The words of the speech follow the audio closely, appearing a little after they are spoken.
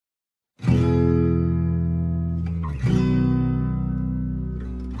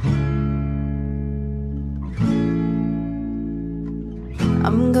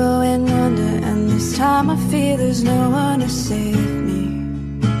this time I feel there's no one to save me.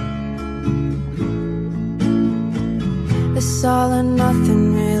 This all or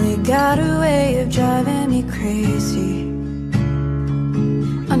nothing really got a way of driving me crazy.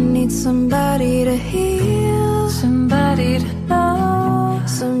 I need somebody to heal, somebody to know,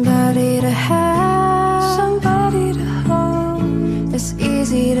 somebody to have, somebody to hold. It's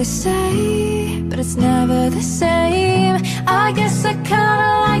easy to say, but it's never the same. I guess I kinda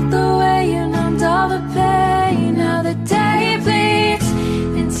like the way you numbed all the pain. Now the day bleeds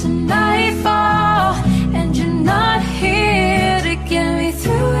into nightfall, and you're not here to get me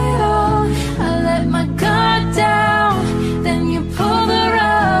through it all. I let my guard down, then you pulled the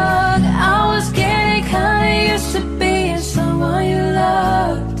rug. I was getting kinda used to being someone you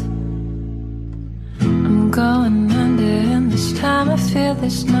loved. I'm going under, and this time I feel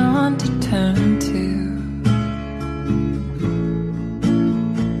there's no one to turn to.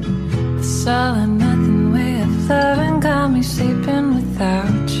 This all or nothing way of loving got me sleeping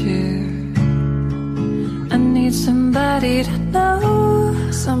without you. I need somebody to know,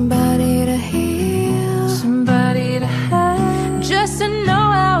 somebody to heal, somebody to have, just to know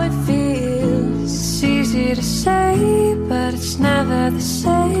how it feels. It's easy to say, but it's never the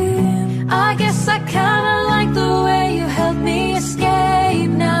same. I guess I kinda like the way you helped me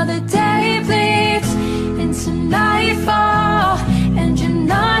escape. Now the day bleeds into nightfall, and you're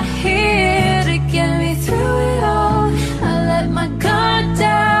not here to get me through it all. I let my guard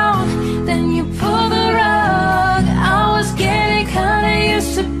down, then you pulled the rug. I was getting kinda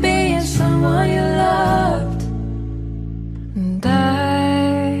used to being someone you loved. And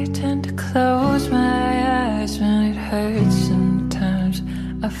I tend to close my eyes when it hurts. Sometimes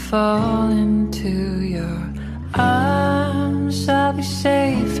I fall into your arms. I'll be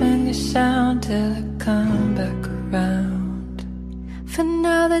safe in your sound till I come back around. For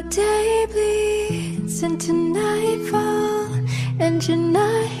now the day bleeds into nightfall, and you're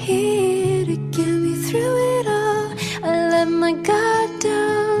not here to get me through it all. I let my guard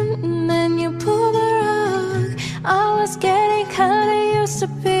down, and then you pulled the rug. I was getting kinda used to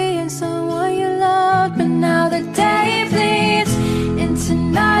being someone you loved. But now the day bleeds into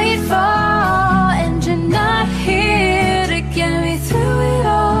nightfall, and you're not here to get me through it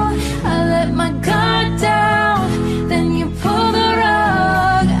all. I let my guard down, then you pulled the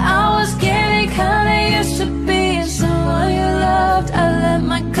rug. I was getting kinda used to being someone you loved. I let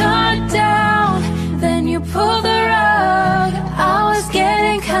my guard down, then you pulled the rug. I was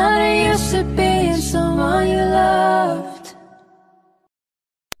getting kinda used to being someone you loved.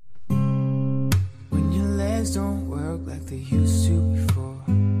 When your legs don't work like they used to before,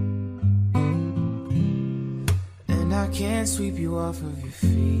 and I can't sweep you off of your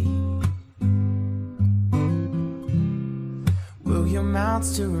feet, will your mouth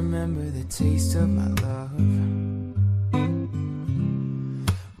still remember the taste of my love?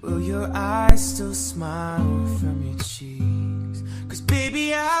 Will your eyes still smile from your cheeks? 'Cause baby,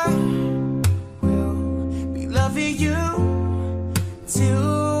 I will be loving you till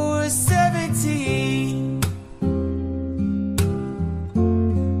we're 17.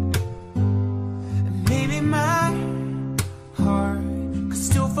 And maybe my heart could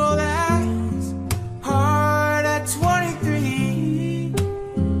still fall as hard at 23.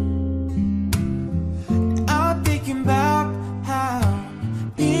 I'm thinking about how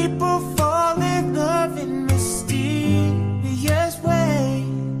people fall in love in mysterious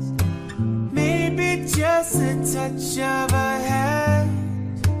ways. Maybe just a touch of a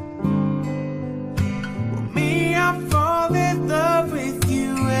hand. Well, me, I fall in love with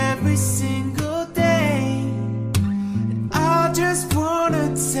you every single day. And I just wanna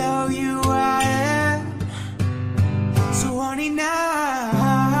tell you I am. So honey,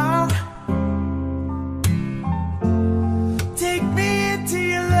 now take me into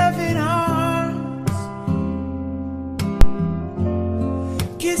your loving arms.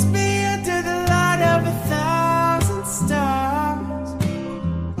 Kiss me under the light of 1,000 stars.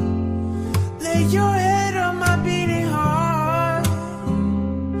 Lay your head on my beating heart.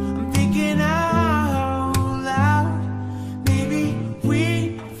 I'm thinking out loud. Maybe we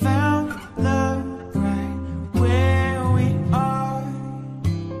found love right where we are.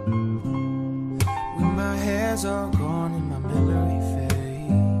 When my hair's all gone and my memory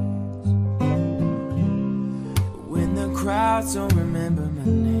fades, when the crowds don't remember my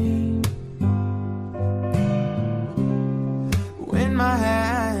name, when my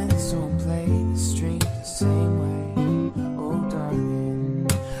hands don't play the strings the same way. Oh darling,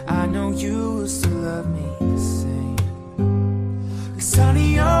 I know you will still love me the same. 'Cause honey,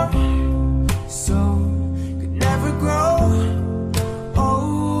 your soul could never grow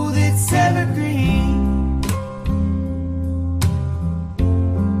old, it's evergreen.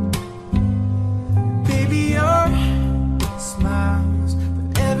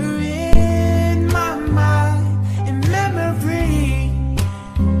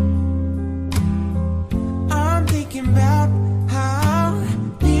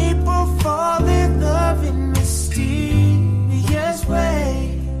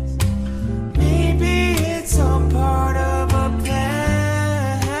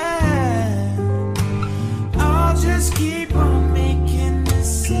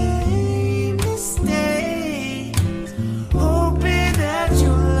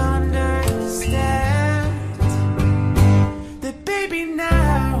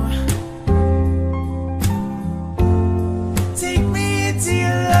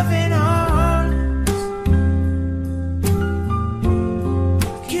 loving arms.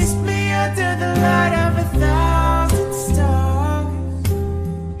 Kiss me under the light of 1,000 stars.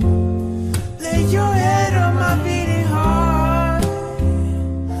 Lay your head on my beating heart.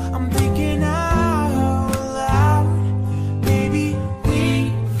 I'm thinking out loud. Maybe we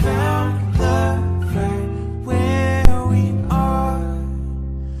found love right where we are.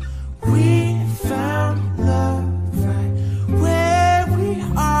 We found love right where we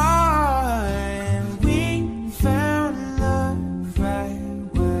are. And we found love right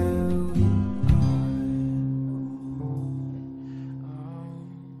where we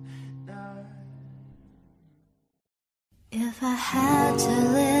are. If I had to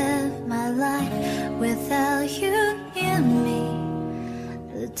live my life without you in me,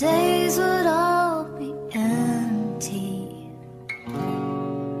 the days would all be empty.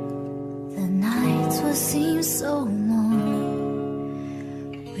 The nights would seem so long.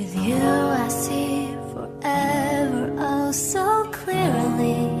 With you I see forever oh so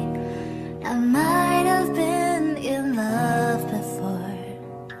clearly. I might have been in love before,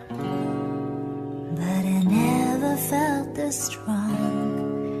 but I never felt this strong.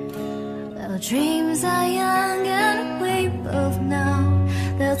 Our dreams are young and we both know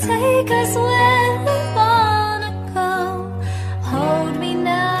they'll take us where we wanna go. Hold me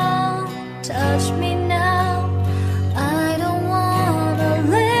now, touch me now. I don't wanna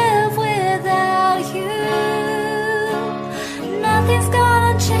live without you. Nothing's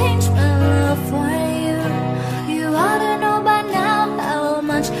gonna change my love for you. You ought to know by now how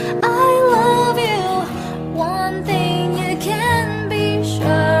much I love you. One thing you can be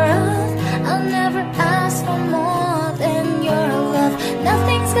sure of, I'll never ask for more than your love.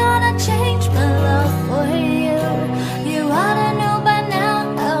 Nothing's gonna change my love for you. You ought to know by now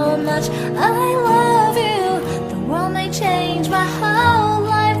how much I love you. The world may change my whole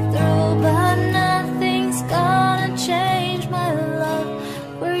life through, but nothing's gonna change my love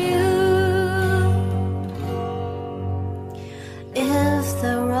for you. If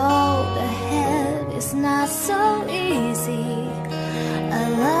the road ahead is not so easy, a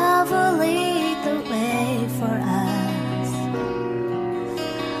love will lead the way for us,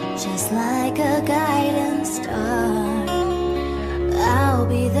 just like a guiding star. I'll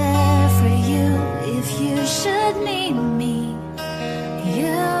be there for you if you should need me.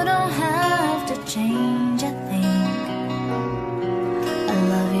 You don't have to change a thing. I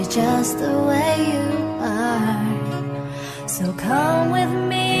love you just the way you are. So come with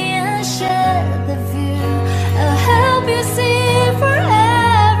me and share the view. I'll help you see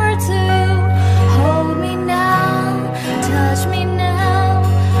forever too. Hold me now, touch me now.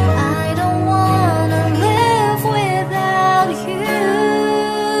 I don't wanna live without you.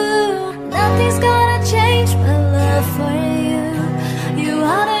 Nothing's gonna change my love for you. You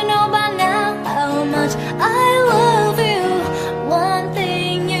ought to know by now how much I love you. One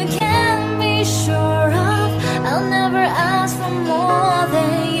thing you can be sure of, I'll never ask for more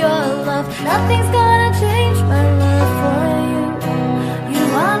than your love. Nothing's gonna change my love for you. You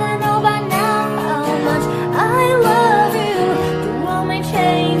ought to know by now how much I love you. The world may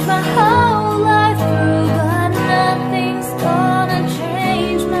change my whole life through, but nothing's gonna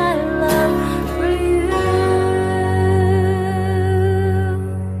change my love for you.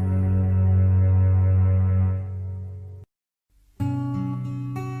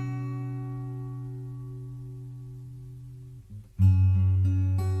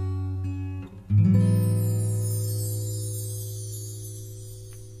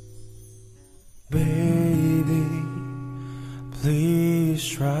 Baby, please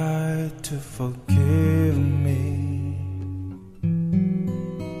try to forgive me.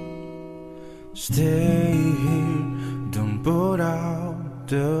 Stay here, don't put out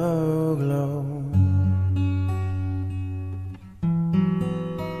the glow.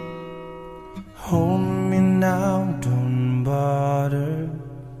 Hold me now, don't bother.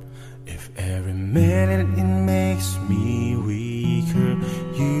 If every minute it makes me weaker,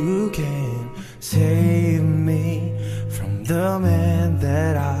 you can save me from the man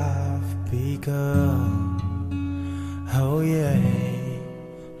that I've become. Oh yeah.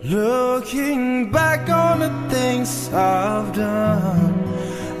 Looking back on the things I've done,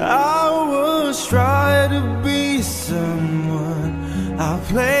 I was trying to be someone. I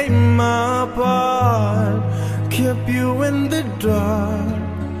played my part, kept you in the dark.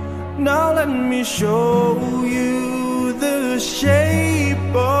 Now let me show you the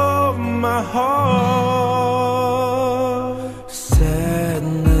shape of my heart.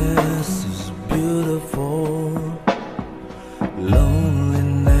 Sadness is beautiful,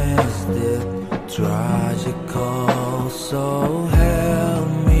 loneliness is tragical. So help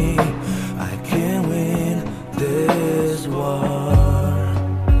me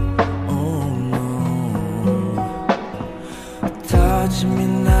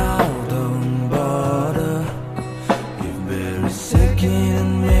skin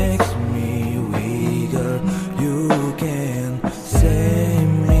makes me weaker. You can save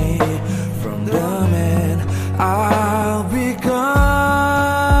me from the man I'll become.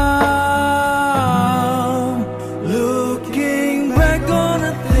 Looking back on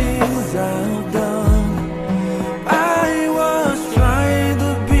the things I've done, I was trying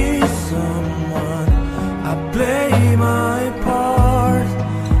to be someone. I play my part,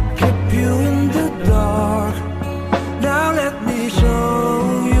 keep you in the dark. Now let me show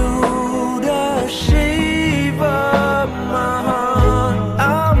you the shape of my heart.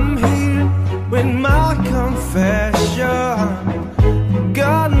 I'm here with my confession,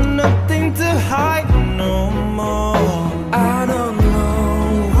 got nothing to hide no more. I don't know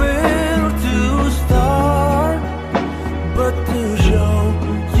where to start, but to show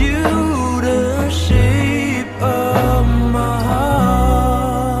you the shape of my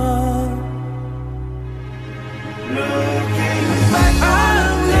heart. Looking back,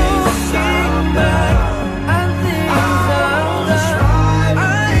 I'm looking back at things I've done. I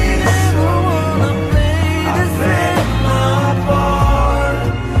never wanna play the same part.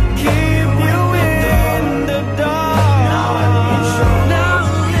 Keep you in the dark. Now let me show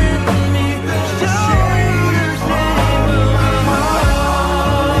you the shape of my heart.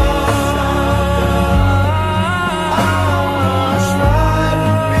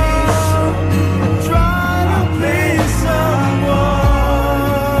 Try to be someone.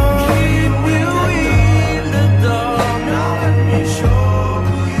 Keep you in the dark. Now let me show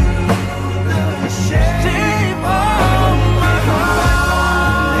you the shape of my heart.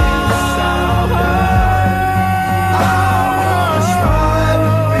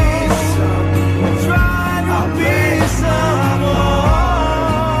 Try to be someone.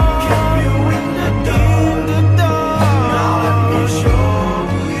 Keep you in the dark. Now let me show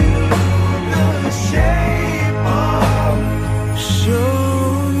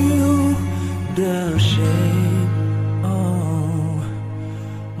you the shape of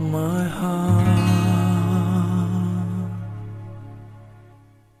my heart.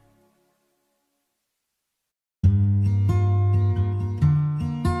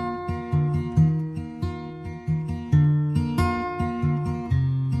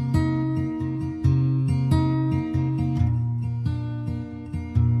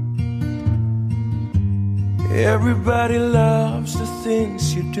 Everybody loves the things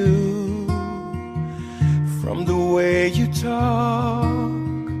you do, from the way you talk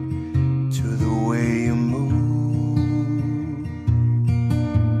to the way you move.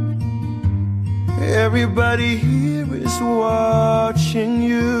 Everybody here is watching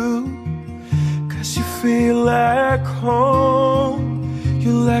you, 'cause you feel like home.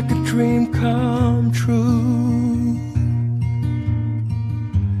 You're like a dream come true.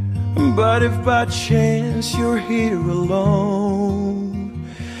 But if by chance you're here alone,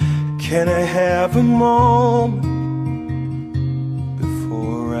 can I have a moment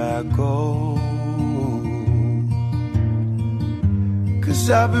before I go? 'Cause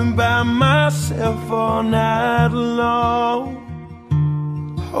I've been by myself all night long,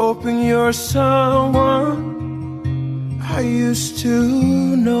 hoping you're someone I used to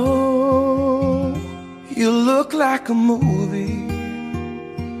know. You look like a movie,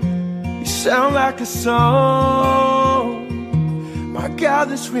 sound like a song. My God,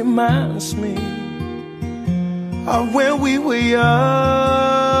 this reminds me of when we were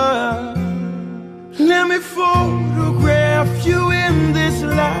young. Let me photograph you in this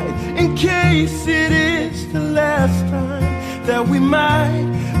light, in case it is the last time that we might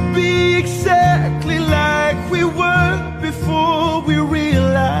be exactly like we were before we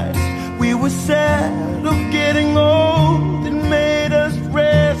realized we were sad of getting old. It made us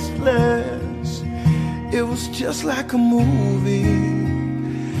restless. It was just like a movie,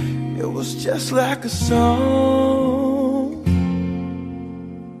 it was just like a song.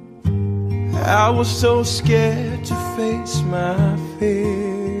 I was so scared to face my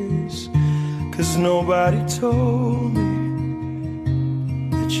fears, 'cause nobody told me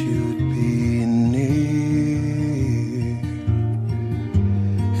that you'd be near.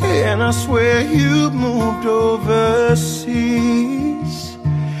 And I swear you moved overseas.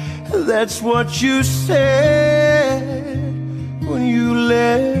 That's what you said when you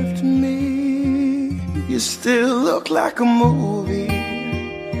left me. You still look like a movie,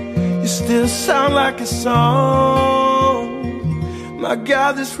 you still sound like a song. My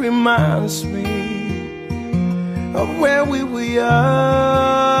God, this reminds me of where we were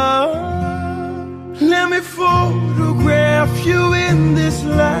young. Let me photograph you in this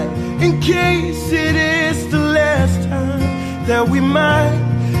light, in case it is the last time that we might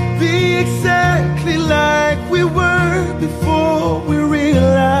be exactly like we were before we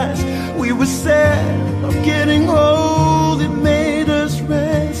realized we were sad of getting old. It made us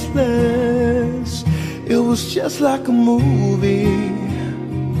restless. It was just like a movie.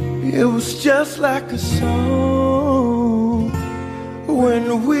 It was just like a song.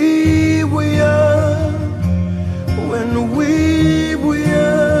 When we were young, when we were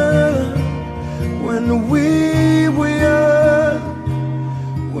young, when we were young,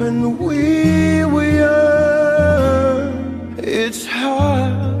 when we were young. It's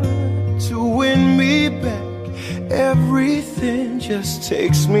hard to win me back. Everything just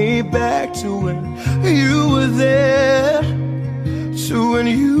takes me back to when you were there, to when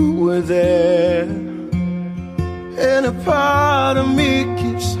you were there. And a part of me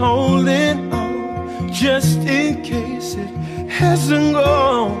keeps holding on, just in case it hasn't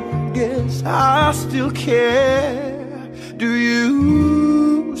gone. Guess I still care. Do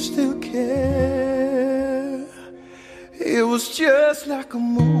you still care? It was just like a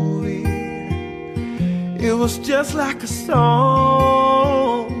movie. It was just like a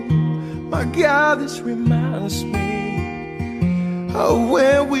song. My God, this reminds me of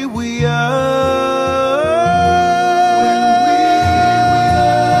when we were young.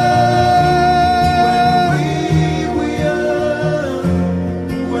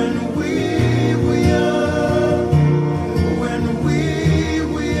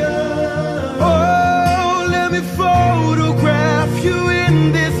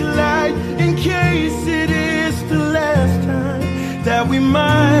 We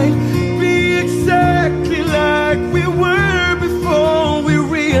might be exactly like we were before we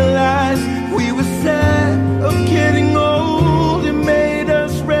realized we were sad of getting old. It made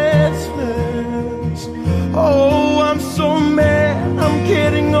us restless. Oh, I'm so mad I'm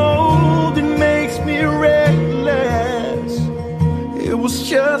getting old. It makes me reckless. It was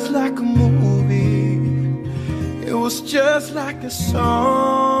just like a movie. It was just like a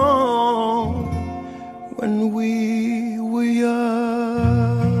song. When we were young.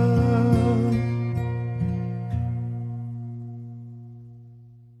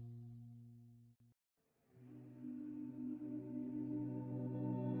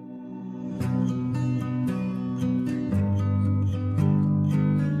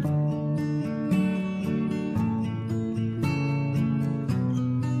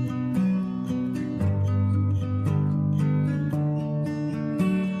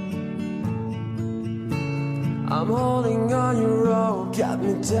 I'm holding on your rope, got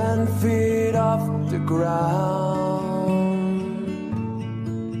me 10 feet off the ground.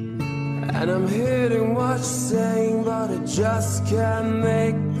 And I'm hearing what you're saying, but I just can't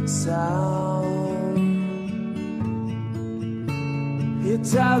make a sound. You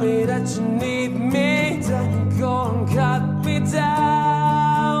tell me that you need me, then you go and cut me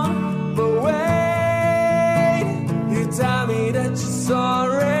down. But wait, you tell me that you're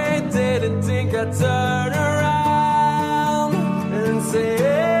sorry, didn't think I'd turn around. Say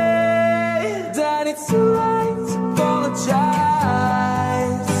that it's too late to apologize.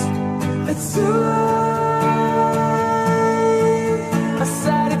 It's too late. I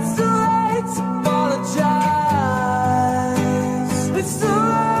said it's too late to apologize. It's too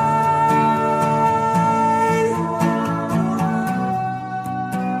late.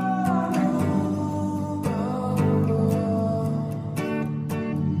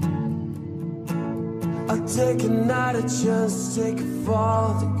 I'll take another chance, take a fall,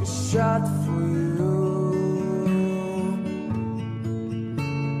 take a shot for you.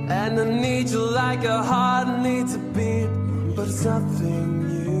 And I need you like a heart needs a beat, but it's nothing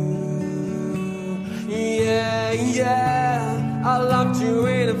new. Yeah, yeah, I loved you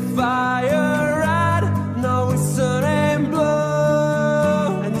in a fire red, now it's turning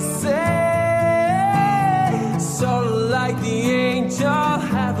blue. And you say, sort of like the angel,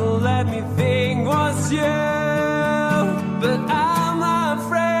 haven't let me think was you. But I'm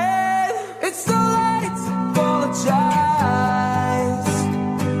afraid it's too late to apologize.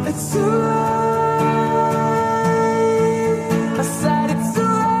 It's too late. I said it's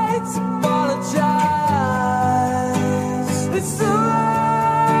too late to apologize. It's too late.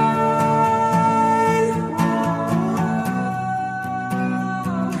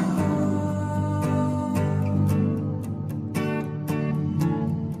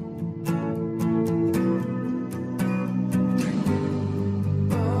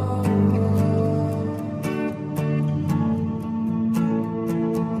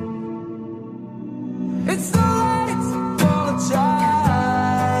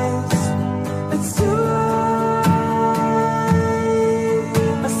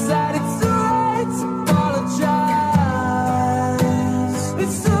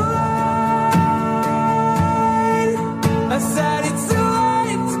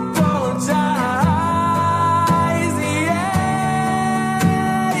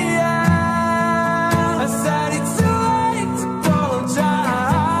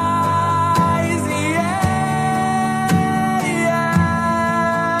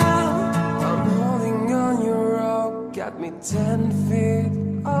 10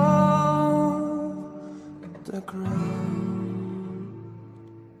 feet off the ground.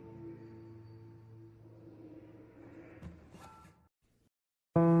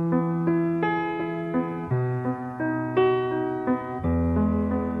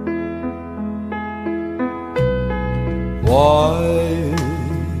 Wise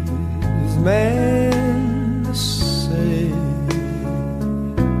men say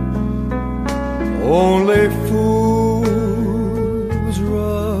only fools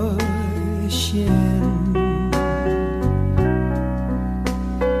rush in,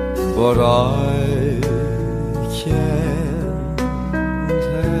 but I can't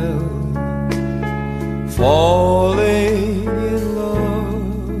help falling in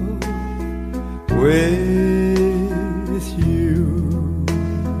love with you.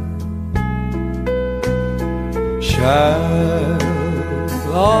 Shall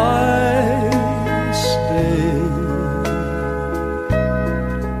I stay?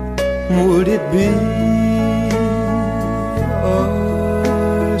 Would it be a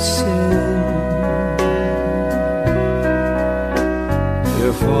sin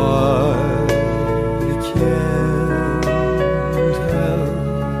if I can't help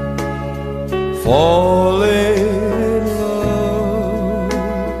falling in love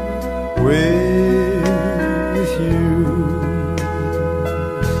with you?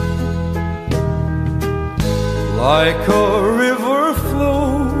 Like a river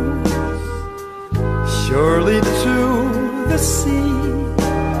flows surely to the sea,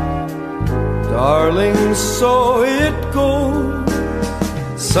 darling, so it goes.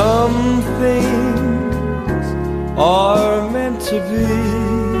 Some things are meant to be.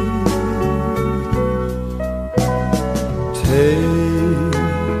 Take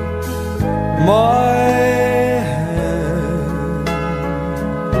my hand,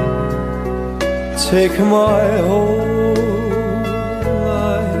 take my whole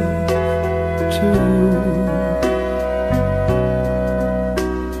life too.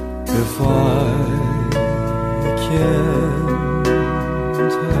 If I can't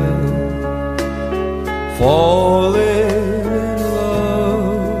help falling in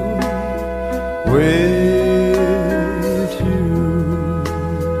love with you.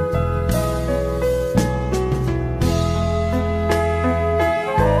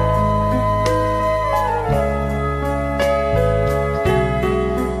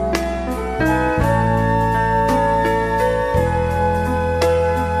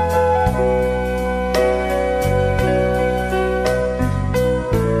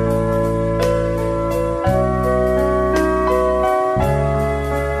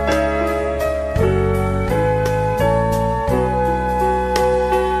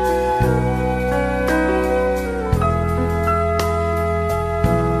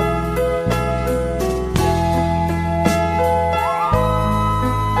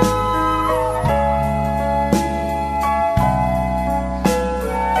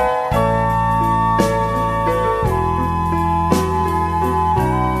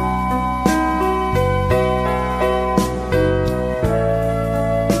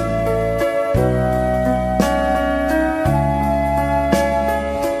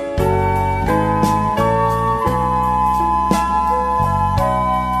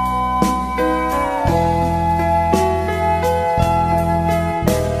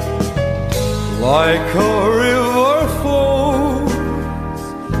 Like a river flows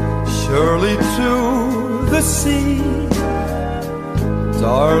surely to the sea,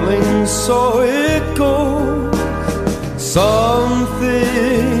 darling, so it goes. Some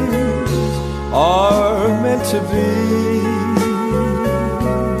things are meant to be.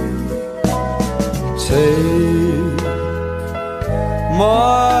 Take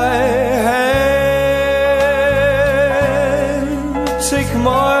my hand, take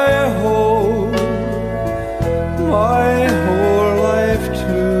my whole life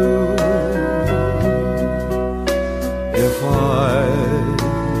too. If I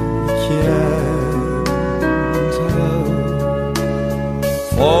can't help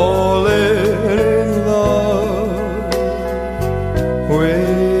falling in love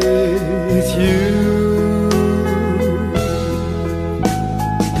with you,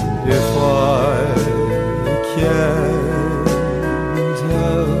 if I can't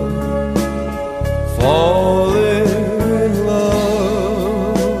help falling in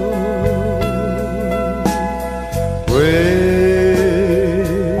love with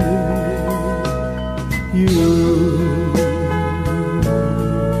you.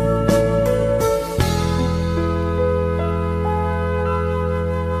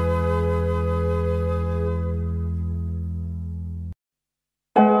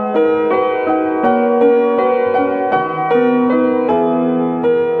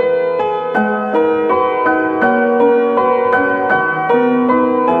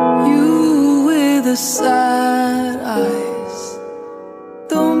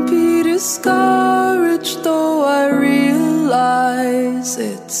 discouraged, though I realize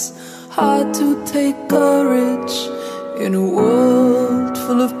it's hard to take courage in a world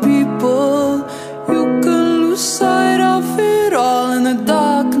full of people. You can lose sight of it all, and the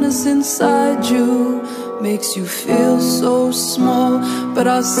darkness inside you makes you feel so small. But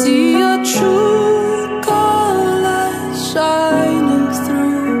I see your true colors shining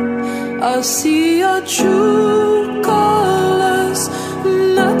through. I see your true colors,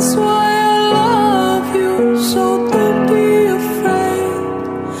 and that's why I love you. So don't be afraid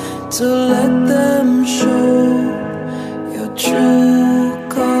to let them show your true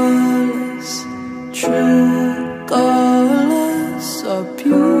colors. True colors are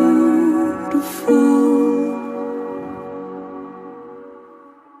beautiful.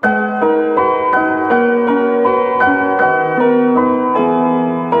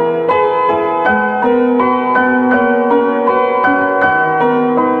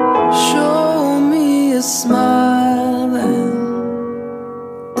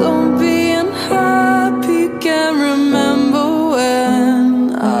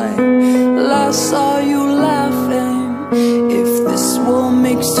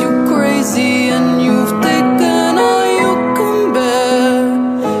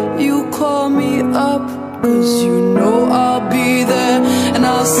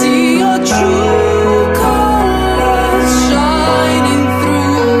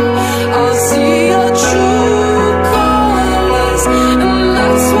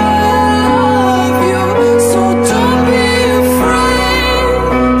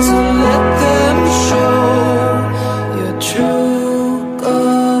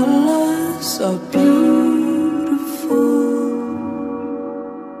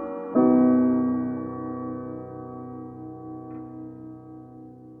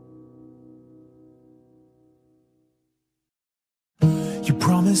 You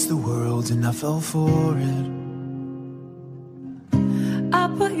promised the world and I fell for it. I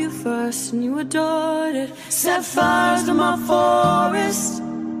put you first and you adored it. Set fires to my forest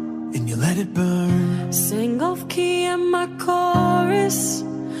and you let it burn. Sing off key in my chorus,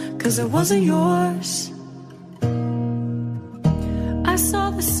 'cause it wasn't yours. I saw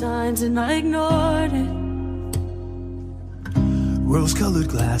the signs and I ignored it. Rose-colored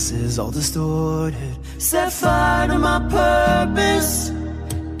glasses all distorted. Set fire to my purpose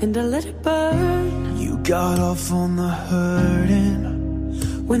and I let it burn. You got off on the hurting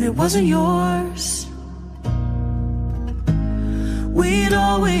when it wasn't yours. We'd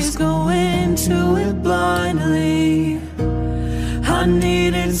always go into it blindly. I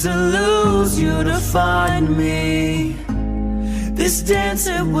needed to lose you to find me. This dance,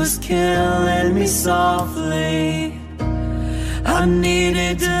 it was killing me softly. I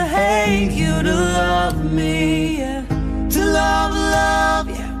needed to hate you to love me, yeah. To love, love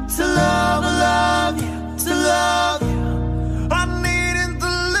you, to love, love you, to love you. I needed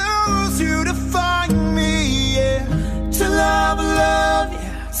to lose you to find me, yeah. To love, love you,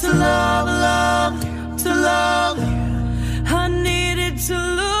 to love, love you, to love you. I needed to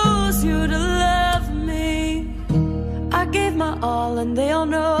lose you to love me. I gave my all and they all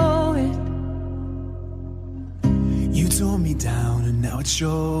know it. You tore me down and now it's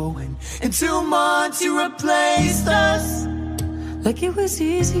showing. In 2 months you replaced us like it was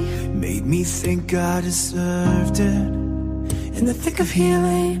easy. Made me think I deserved it. In the thick of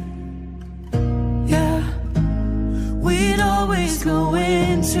healing, yeah. We'd always go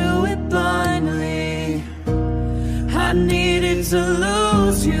into it blindly. I needed to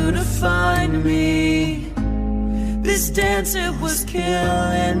lose you to find me. This dance, it was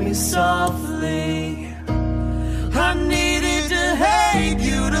killing me softly. I needed to hate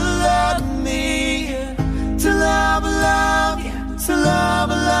you to love me. To love, love you, to love,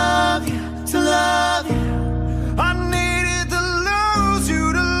 love you, to love you. I needed to lose you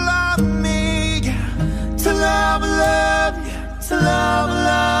to love me. To love, love you, to love,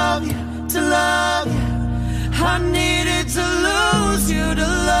 love you, to love you. I needed to lose you to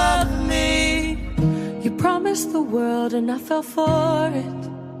love me. You promised the world and I fell for it.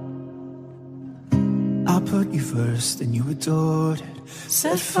 I put you first and you adored it.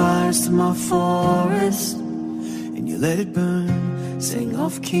 Set fires to my forest and you let it burn. Sing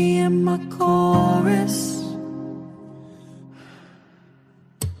off key in my chorus.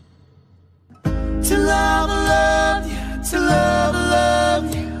 To love, love you, to love, love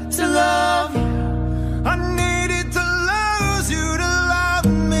you, to love you. I needed to lose you to love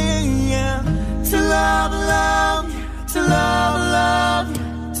me, yeah. To love, love you, to love, love you,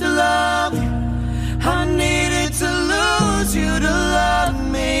 to love you. I needed to lose you to love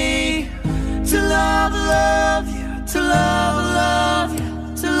me. To love, love you, to love, love you,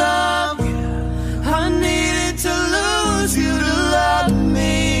 to love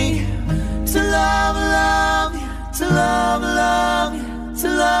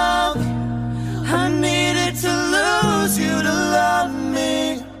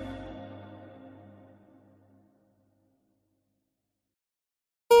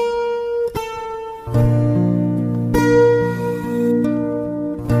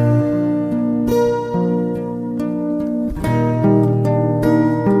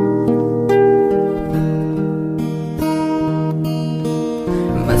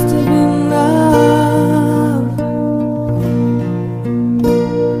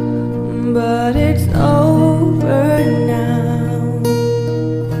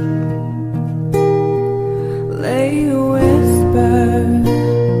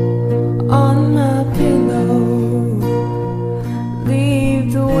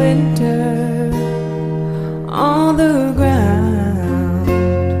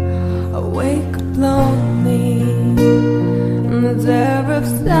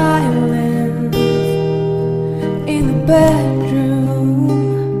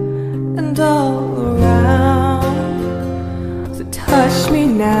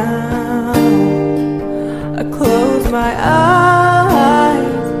now. I close my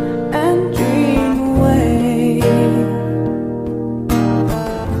eyes and dream away.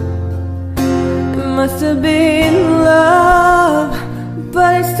 It must have been love,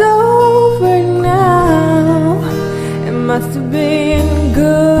 but it's over now. It must have been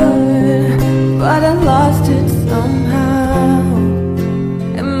good, but I lost it somehow.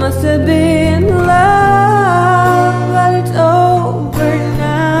 It must have been love, but it's over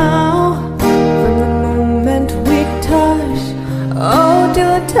now. From the moment we touched, oh,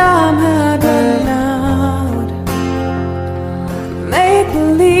 till the time had run out. Make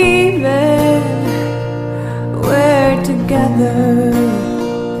believe it, we're together,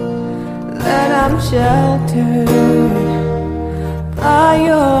 that I'm sheltered by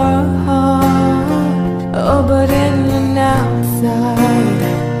your heart. Oh, but in and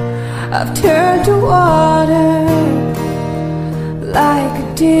outside, I've turned to water, like a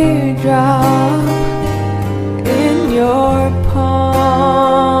teardrop in your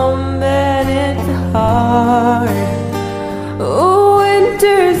palm. And it's hard, oh,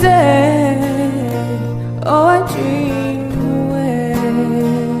 winter's end, oh, I dream away.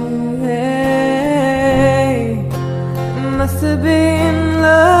 Must have been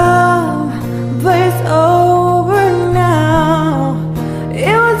love, but it's over now.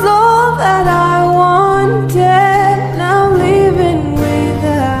 It was all that I wanted, now I'm leaving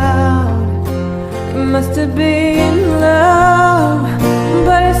without. It must have been love,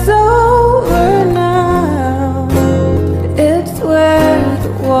 but it's over now. It's where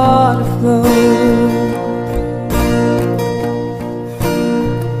the water flows,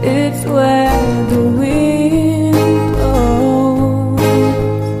 it's where the wind blows.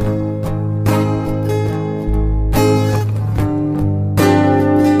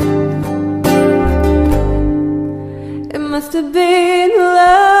 It must have been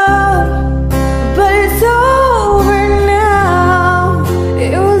love, but it's over now.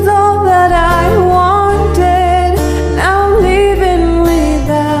 It was all that I wanted, now I'm leaving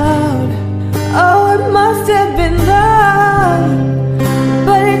without. Oh, it must have been love,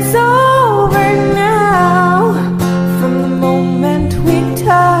 but it's over now. From the moment we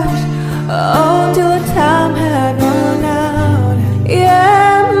touched, oh, till the time had run out.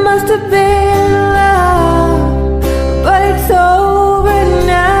 Yeah, it must have been love, but it's over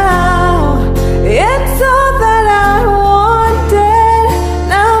now. It's all that I wanted,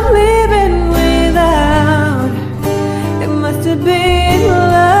 now I'm leaving without. It must have been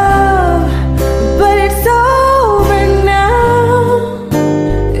love, but it's over now.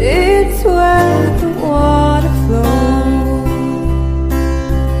 It's where the water flows,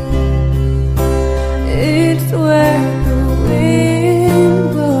 it's where the wind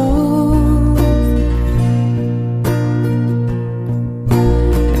blows.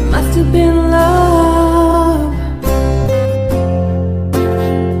 It must have been love,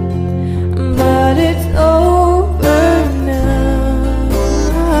 but it's over now.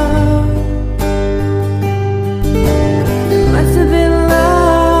 It must have been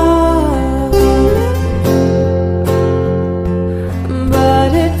love,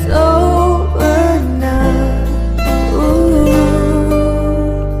 but it's over now. Ooh.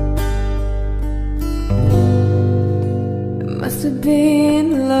 It must have been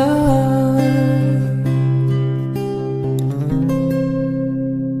love.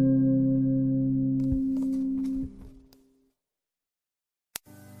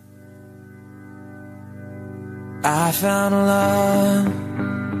 I found love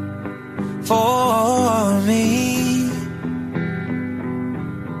for me.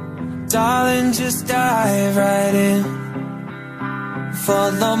 Darling, just dive right in,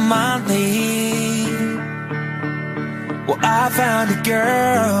 follow my lead. Well, I found a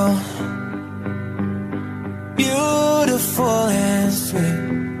girl, beautiful and sweet.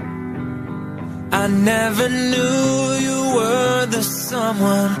 I never knew you were the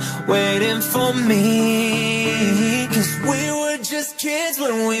someone waiting for me. 'Cause we were just kids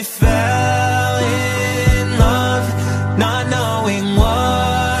when we fell in love, not knowing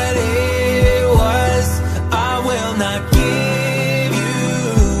what it was. I will not give you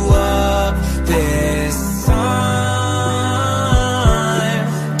up this time.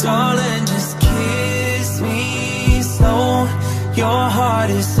 Darling, just kiss me slow. Your heart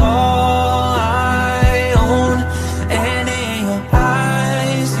is all I own, and in your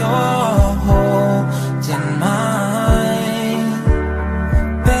eyes you're holding mine.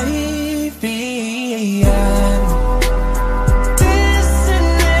 Baby, I'm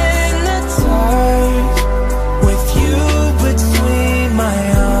dancing in the dark with you between my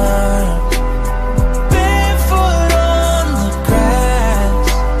arms, barefoot on the grass,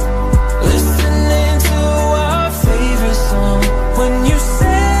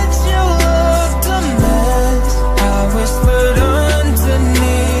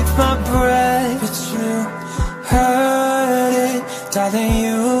 darling,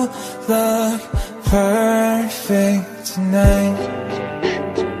 you look perfect tonight.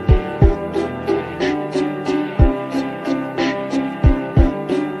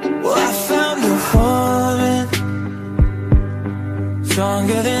 Well, I found a woman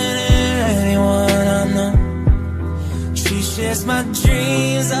stronger than anyone I know. She shares my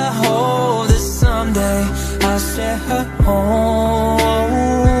dreams. I hope that someday I'll share her home.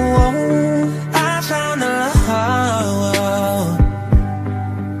 I found a love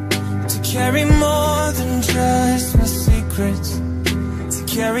to carry more than just my secrets, to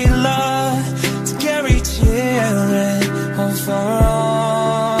carry love, to carry children home for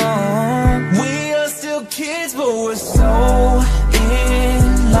all. We are still kids, but we're so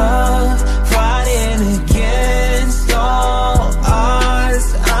in love, fighting against all odds.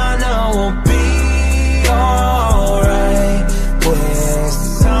 I know we'll be alright with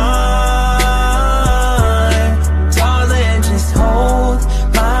time. Darling, just hold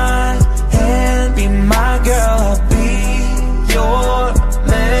my hand, be my girl, I'll be your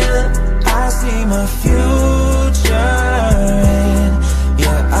man. I see my future in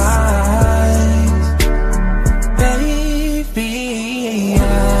your eyes, baby.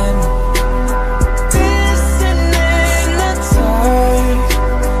 I'm dancing in the dark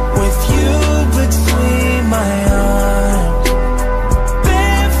with you between my arms,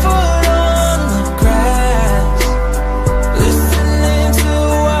 barefoot on the grass, listening to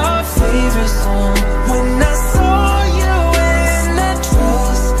our favorite song. When I saw you in that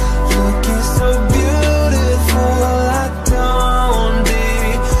dress, looking so beautiful, I don't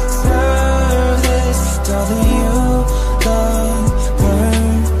deserve this. Darling, you look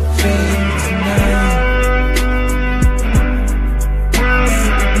perfect tonight.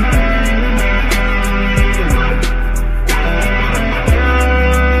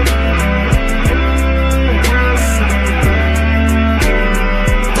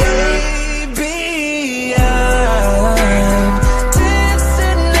 Baby, I'm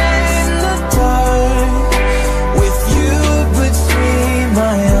dancing in the dark with you between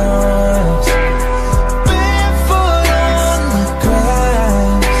my arms, barefoot on the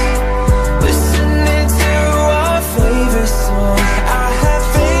grass, listening to our favorite song. I have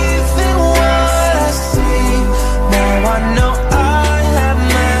faith in what I see. Now I know I have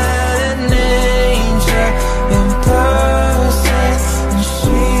met an angel in person, and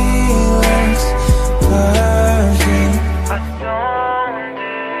she looks perfect. I don't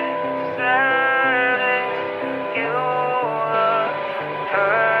deserve it. You look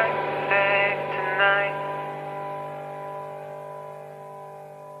perfect tonight.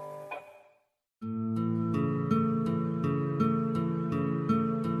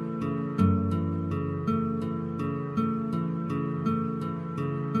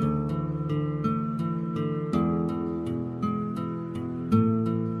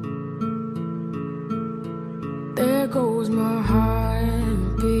 There goes my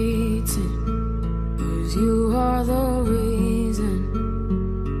heart beating, 'cause you are the reason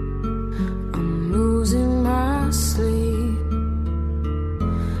I'm losing my sleep.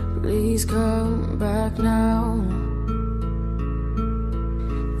 Please come back now.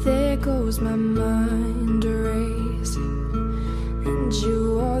 There goes my mind racing, and you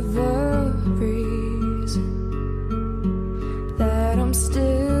are the reason that I'm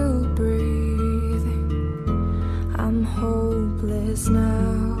still breathing. I'm hopeless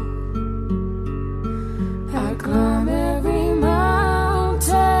now. I climb every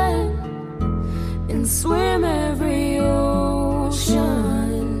mountain and swim every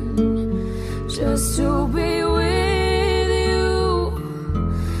ocean just to be with you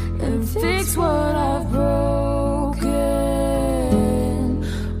and fix what I've broken.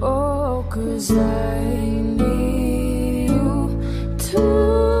 Oh, 'cause I need you to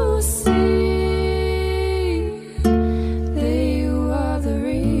see that you are the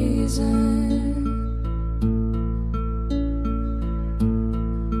reason.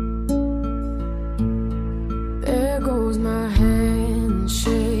 There goes my hand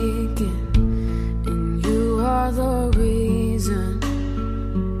shaking, and you are the reason.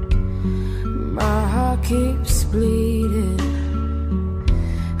 My heart keeps bleeding.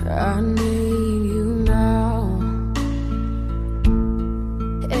 I need you now.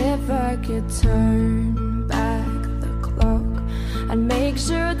 If I could turn back the clock, I'd make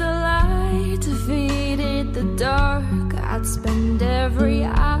sure the light defeated the dark. I'd spend every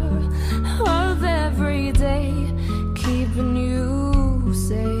hour of every day keeping you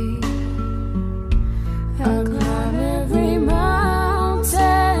safe. I'd climb every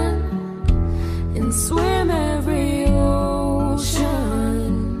mountain and swim every ocean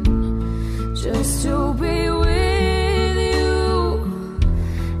just to be with you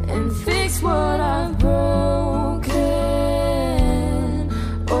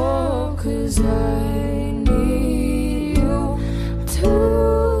need you to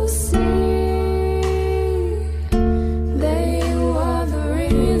see that you are the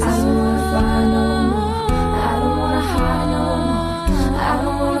reason. I don't wanna fight no more, I don't wanna hide no more, I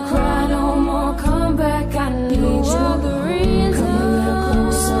don't wanna cry no more. Come back, I need you. The reason. Come a little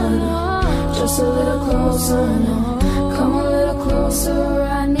closer, just a little closer. Come a little closer, I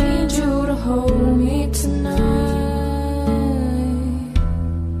need you to hold me tonight.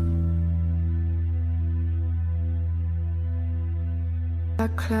 I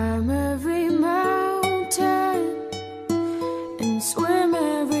climb every mountain and swim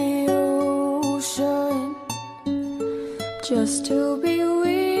every ocean just to be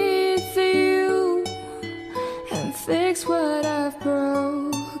with you and fix what I've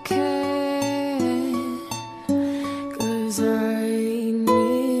broken. 'Cause I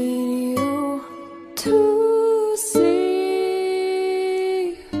need you to see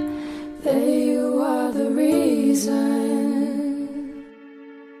that you are the reason.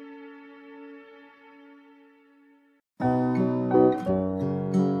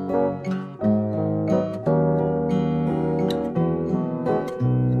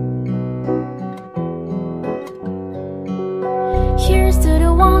 Here's to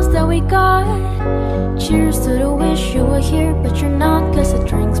the ones that we got. Cheers to the wish you were here, but you're not. 'Cause the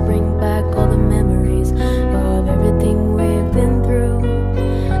drinks bring back all the memories of everything we've been through.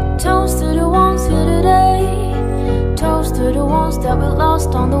 Toast to the ones here today. Toast to the ones that we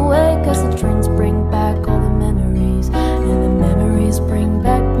lost on the way. 'Cause the drinks bring back all the memories, and the memories bring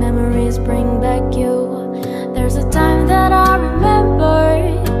back you. There's a time that I remember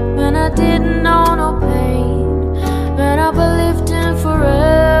when I didn't know no pain, when I believed in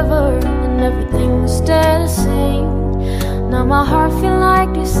forever and everything would stay the same. Now my heart feel like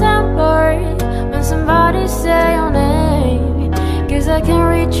December when somebody say your name. 'Cause I can't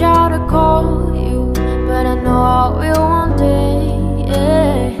reach out to call you, but I know I will one day.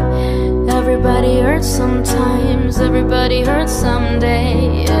 Yeah. Everybody hurts sometimes, everybody hurts someday.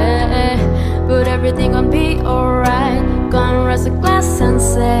 Yeah. But everything gonna be alright. Gonna raise a glass and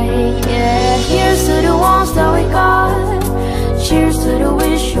say, yeah. Here's to the ones that we got. Cheers to the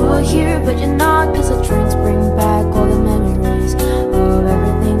wish you were here, but you're not. 'Cause the drinks bring back all the memories of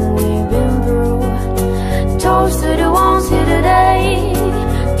everything we've been through. Toast to the ones here today.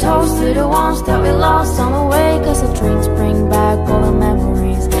 Toast to the ones that we lost on the way. 'Cause the drinks bring back all the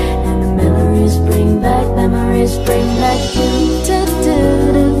memories, and the memories bring back you.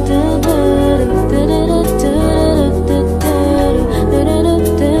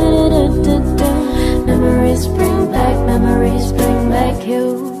 Memories bring back you.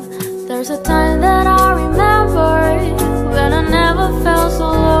 There's a time that I remember when I never felt so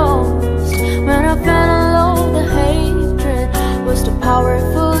lost. When I felt alone, the hatred was too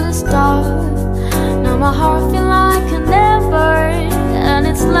powerful to stop. Now my heart feel like an ember, and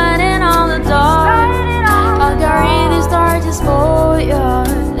it's lighting on the dark. I'll carry these torches for you,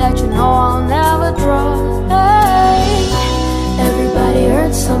 let you know I'll never drop. Hey. Everybody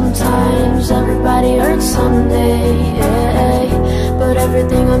hurts sometimes, everybody hurts someday. Yeah. But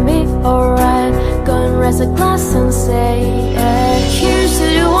everything will be alright. Go and raise a glass and say, yeah. Here's to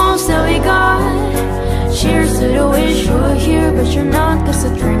the ones that we got. Cheers to the wish you were here, but you're not. 'Cause the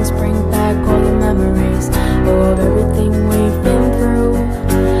drinks bring back all the memories of everything we've been through.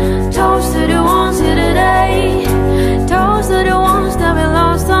 Toast to the ones here today. Toast to the ones that we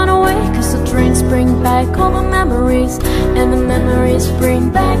lost on the way. 'Cause the drinks bring back all the memories, and the memories bring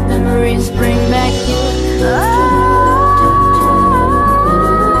back you.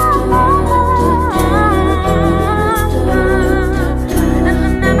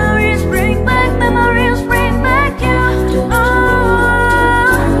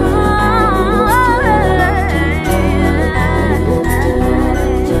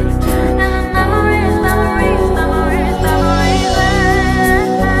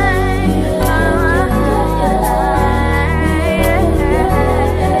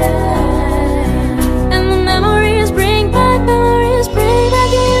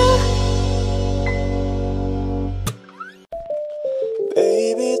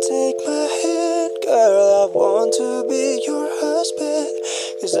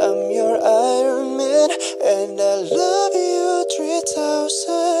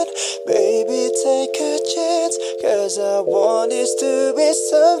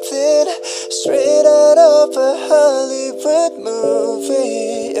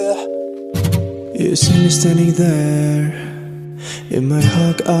 You see me standing there in my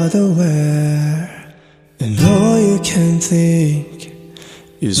hug underwear, and all you can think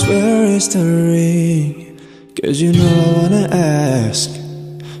is where is the ring? 'Cause you know I wanna ask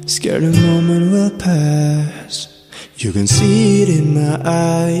scared the moment will pass. You can see it in my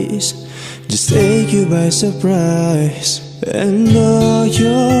eyes, just take you by surprise. And all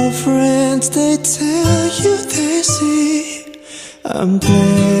your friends, they tell you they see I'm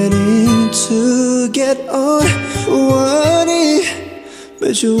planning to get on one knee,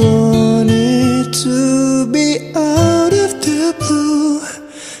 but you want it to be out of the blue.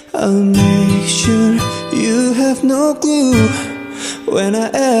 I'll make sure you have no clue when I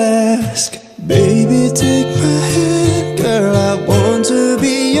ask, baby take my hand. Girl, I want to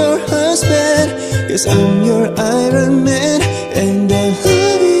be your husband, 'cause I'm your Iron Man, and I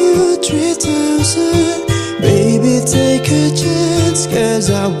love you 3,000. Baby take a chance, 'cause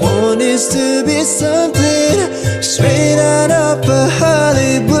I want this to be something straight out of a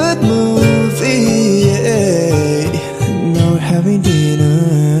Hollywood movie, yeah. Now we're having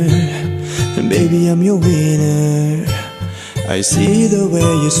dinner, and baby I'm your winner. I see the way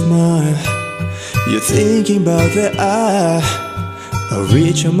you smile, you're thinking about that I'll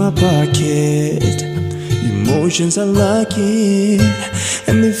reach in my pocket, emotions are locking.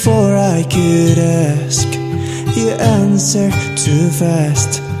 And before I could ask, you answer too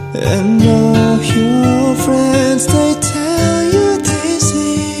fast. And all your friends, they tell you they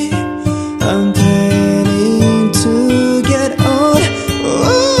see I'm planning to get on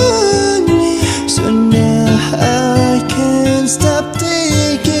one knee. So now I can't stop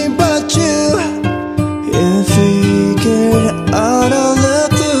thinking about you. You figured out all the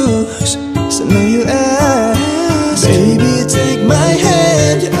clues, so now you ask, baby take my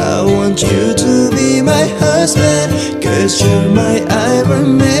hand. I want you to be my husband, 'cause you're my Iron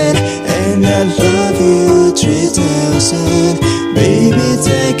Man, and I love you 3,000. Baby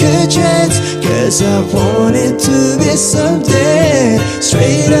take a chance, 'cause I want it to be something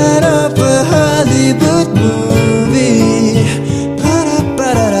straight out of a Hollywood movie.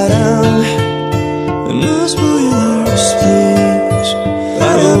 Ba-da-ba-da-da-dum. No spoilers please.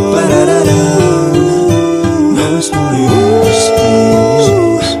 Ba-da-ba-da-da-dum. No spoilers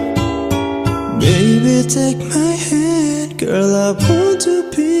please. Baby take my hand, girl I want to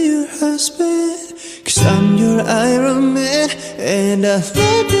be your husband, 'cause I'm your Iron Man, and I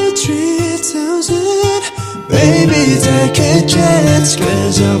love you 3,000. Baby take a chance,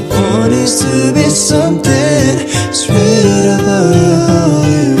 'cause I want it to be something straight out of a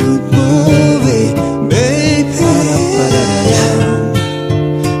Hollywood movie. Baby,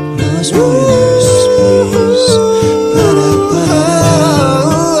 no spoilers please. No spoilers please.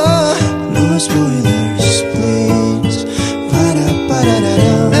 No spoilers please.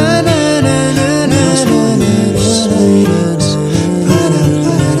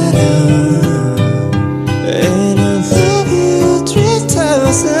 And I love you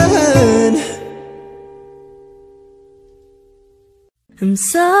 3,000. I'm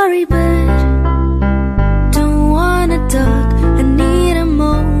sorry, but don't wanna talk. I need a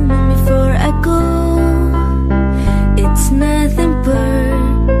moment before I go. It's nothing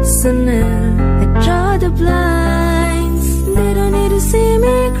personal. I draw the blinds. They don't need to see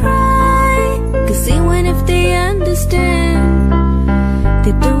me cry, 'cause even if they understand,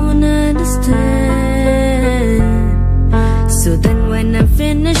 they don't understand. So then when I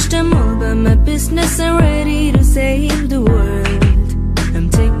finish them all by my business, I'm ready to save the world. I'm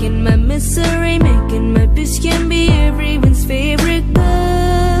taking my misery, making my bitch can be everyone's favorite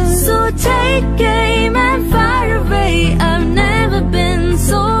girl. So take aim and fire away. I've never been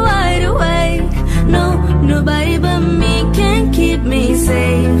so wide awake. No, nobody but me can keep me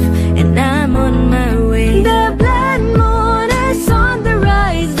safe, and I'm on my way. The blood moon is on the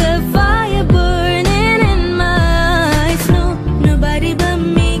rise, the fire burning in my eyes. No, nobody but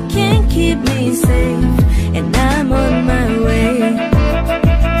me can keep me safe, and I'm on my way.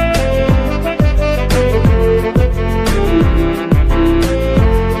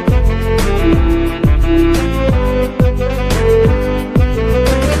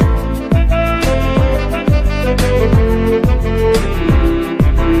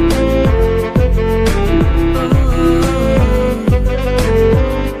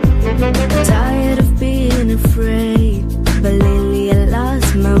 Tired of being afraid, but lately I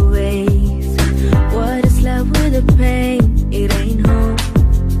lost my ways. What is love with the pain? It ain't home.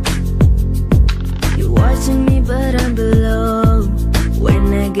 You're watching me, but I'm below. When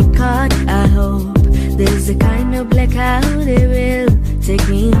I get caught, I hope there's a kind of blackout that will take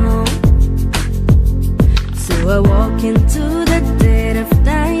me home. So I walk into the dead of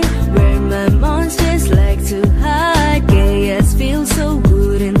night, where my monsters like to hide. Chaos feels so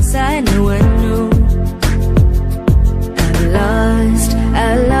good inside, no one knew.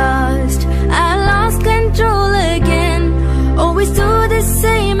 I lost control again. Always do the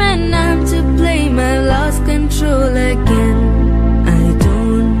same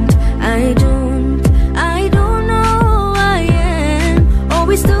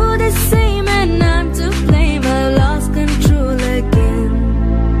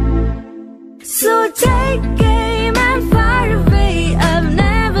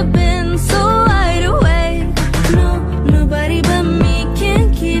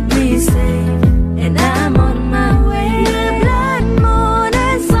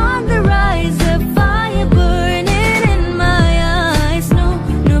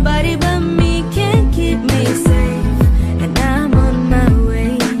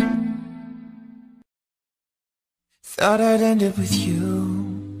Thought I'd end up with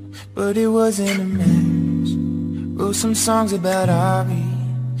you, but it wasn't a mess. Wrote some songs about Ari,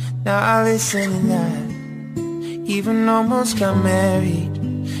 now I listen to that. Even almost got married,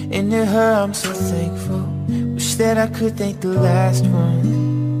 and to her I'm so thankful. Wish that I could thank the last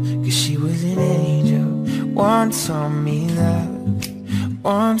one, 'cause she was an angel. One taught me love,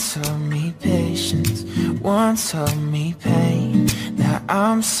 one taught me patience, one taught me pain. Now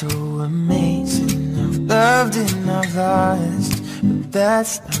I'm so amazing. I've loved and I've lost, but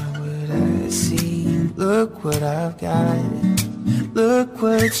that's not what I see. Look what I've got, look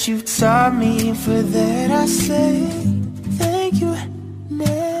what you've taught me. For that I say thank you,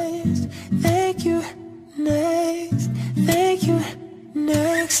 next. Thank you, next. Thank you,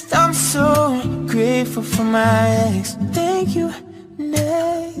 next. I'm so grateful for my ex. Thank you,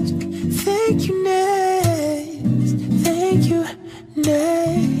 next. Thank you, next. Thank you,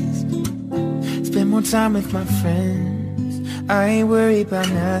 next. Spend more time with my friends, I ain't worried about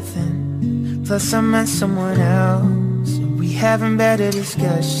nothing. Plus I met someone else, and we having better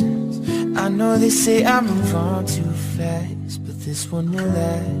discussions. I know they say I move on too fast, but this one will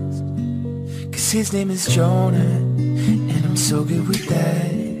last. 'Cause his name is Jonah, and I'm so good with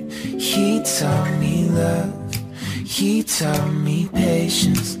that. He taught me love, he taught me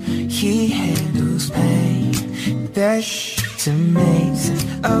patience, he handles pain. That's amazing.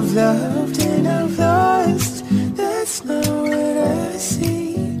 I've loved and I've lost, that's not what I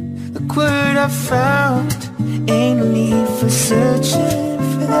see. Look what I found, ain't no need for searching.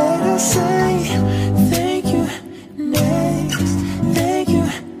 For that I say thank you, next. Thank you,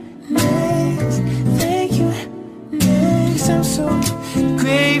 next. Thank you, next. I'm so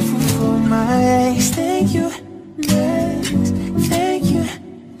grateful for my ex. Thank you, next. Thank you,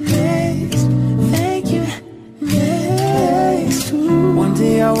 next. Thank you, next. Ooh. One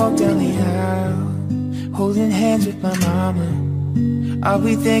day I walk down the aisle, holding hands with my mama. I'll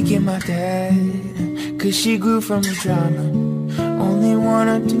be thanking my dad, 'cause she grew from the drama. Only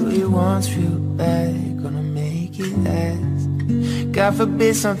wanna do it once real bad, gonna make it last. God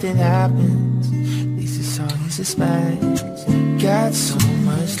forbid something happens, at least the song is a smash. Got so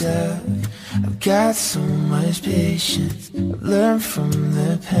much love, I've got so much patience. I've learned from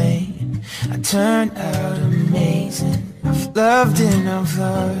the pain, I turned out amazing. I've loved and I've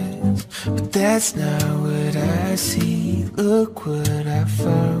lost, but that's not what I see. Look what I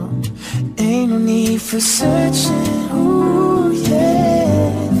found, ain't no need for searching. Ooh,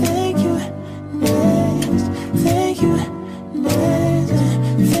 yeah. Thank you, next. Thank you, next.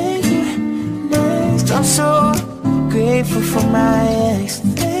 Thank you, next. I'm so grateful for my ex.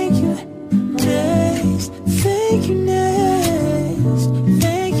 Thank you, next. Thank you, next.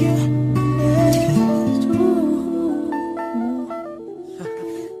 Thank you, next. Ooh.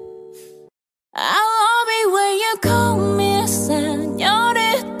 I love it when you call me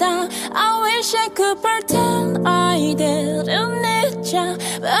señorita. I wish I could pretend I didn't need ya,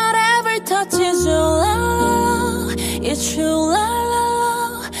 but every touch is your love. It's true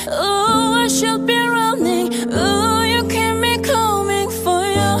love. Ooh, I should be running. Ooh, you keep me coming for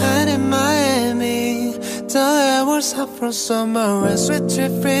you. And in Miami, the air was hot from summer and sweet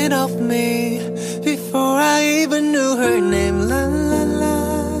dripping off me. Before I even knew her name, la la la.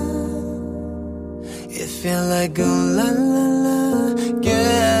 It felt like oh la la la,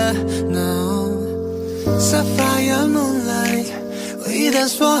 yeah, no. Sapphire moonlight, we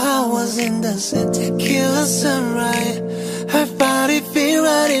danced for hours in the sun, tequila sunrise. Her body feel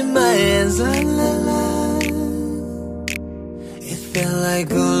right in my hands, la la la. It felt like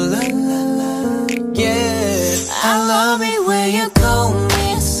oh la la la, yeah. I love it when you call me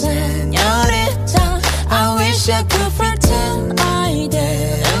señorita. I wish I could pretend I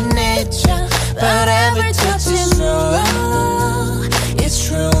didn't need ya, but every touch is true love. It's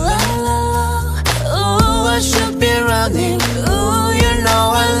true love. Ooh, I should be running. Ooh, you know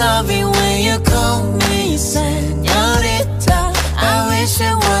I love it when you call me señorita. I wish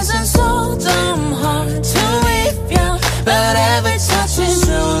it wasn't so damn hard to leave ya, but every touch is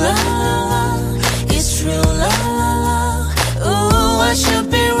true love. It's true love. Ooh, I should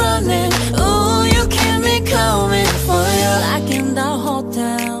be running. Ooh, you keep me coming for you. Like in the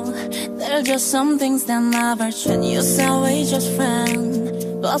hotel, there's just some things that never change. You say we just friends,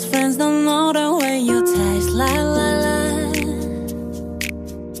 but friends don't know the way you taste. La la la.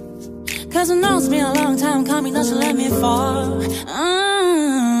 'Cause I know it's been a long time coming, don't you let me fall.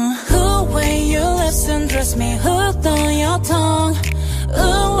 Who way you lips and dress me hooked on your tongue.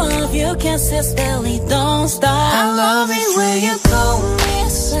 Ooh, love you can't sit belly, don't stop. I love it when you call me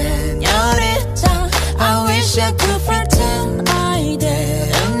señorita. I wish I could pretend I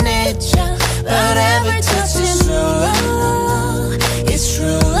didn't need ya, but every touch is true.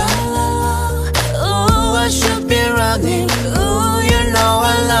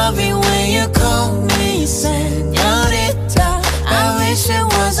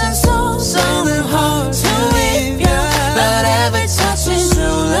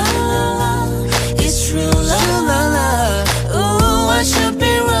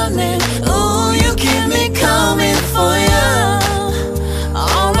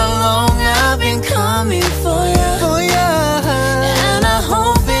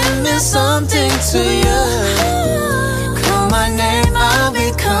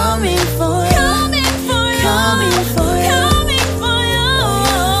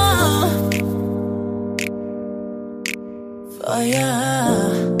 Oh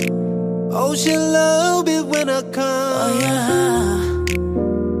yeah. Oh, she love it when I come. Oh yeah.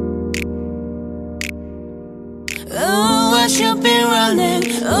 Oh, I should be running.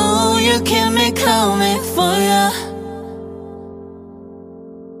 Oh, you keep me coming for ya.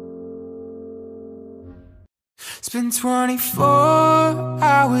 It's been 24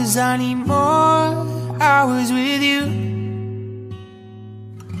 hours, I need more hours with you.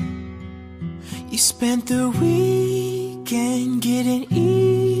 You spent the weekend getting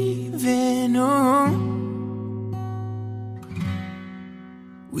even, oh.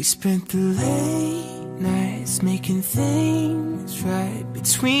 We spent the late nights making things right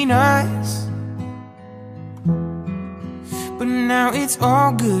between us. But now it's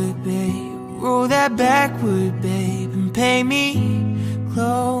all good, babe. Roll that backward, babe, and pay me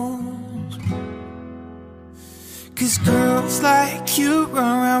close. 'Cause girls like you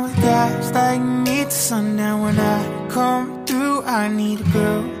run around with guys like me till sundown. When I come through, I need a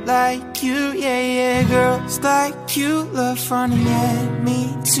girl like you, yeah, yeah. Girls like you love running at me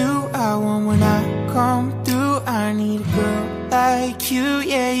too. I want when I come through, I need a girl like you,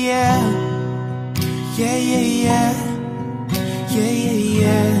 yeah, yeah. Yeah, yeah, yeah. Yeah, yeah,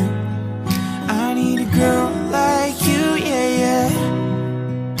 yeah. I need a girl like you, yeah, yeah.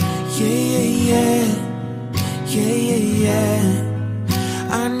 Yeah, yeah, yeah. Yeah, yeah, yeah.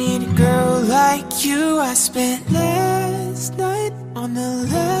 I need a girl like you. I spent last night on the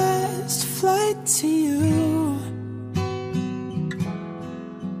last flight to you.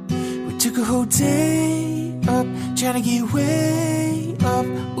 We took a whole day up, trying to get way up,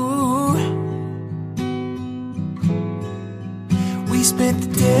 ooh. We spent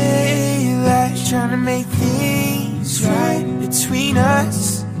the daylight trying to make things right between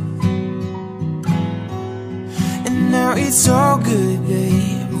us. And now it's all good,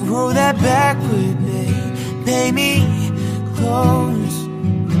 babe. Roll that backward, babe. Pay me close.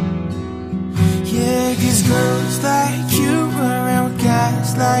 Yeah, 'cause girls like you run around with guys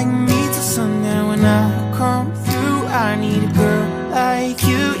like me till sundown. When I come through, I need a girl like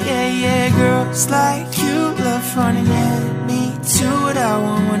you, yeah, yeah. Girls like you love running at me too. What I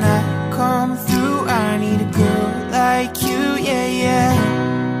want when I come through, I need a girl like you, yeah, yeah.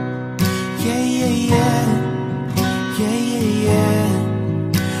 Yeah, yeah, yeah. Yeah, yeah, yeah.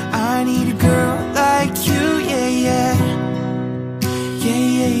 I need a girl like you, yeah, yeah. Yeah,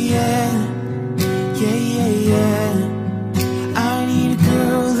 yeah, yeah. Yeah, yeah, yeah. I need a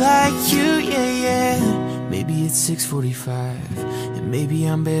girl like you, yeah, yeah. Maybe it's 6:45, and maybe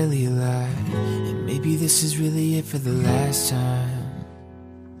I'm barely alive, and maybe this is really it for the last time.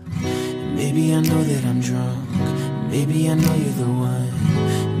 And maybe I know that I'm drunk, maybe I know you're the one.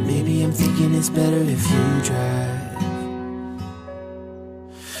 Maybe I'm thinking it's better if you drive.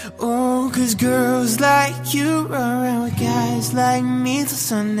 Oh, 'cause girls like you run around with guys like me till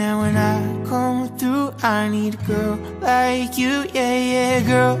sundown. When I come through, I need a girl like you, yeah, yeah.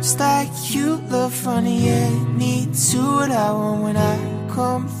 Girls like you love running at me too. What I want when I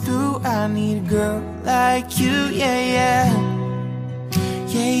come through, I need a girl like you, yeah, yeah.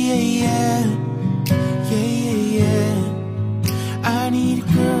 Yeah, yeah, yeah. Yeah, yeah, yeah. I need a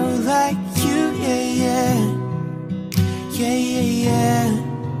girl like you, yeah, yeah. Yeah, yeah, yeah.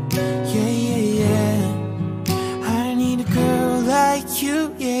 Yeah, yeah, yeah. I need a girl like you,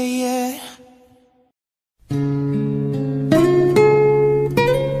 yeah, yeah.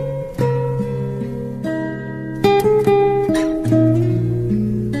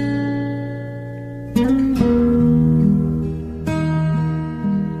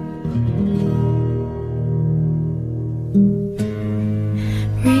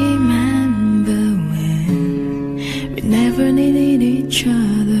 Remember when we never needed each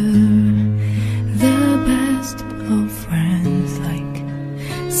other, the best of friends, like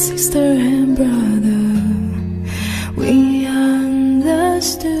sister and brother. We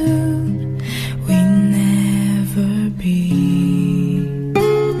understood we'd never be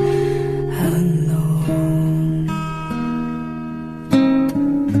alone.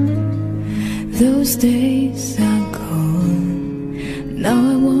 Those days are gone. Now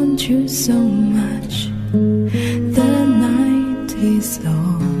I want you so much. The night is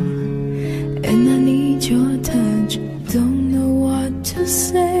long, and I need your touch. Don't know what to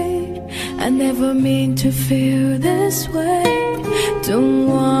say. I never mean to feel this way. Don't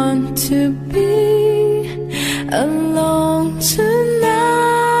want to be alone tonight.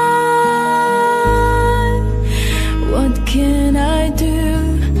 What can I do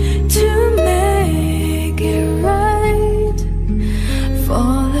to make it right?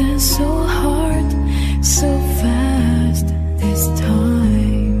 Falling so hard, so fast this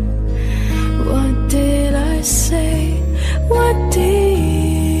time. What did I say? What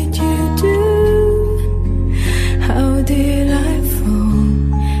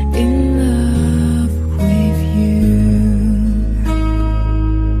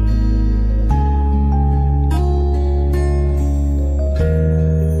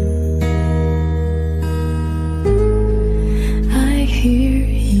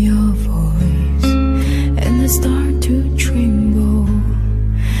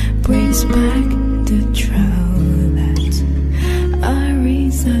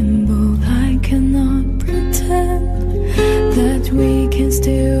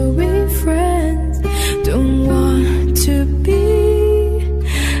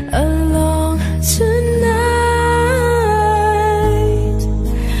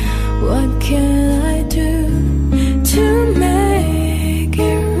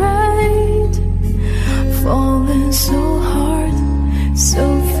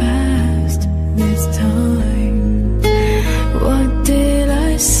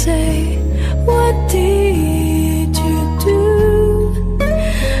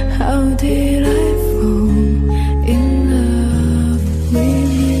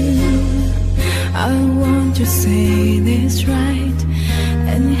I want to say this right,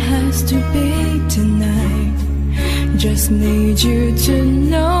 and it has to be tonight. Just need you to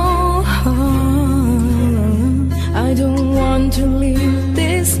know I don't want to live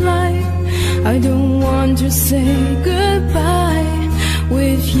this life. I don't want to say goodbye.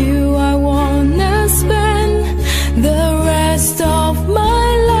 With you I wanna spend the rest of my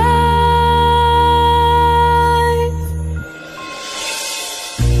life.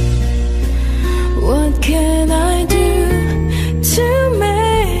 What can I do to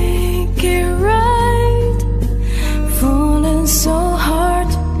make it right? Falling so hard,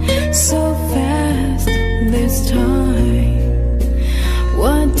 so fast this time.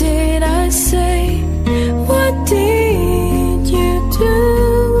 What did I say? What did you do?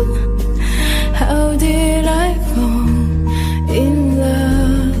 How did I fall in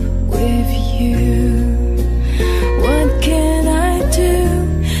love with you? What can I do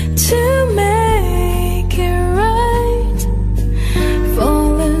to make it right?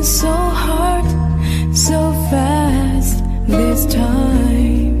 Falling so hard, so fast this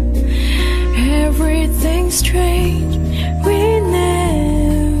time. Everything's strange, we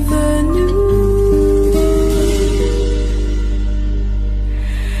never knew.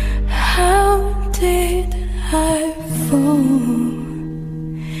 How did I fall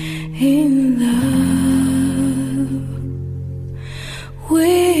in love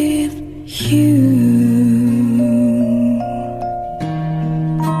with you?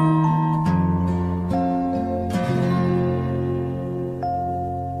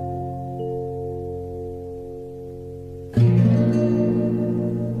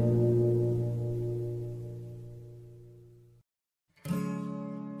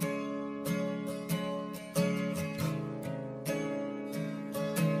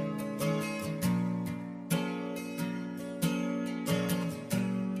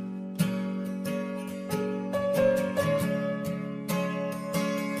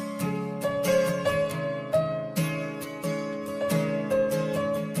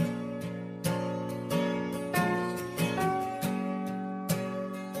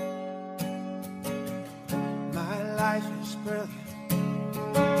 My life is brilliant.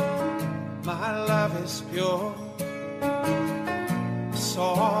 My love is pure. I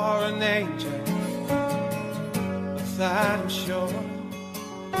saw an angel, of that I'm sure.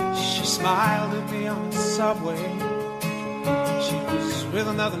 She smiled at me on the subway. She was with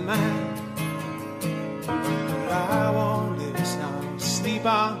another man, but I won't lose now. Sleep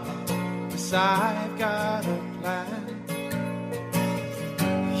on, 'cause I've got a plan.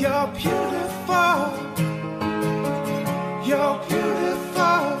 You're beautiful. You're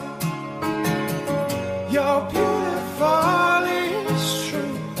beautiful. You're beautiful, it's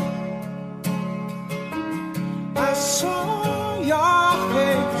true. I saw your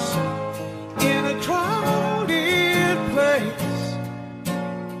face in a crowded place,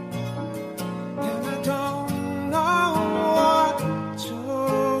 and I don't know what to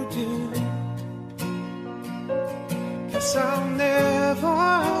do. 'Cause I'll never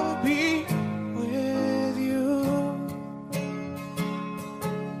be with you.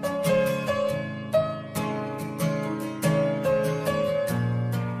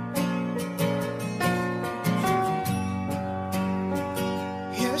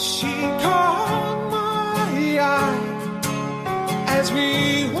 She caught my eye as we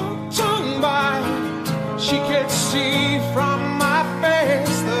walked on by. She could see from my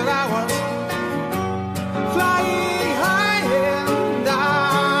face that I was flying high, and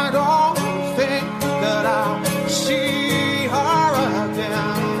I don't think that I'll see her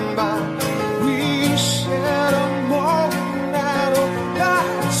again. But we shared a moment that'll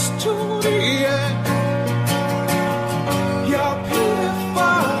last to the end. You're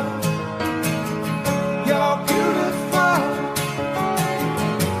beautiful. You're beautiful.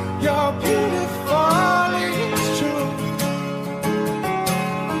 You're beautiful, it's true.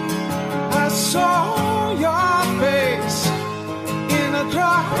 I saw your face in a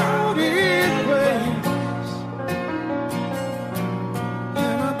crowded place,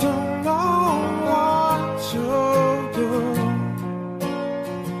 and I don't know what to do.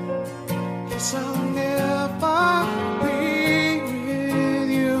 'Cause I'll never be with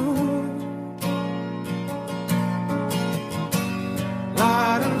you. La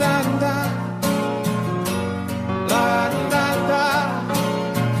da da da, la da da da,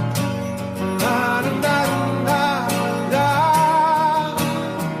 la da da da da.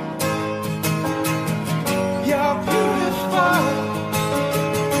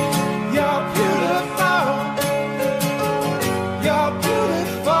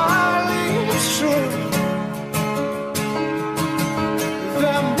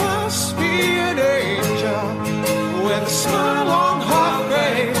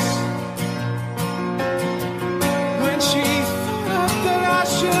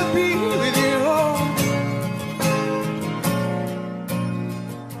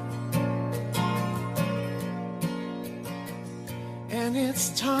 it's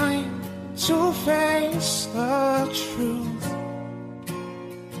time to face the truth.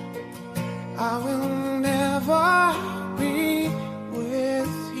 I will never be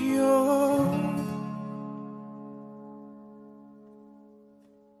with you.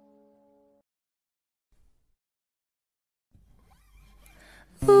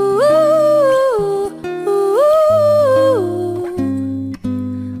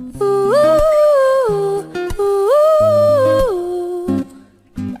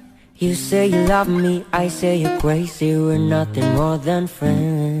 You say you love me, I say you're crazy. We're nothing more than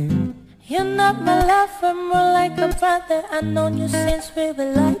friends. You're not my lover, more like a brother. I've known you since we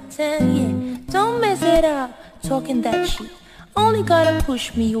were like 10, yeah. Don't mess it up, talking that shit. Only gotta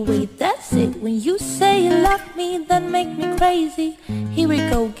push me away, that's it. When you say you love me, that make me crazy. Here we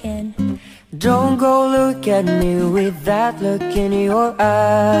go again. Don't go look at me with that look in your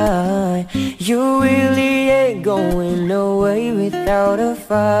eye. You really ain't going away without a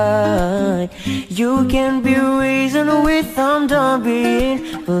fight. You can be reasoned with, I'm done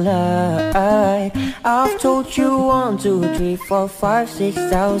being polite. I've told you 1, 2, 3, 4, 5,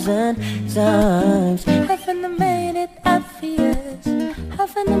 6,000 times. Haven't I made it obvious?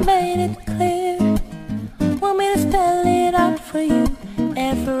 Haven't I made it clear? Want me to spell it out for you?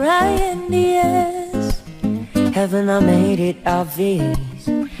 F-R-I-N-D-S. Haven't I made it obvious?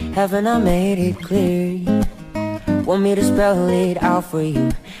 Haven't I made it clear? Want me to spell it out for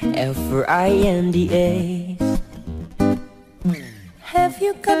you? F-R-I-N-D-S. Have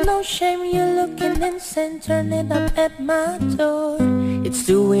you got no shame? You're looking insane, turning up at my door. It's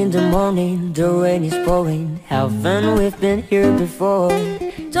 2 in the morning, the rain is pouring. Haven't we been here before?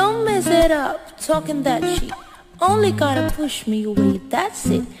 Don't mess it up, talking that shit. Only gotta push me away, that's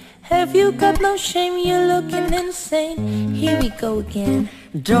it. Have you got no shame? You're looking insane. Here we go again.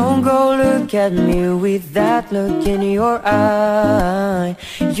 Don't go look at me with that look in your eye.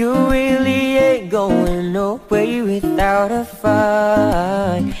 You really ain't going away without a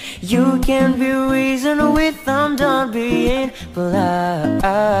fight. You can be reasoned with, I'm done being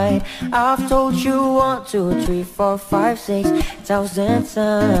polite. I've told you 1, 2, 3, 4, 5, 6,000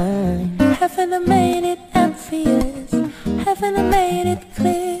 times. Haven't I made it obvious? Haven't I made it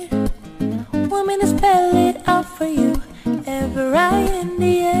clear? Want me to spell it out for you?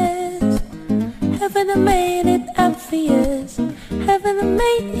 F-R-I-N-D-S. Haven't I made it obvious? Haven't I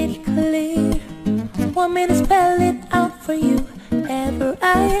made it clear? Want me to spell it out for you? F-R-I-N-D-S.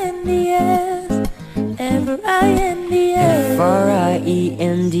 F-R-I-N-D-S.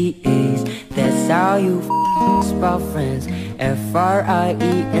 F-R-I-E-N-D-S. That's how you spell friends. F-R-I-E-N-D-S.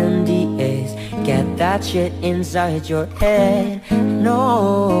 Get that shit inside your head.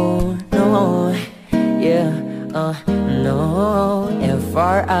 No, no, yeah, no.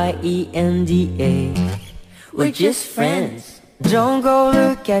 F-R-I-E-N-D-S. We're just friends. Don't go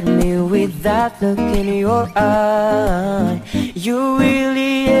look at me with that look in your eye. You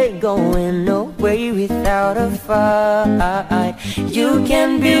really ain't going away without a fight. You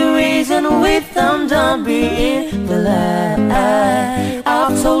can be reasoned with, I'm done being polite.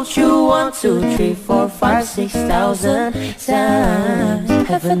 I've told you 1, 2, 3, 4, 5, 6,000 times.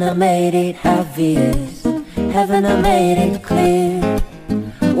 Haven't I made it obvious? Haven't I made it clear?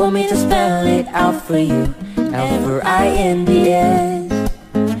 Want me to spell it out for you? F-R-I-N-D-S.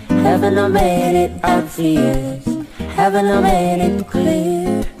 Haven't I made it obvious? Haven't I made it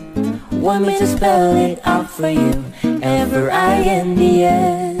clear? Want me to spell it out for you? F-R-I-N-D-S.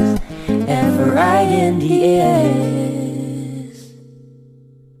 F-R-I-N-D-S.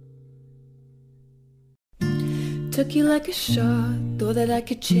 Took you like a shot, thought that I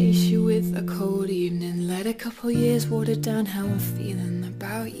could chase you with a cold evening. Let a couple years water down how I'm feeling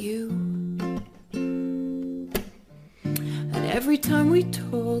about you. Every time we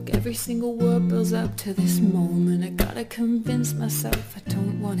talk, every single word builds up to this moment. I gotta convince myself I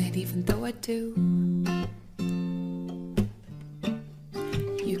don't want it, even though I do.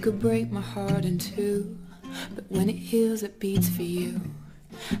 You could break my heart in two, but when it heals it beats for you.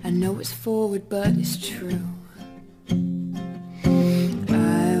 I know it's forward, but it's true.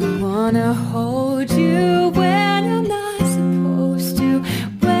 I wanna hold you when I'm not supposed to,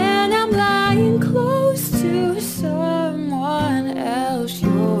 when I'm lying close to someone else.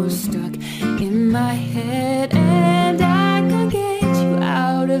 You're stuck in my head and I can't get you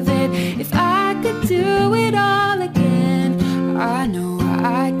out of it. If I could do it all again, I know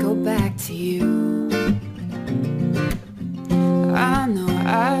I'd go back to you. I know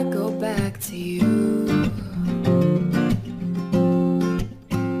I'd go back to you.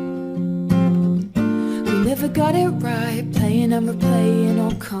 We never got it right, playing and replaying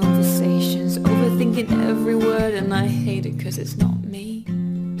all conversations, overthinking every word, and I hate it 'cause it's not me.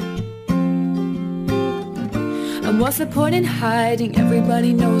 And what's the point in hiding?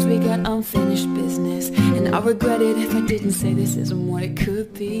 Everybody knows we got unfinished business. And I regret it if I didn't say this isn't what it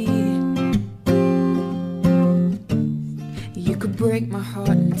could be. You could break my heart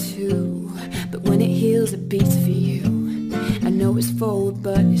in two, but when it heals it beats for you. I know it's forward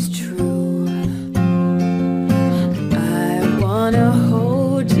but it's true. I wanna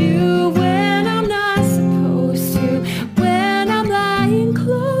hold you when I'm not supposed to, when I'm lying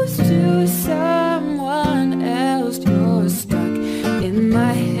close to someone else. You're stuck in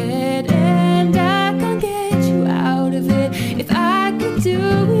my head and I can't get you out of it. If I could do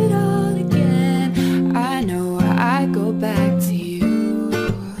it all again, I know I'd go back to you.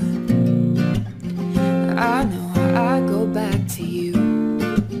 I know I'd go back to you.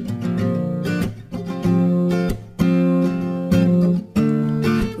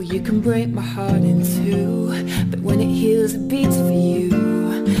 Well, you can break my heart in two, but when it heals it beats for you.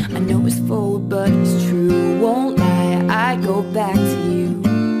 I know it's forward but it's true. Won't lie, I'd go back to you.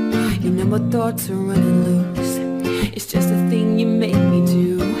 You know my thoughts are running loose. It's just a thing you make me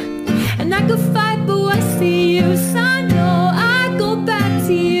do. And I could fight but what's the use? I know I'd go back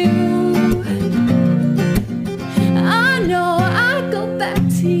to you. I know I'd go back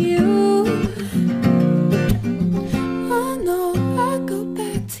to you. I know I'd go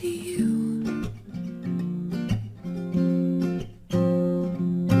back to you.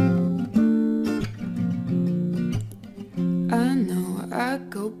 I know I'd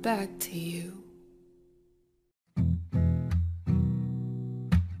go back to you.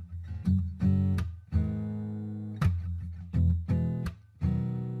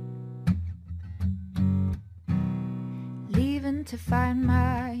 Leaving to find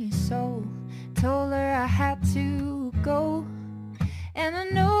my soul, told her I had to go. And I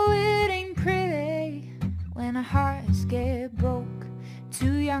know it ain't pretty when our hearts get broke.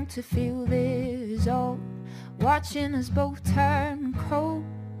 Too young to feel this old, watching us both turn cold.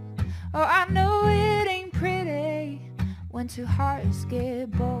 Oh, I know it ain't pretty when two hearts get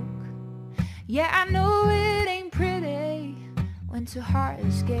broke. Yeah, I know it ain't pretty when two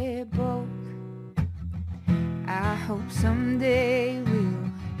hearts get broke. I hope someday we'll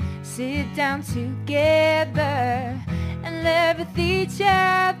sit down together and laugh with each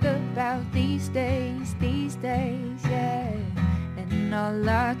other about these days, yeah. And all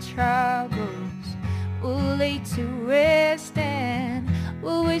our troubles we'll lay to rest, and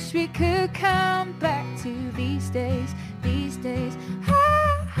we'll wish we could come back to these days. I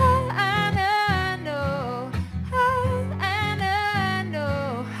know, I know, I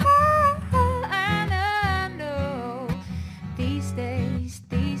know. These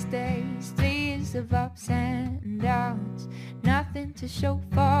days of ups and downs, nothing to show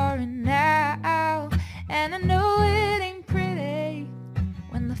for it now. And I know it ain't pretty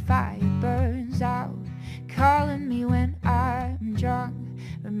when the fire burns out, calling me when I'm drunk,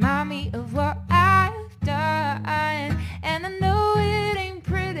 remind me of what I've done. And I know it ain't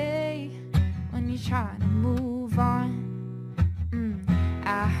pretty when you're trying to move on.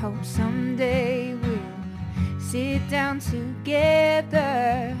 I hope someday we'll sit down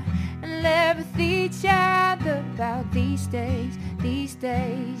together and laugh with each other about these days,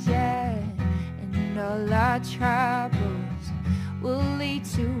 yeah. And all our troubles will lead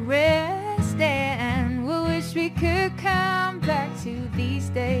to rest, and we'll wish we could come back to these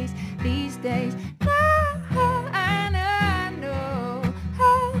days. No, I know, I know.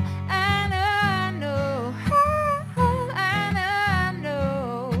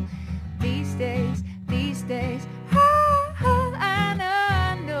 These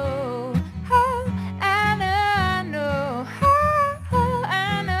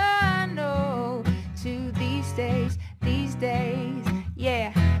days, these days,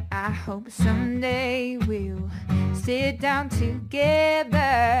 yeah. I hope someday we'll sit down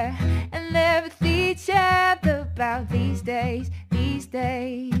together and laugh with each other about these days,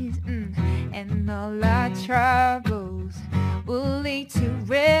 and all our troubles will lead to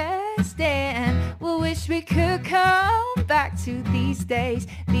rest, and we'll wish we could come back to these days.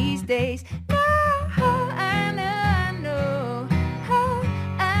 No, I know.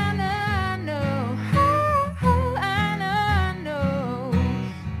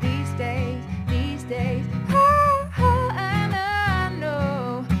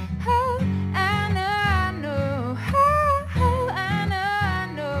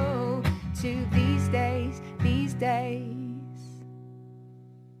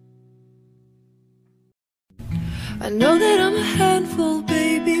 I know that I'm a handful,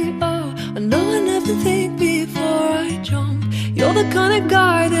 baby, oh, I know I never think before I jump. You're the kind of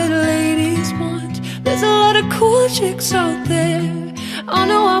guy that ladies want. There's a lot of cool chicks out there. I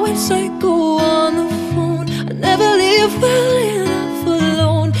know I went psycho on the phone. I never leave well enough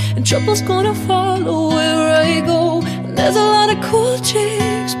alone, and trouble's gonna follow where I go. And there's a lot of cool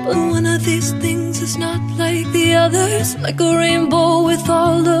chicks, but one of these things is not like the others. Like a rainbow with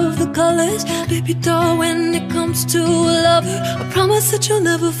all of the colors. Baby doll, when it comes to a lover, I promise that you'll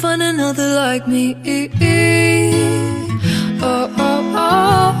never find another like me. Oh, oh,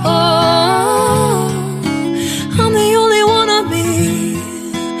 oh, oh. I'm the only one of me,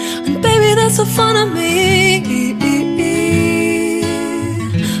 and baby, that's the fun of me.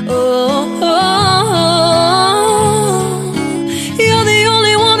 Oh, oh, oh. You're the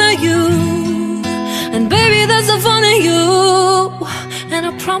only one of you, and baby, that's the fun of you. And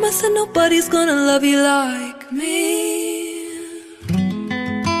I promise that nobody's gonna love you like me.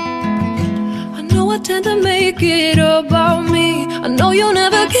 I tend to make it about me. I know you'll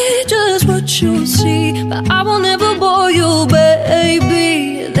never get just what you see, but I will never bore you,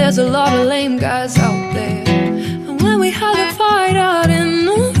 baby. There's a lot of lame guys out there, and when we had a fight out in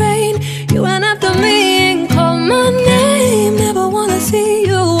the rain, you went after me and called my name. Never wanna see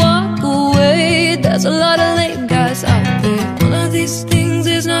you walk away. There's a lot of lame guys out there. One of these things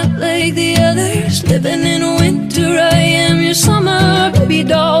is not like the others. Living in winter, I am your summer. Baby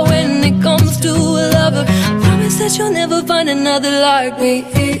doll, when it comes to a lover, I promise that you'll never find another like me.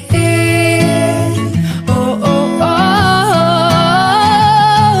 Oh, oh, oh.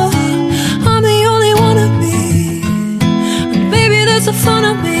 I'm the only one of me, and baby, that's the fun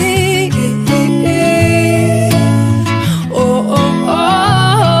of me. Oh, oh,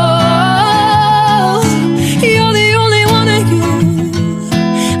 oh. You're the only one of you,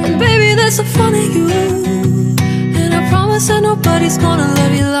 and baby, that's the fun of you. And I promise that nobody's gonna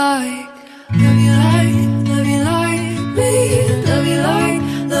love you like me. Love you like me. Love you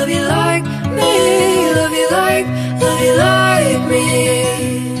like me. Love you like me.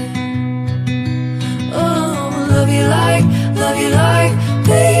 Oh, love you like me. Love you like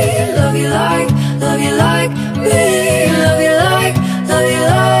me. Love you like me. Love you like me. Love you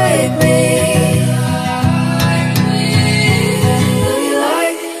like me. Love you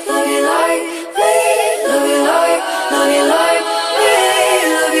like me. Love you like me. Love you like me.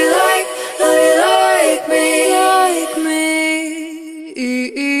 Love you like me. Love you like me. Like me.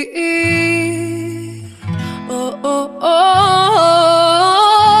 Oh, oh, oh.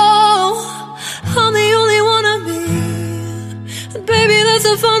 I'm the only one of me, and baby, that's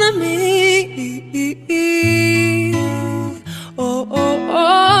the fun of me. Oh, oh,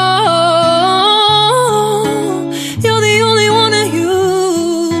 oh. You're the only one of you,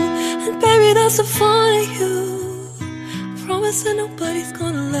 and baby, that's the fun of you. I promise that nobody's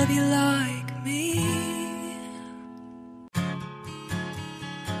gonna love you like me.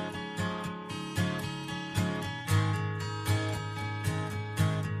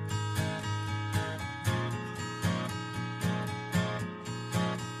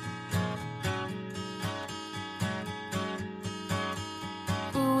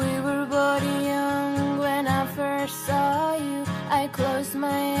 We were both young when I first saw you. I closed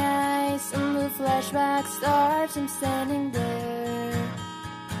my eyes and the flashback starts. I'm standing there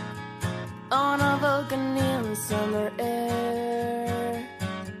on a balcony in summer air.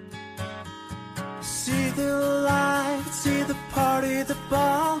 See the light, see the party, the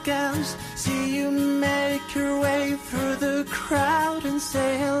ball gowns. See you make your way through the crowd and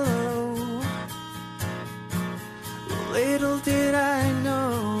say hello. Little did I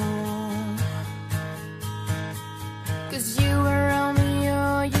know, 'Cause you were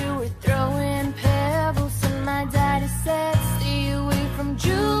Romeo, you were throwing pebbles, and my daddy said stay away from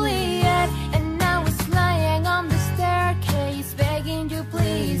Juliet. And I was lying on the staircase begging you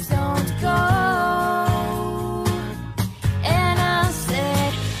please don't go. And I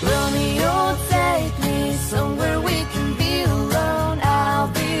said, Romeo, take me somewhere we can be alone.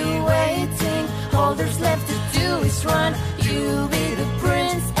 I'll be waiting, all there's left to do is run. You'll be the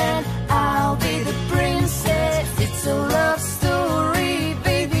prince and I'll be the princess. It's a love story,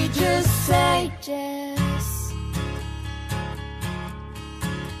 baby, just say yes.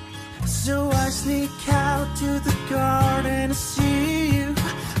 so I sneak out to the garden to see you.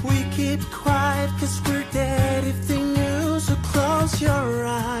 We keep quiet 'cause we're dead if they knew. So close your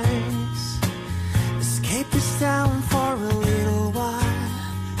eyes, escape this town for a little while.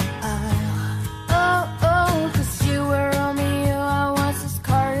 Oh, oh, 'cause you were Romeo, I was a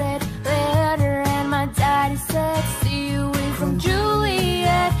scarlet letter. And my daddy said stay away from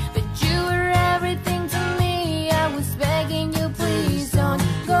Juliet. But you were everything to me, I was begging you please don't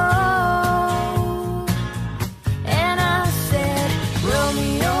go. And I said,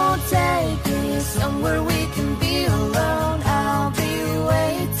 Romeo, take me somewhere we can be alone. I'll be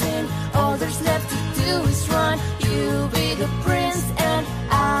waiting, all there's left to do is run.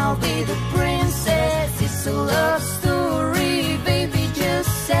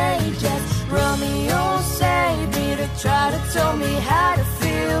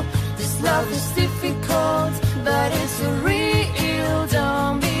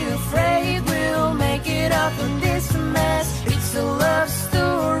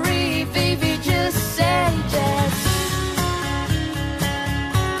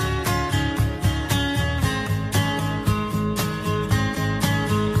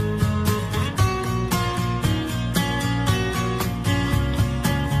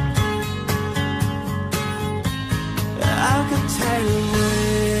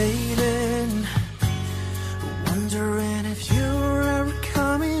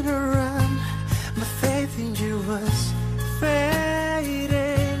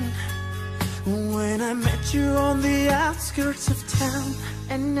 met you on the outskirts of town,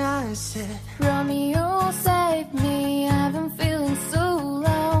 and I said, Romeo, save me, I've been feeling so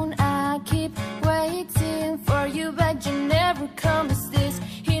alone. I keep waiting for you, but you never come. Is this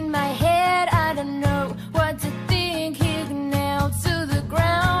in my head? I don't know what to think. He nailed to the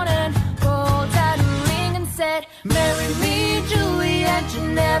ground and pulled out a ring and said, marry me, Juliet, you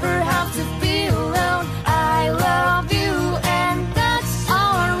never have to be alone. I love you, and that's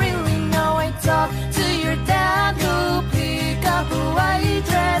all I really know. I talk to your dad, who'll pick up a white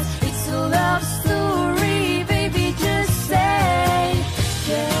dress. It's a love story, baby, just say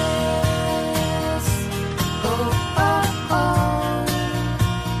yes. Oh, oh, oh.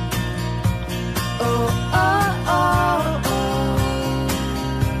 Oh, oh, oh, oh.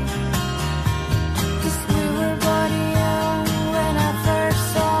 'Cause we were both young when I first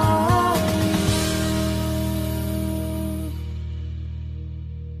saw you.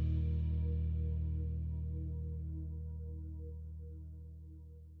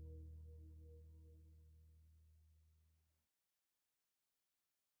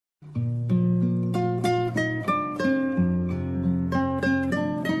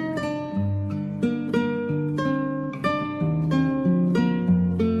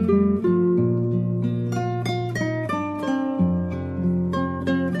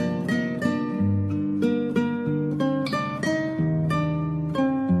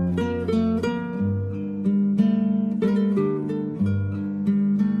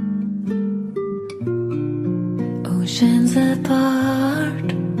 Oceans apart,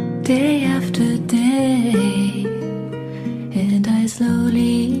 day after day, and I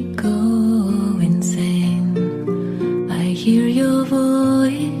slowly go insane. I hear your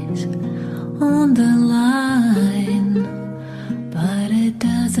voice on the line, but it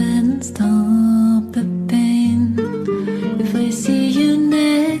doesn't stop the pain. If I see you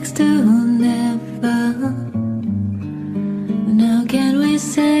next to never, now can we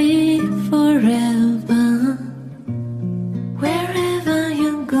say forever? Wherever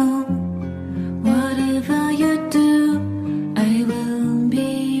you go, whatever you do, I will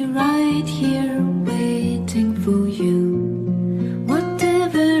be right here waiting for you.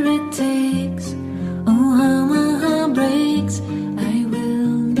 Whatever it takes, oh how my heart breaks, I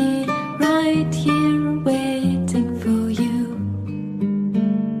will be right here waiting for you.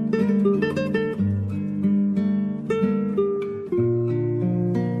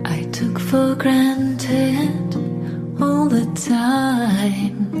 I took for granted all the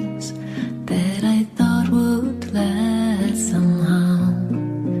times that I thought would last somehow.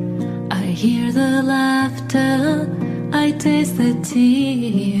 I hear the laughter, I taste the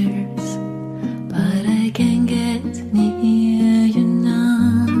tears, but I can't get near you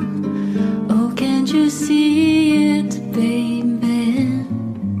now. Oh, can't you see it, baby?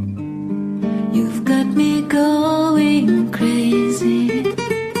 You've got me going crazy.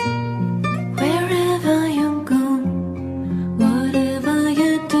 Wherever you go, whatever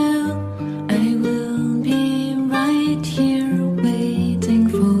you do, I will be right here waiting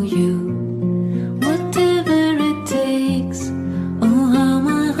for you. Whatever it takes, oh how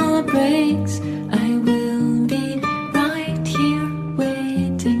my heart breaks, I will be right here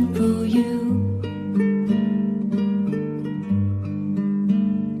waiting for you.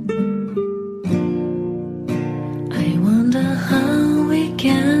 I wonder how we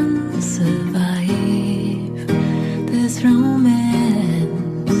can survive this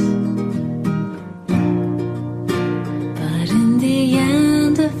romance, but in the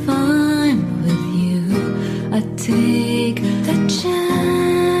end, if I'm with you, I take the chance.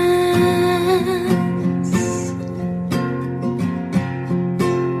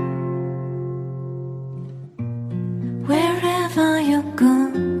 Wherever you go,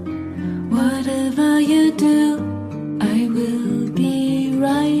 whatever you do, I will be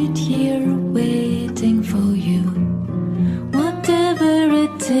right here waiting for you. Whatever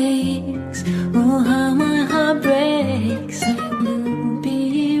it takes, oh how my heart breaks, I will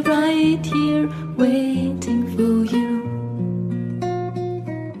be right here waiting for you.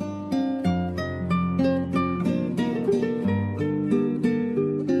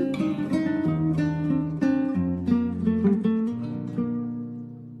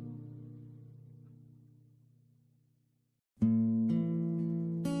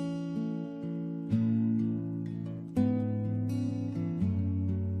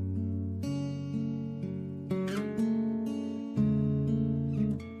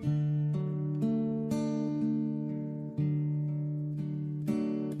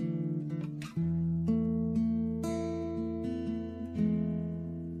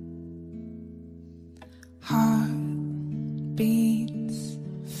 heart beats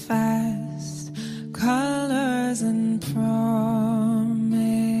fast, color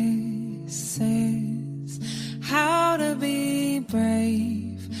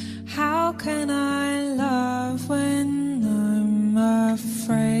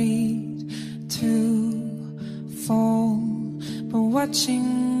afraid to fall, but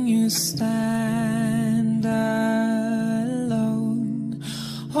watching you stand alone,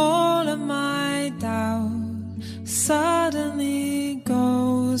 all of my doubt suddenly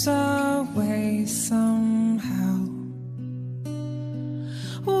goes away somehow.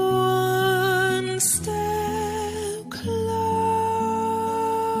 One step closer.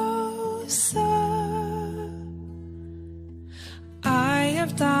 I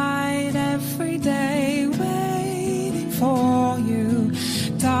have died every day waiting for you.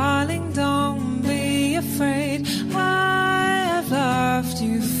 Darling, don't be afraid. I have loved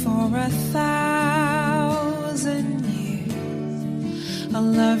you for 1,000 years. I'll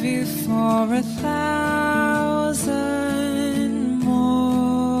love you for 1,000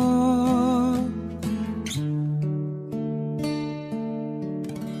 more.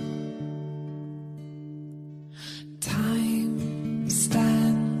 Time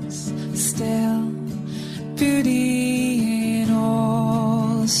stands still, beauty in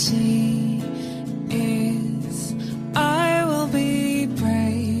all she is. I will be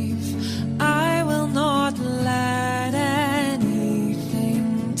brave, I will not let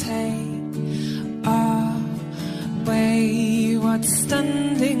anything take away what's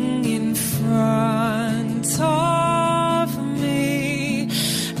standing in front of me.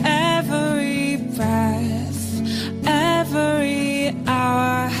 Every breath, every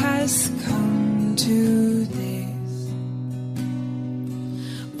hour has come to this.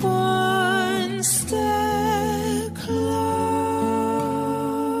 One step closer.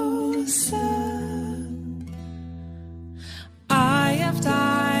 I have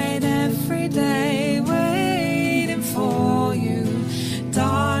died every day waiting for you.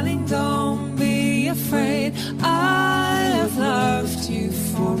 Darling, don't be afraid. I have loved you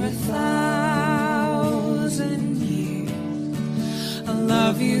for 1,000 years. I'll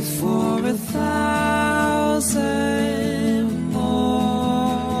love you for 1,000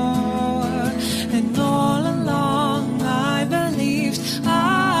 more. And all along I believed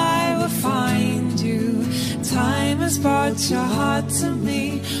I would find you. Time has brought your heart to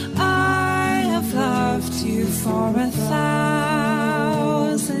me. I have loved you for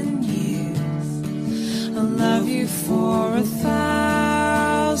 1,000 years. I'll love you for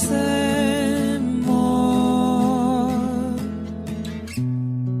 1,000 more.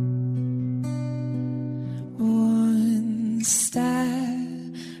 One step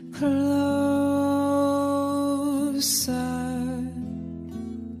closer.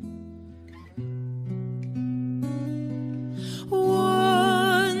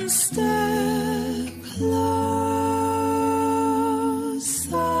 One step closer.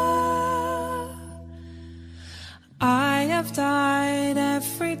 I have died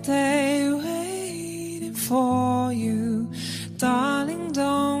every day waiting for you. Darling,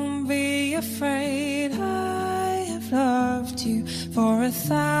 don't be afraid. I have loved you for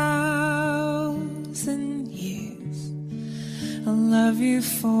 1,000 years. I'll love you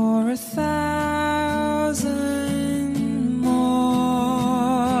for 1,000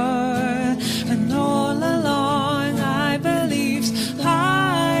 more. And all along I believed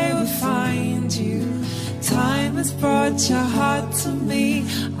I would find you. Time has brought your heart to me.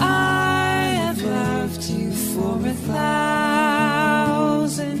 I have loved you for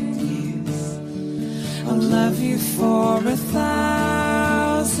 1,000 years. I'll love you for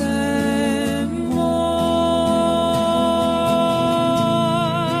 1,000 more.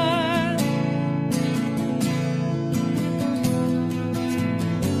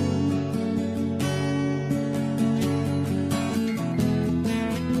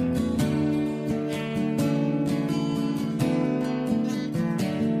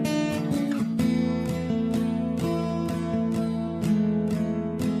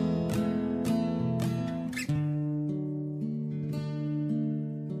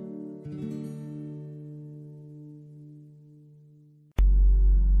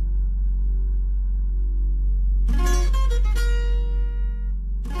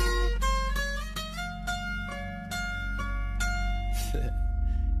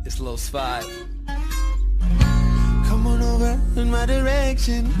 It's Los 5. Come on over in my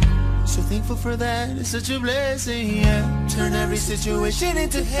direction. So thankful for that, it's such a blessing, yeah. Turn every situation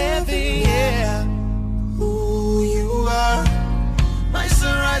into heaven, yeah. Who you are, my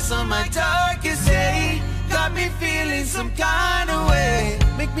sunrise on my darkest day. Got me feeling some kind of way.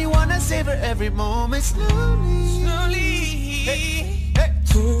 Make me wanna savor every moment slowly, slowly. Hey, hey.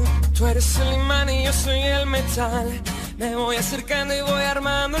 Tú eres el imán y yo soy el metal. Me voy acercando y voy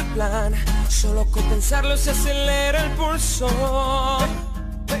armando el plan. Solo con pensarlo se acelera el pulso.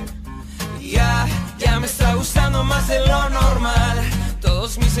 Ya me está gustando más de lo normal. Todo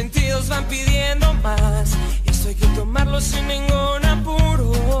Todos mis sentidos van pidiendo más y esto hay que tomarlo sin ningún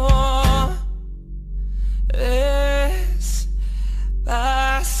apuro. Despacito,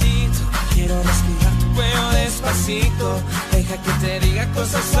 quiero respirar tu cuello despacito. Deja que te diga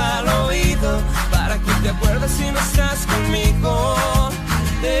cosas al oído para que te acuerdes si no estás conmigo.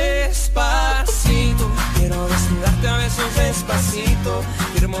 Despacito, quiero desnudarte a besos despacito.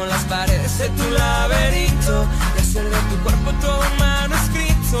 Firmo las paredes de tu laberinto y hacer de tu cuerpo todo un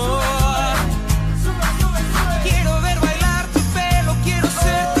manuscrito. Quiero ver bailar tu pelo, quiero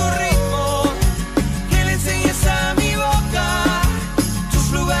ser tu ritmo. Que le enseñes a mi boca tus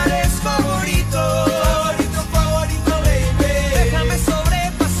lugares favoritos. Favorito, baby. Déjame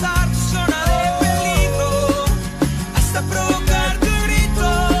sobrepasar tu zona de peligro hasta provocar tus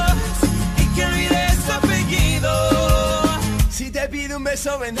gritos y que olvides tu apellido. Si te pido un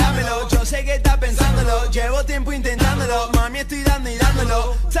beso, ven dámelo. Yo sé que estás pensándolo, llevo tiempo intentándolo. Mami, estoy dando y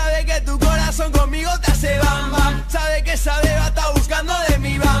dándolo. Sabe que tu corazón conmigo te hace bam bam. Sabe que esa beba está buscando de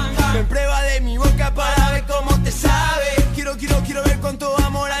mi banda. Ven, prueba de mi boca para ver cómo te sabe. Quiero ver cuánto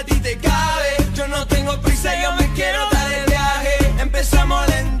amor a ti te cabe. Yo no tengo prisa, yo me quiero dar el viaje. Empezamos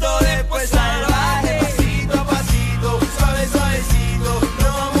lento, después salvaje. Pasito a pasito, suave, suavecito.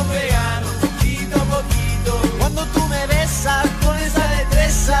 Nos vamos pegando poquito a poquito. Cuando tú me besas con esa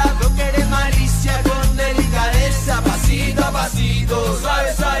destreza, veo que eres malicia con delicadeza. Pasito a pasito,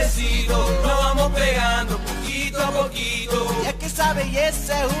 suave, suavecito. Nos vamos pegando poquito a poquito. Y es que esa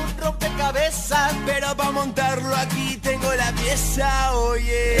belleza es un rompecabezas, pero para montarlo aquí tengo la pieza,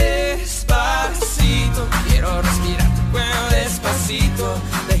 oye. Despacito, quiero respirar tu cuello despacito.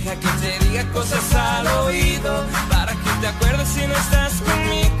 Deja que te diga cosas al oído para que te acuerdes si no estás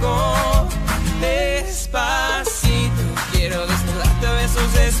conmigo. Despacito, quiero desnudarte a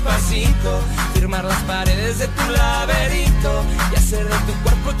besos despacito. Firmar las paredes de tu laberinto y hacer de tu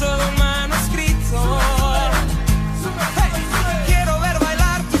cuerpo todo un manuscrito. Quiero ver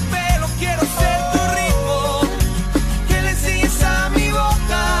bailar tu pelo, quiero ser tu ritmo. Que le enseñes a mi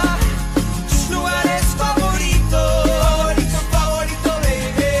boca tus lugares favoritos. Favorito,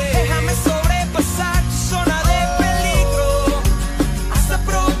 baby. Déjame sobrepasar tu zona de peligro hasta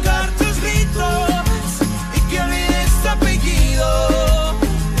provocar tus gritos y que olvides tu apellido.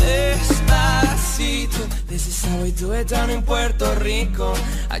 Despacito, this is how we do it down in Puerto Rico.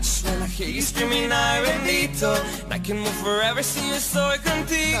 I just wanna hear you screaming, ay bendito. And I can move forever si yo estoy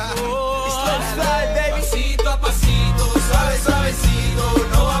contigo. Pasito a pasito, suave, suavecito.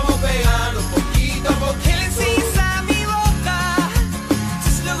 Nos vamos pegando poquito a poquito. Que le enseñes a mi boca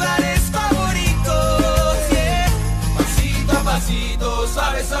tus lugares favoritos, yeah. Pasito a pasito,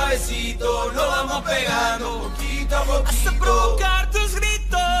 suave, suavecito. Nos vamos pegando poquito a poquito hasta provocar tus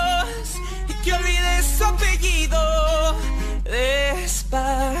gritos y que olvides su apellido. Despacito.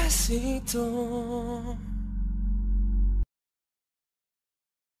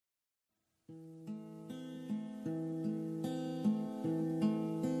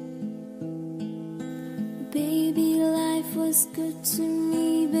 Baby, life was good to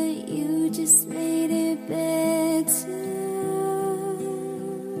me, but you just made it better.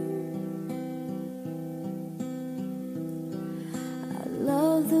 I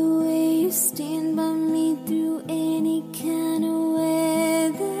love the way you stand by me through any kind of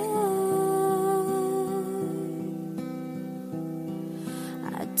weather.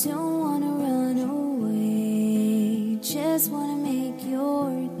 I don't wanna run away, just wanna make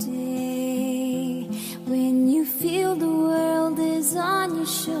your day. When you feel the world is on your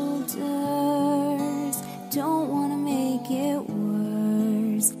shoulders, don't wanna make it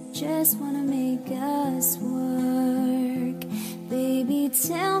worse, just wanna make us work. Baby,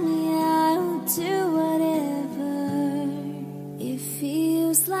 tell me I'll do whatever. It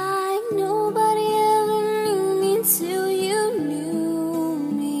feels like nobody ever knew me until you knew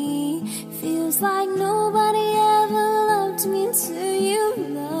me. Feels like nobody ever loved me until you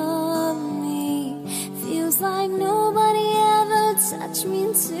loved me. Feels like nobody ever touched me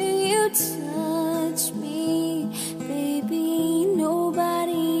until you touched me. Baby,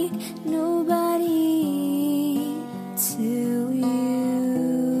 nobody till you.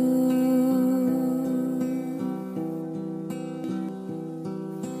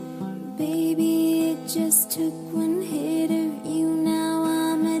 Baby, it just took one hit of you, now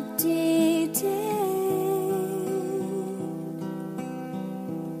I'm addicted.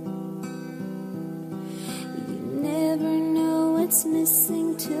 You never know what's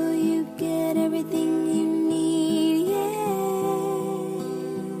missing till you get everything you need, yeah.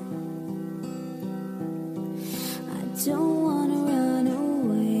 I don't wanna run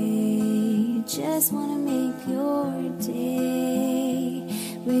away, just wanna make your day.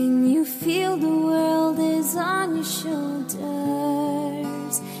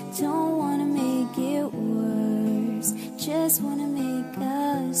 shoulders. Don't wanna make it worse, just wanna make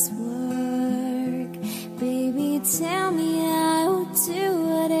us work. Baby, tell me I'll do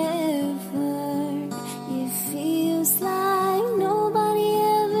whatever. It feels like nobody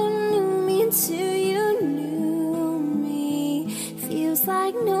ever knew me till you knew me. Feels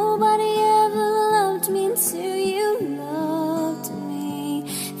like nobody ever loved me till you loved me.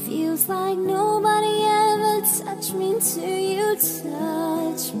 Feels like nobody ever touched me till you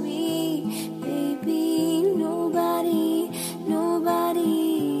touched me. Baby, nobody,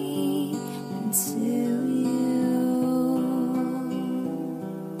 nobody until you.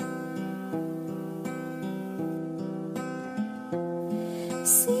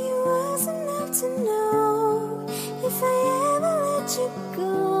 See, it wasn't enough to know if I ever let you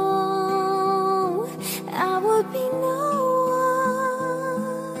go, I would be no one.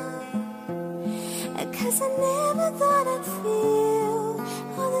 'Cause I never thought I'd feel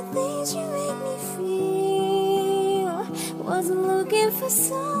all the things you make me feel. Wasn't looking for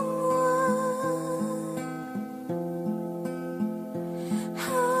someone.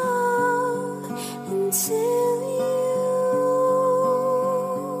 Oh, until you.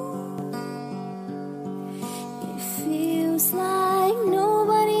 It feels like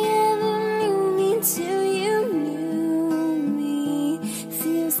nobody ever knew me till you knew me.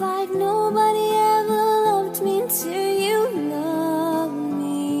 Feels like nobody ever loved me till you loved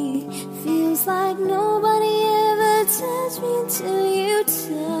me. Feels like nobody ever touched me till you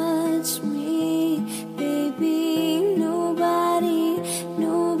touched me. Baby, nobody,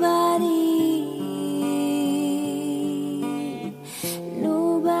 nobody,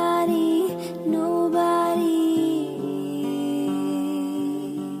 nobody, nobody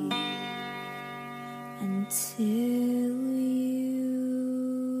until you.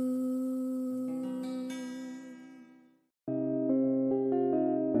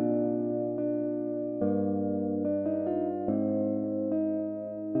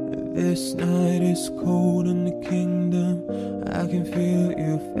 This night is cold in the kingdom. I can feel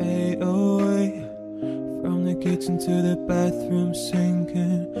you fade away. From the kitchen to the bathroom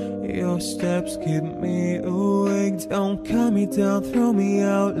sinking, your steps keep me awake. Don't cut me down, throw me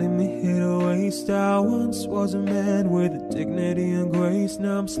out, leave me here to waste. I once was a man with dignity and grace.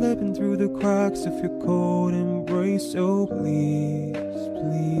 Now I'm slipping through the cracks of your cold embrace. So please,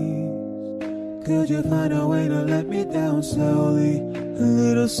 please, could you find a way to let me down slowly? A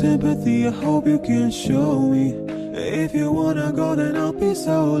little sympathy, I hope you can show me. If you wanna go, then I'll be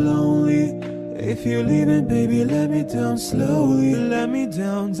so lonely. If you're leaving, baby, let me down slowly. Let me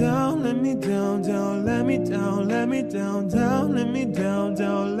down, down, let me down, down, let me down, let me down, down, let me down,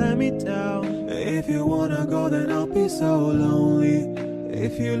 down, let me down. If you wanna go, then I'll be so lonely.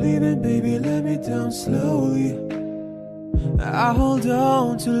 If you're leaving, baby, let me down slowly. I hold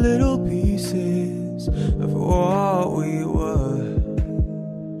on to little pieces of what we were.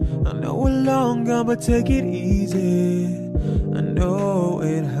 I know we're long gone, but take it easy. I know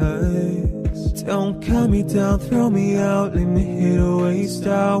it hurts. Don't cut me down, throw me out, leave me here to waste.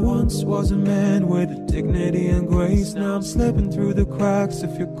 I once was a man with dignity and grace. Now I'm slipping through the cracks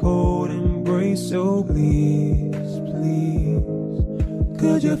of your cold embrace. So please, please,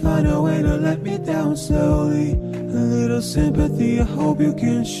 could you find a way to let me down slowly? A little sympathy, I hope you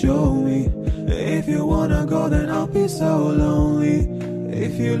can show me. If you wanna go, then I'll be so lonely.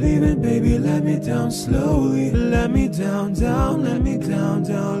 If you're leaving, baby, let me down slowly. Let me down, down, let me down,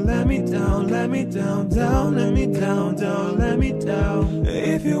 down, let me down, let me down, down, let me down, down, let me down.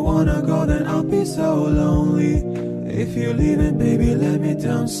 If you wanna go, then I'll be so lonely. If you're leaving, baby, let me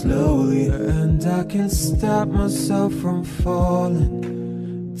down slowly. And I can't stop myself from falling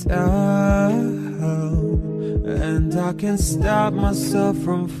down. And I can't stop myself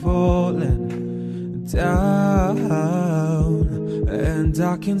from falling down. And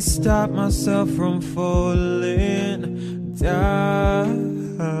I can't stop myself from falling down.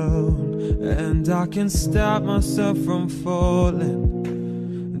 And I can't stop myself from falling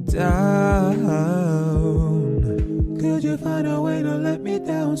down. Could you find a way to let me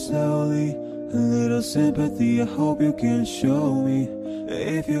down slowly? A little sympathy, I hope you can show me.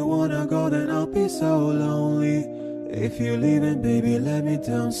 If you wanna go, then I'll be so lonely. If you're leaving, baby, let me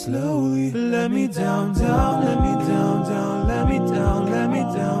down slowly. Let me down, down, let me down, down, let me down, let me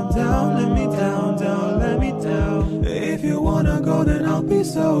down, down, let me down, down, let me down. If you wanna go, then I'll be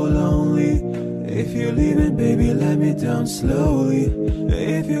so lonely. If you're leaving, baby, let me down slowly.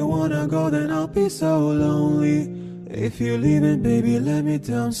 If you wanna go, then I'll be so lonely. If you're leaving, baby, let me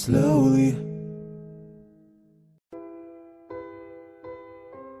down slowly.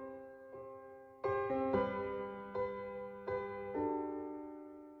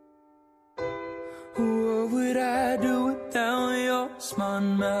 close my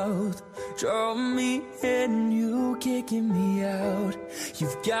mouth, draw me in, you kicking me out.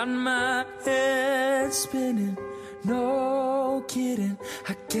 You've got my head spinning, no kidding,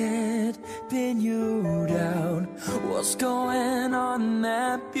 I can't pin you down. What's going on in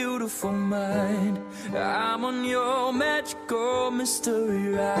that beautiful mind? I'm on your magical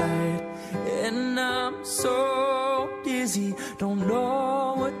mystery ride, and I'm so dizzy, don't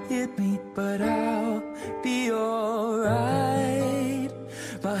know what hit me, but I'll be alright.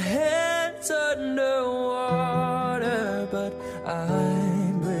 My head's underwater, but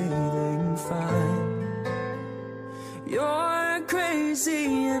I'm breathing fine. You're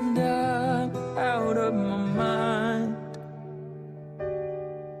crazy and I'm out of my mind,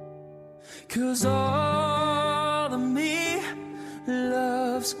 'cause all of me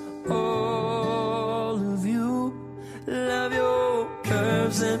loves all of you. Love your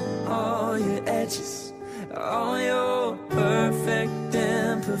curves and all your edges, all your perfect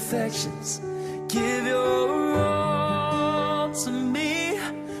imperfections. Give your all to me,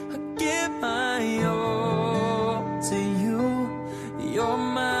 I give my all to you. You're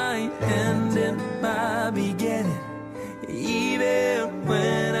my end and my beginning, even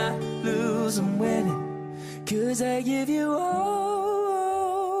when I lose I'm winning, 'cause I give you all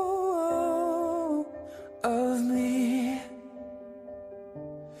of me,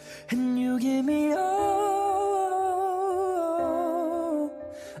 and you give me all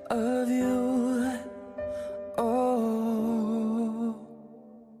of you. Oh,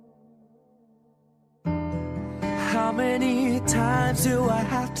 how many times do I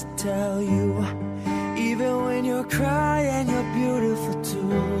have to tell you, even when you're crying, you're beautiful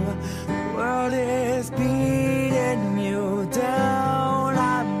too. The world is beating you down,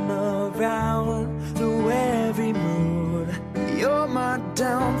 I'm around through every mood. You're my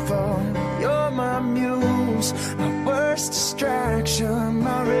downfall, you're my muse, my worst distraction,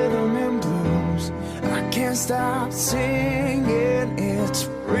 my rhythm and blues. I can't stop singing, it's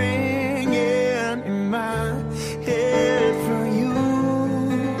ringing in my head for you.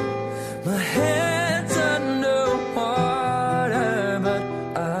 My head's underwater, but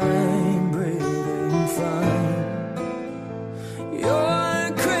I'm breathing fine. You're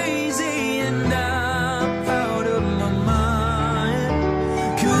crazy and I'm out of my mind,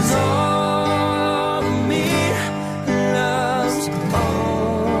 'cause all of me loves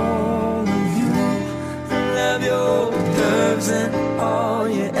all of you. Love your curves and all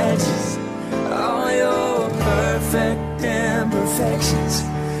your edges, all your perfect imperfections.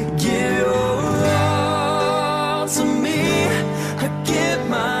 Give your all to me, I give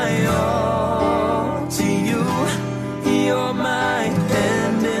my all to you. You're my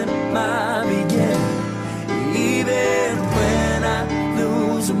end and my beginning, even when I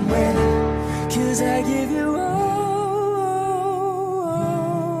lose I'm winning, 'cause I give you all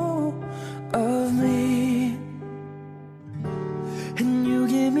of me, and you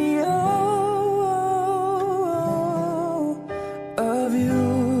give me all of you.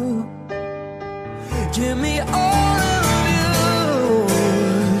 Give me all of you.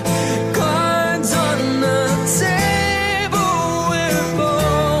 Cards on the table, we're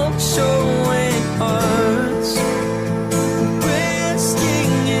both showing hearts,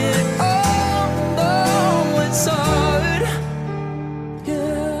 risking it all, though it's hard.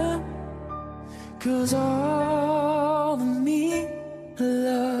 Yeah, 'cause all of me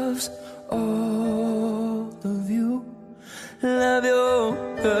loves all of you. Love your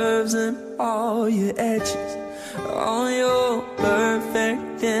curves and all your edges, all your perfect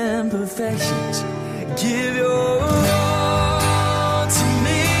imperfections. Give your all to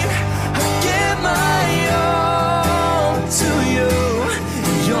me, I give my all to you.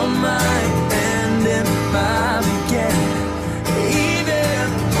 You're my end and my beginning, even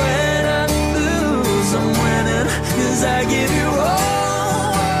when I lose I'm winning, 'cause I give you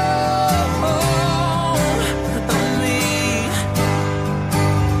all of me,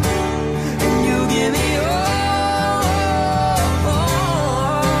 and you give me all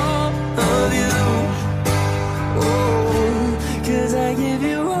of you.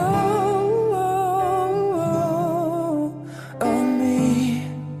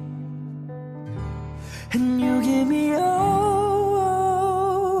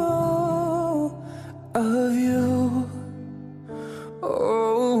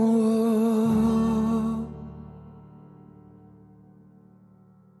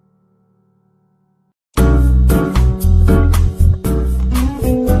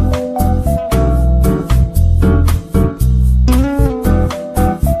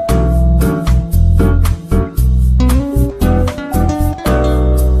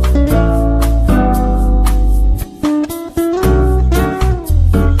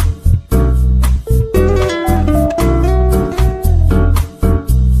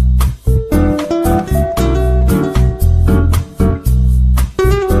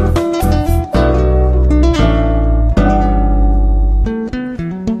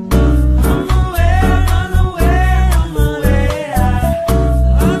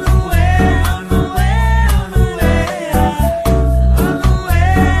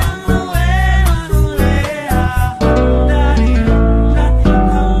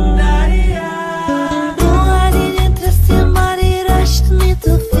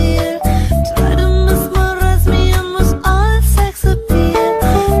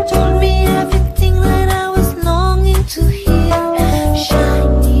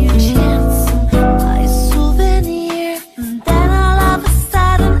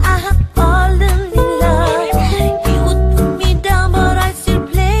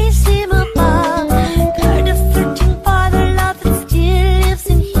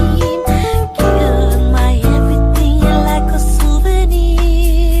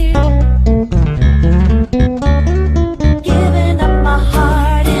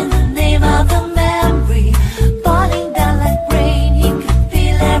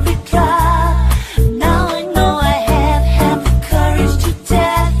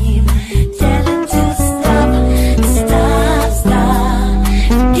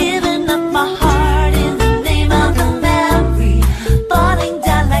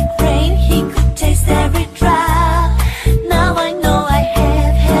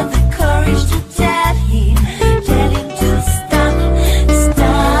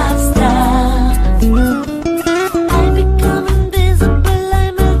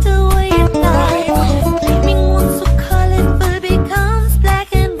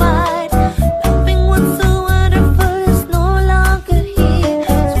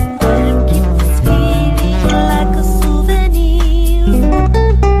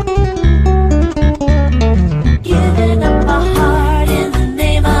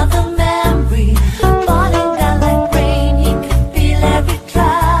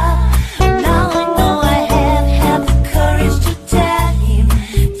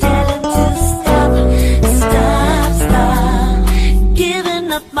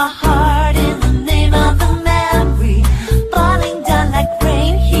 my heart in the name of the memory, falling down like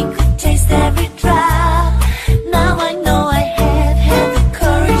rain. He could taste every drop. Now I know I have had the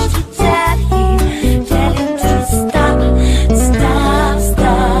courage to tell him to stop, stop,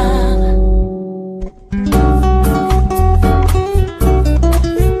 stop.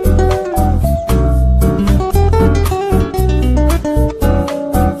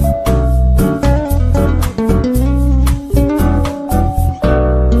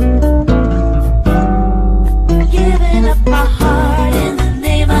 Giving up my heart in the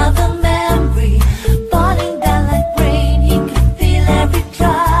name of the memory, falling down like rain. He could feel every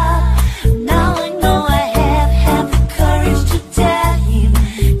drop. Now I know I have had the courage to tell him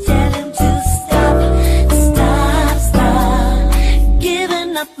to stop, stop, stop.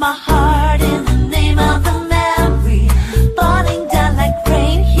 Giving up my heart in the name of the memory, falling down like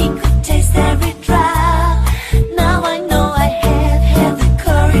rain. He could taste every drop. Now I know I have had the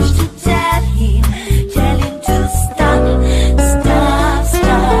courage to tell him to stop, stop,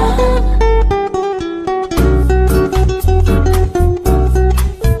 stop.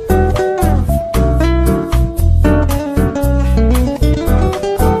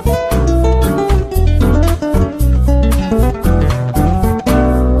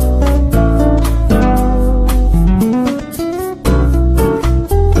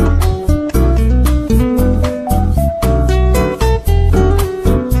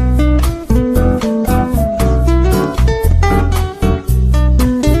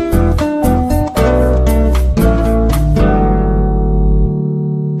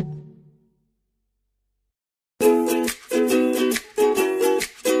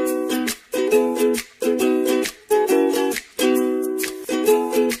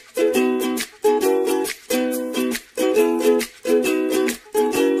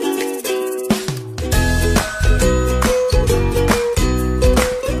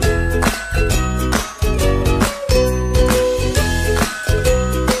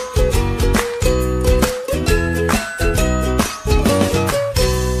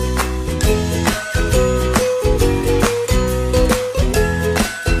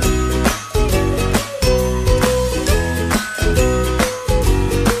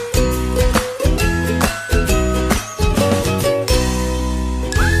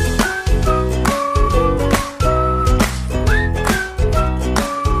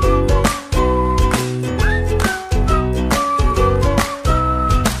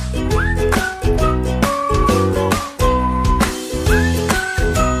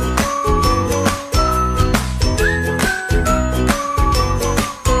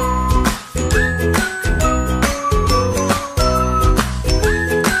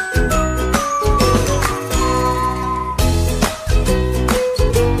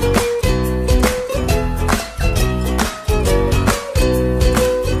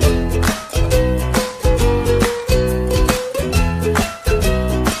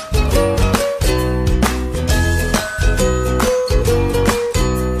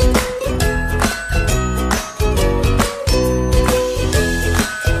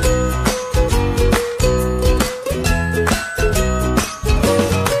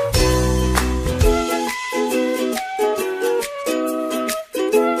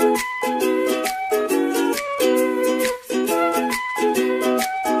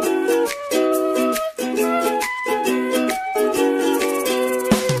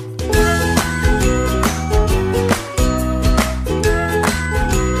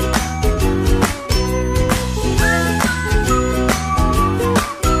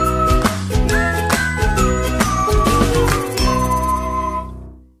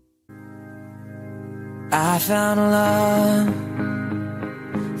 I found love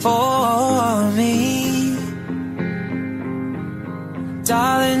for me.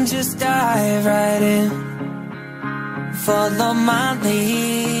 Darling, just dive right in, follow my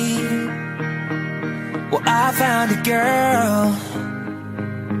lead. Well, I found a girl,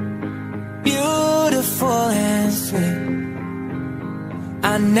 beautiful and sweet.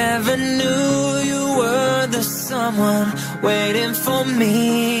 I never knew you were the someone waiting for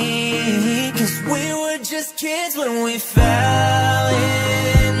me. 'Cause we were just kids when we fell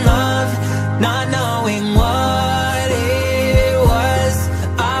in love, not knowing what it was.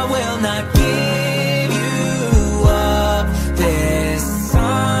 I will not give you up this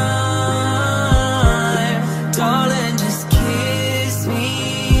time. Darling, just kiss me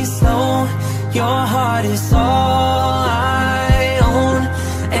slow. Your heart is all I own,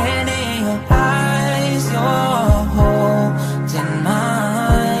 and in your eyes you're holding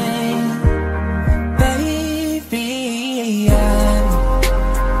mine. Baby, I'm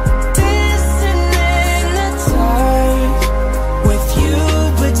dancing in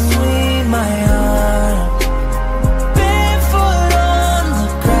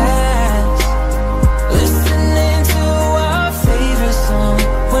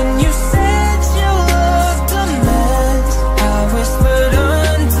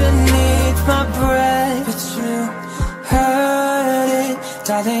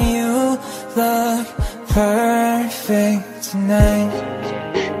Darling, you look perfect tonight.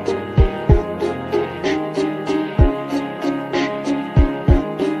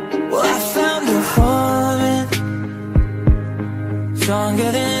 Well, I found a woman stronger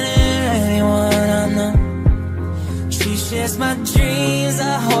than anyone I know. She shares my dreams. I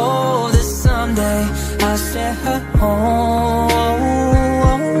hope that someday I'll share her home.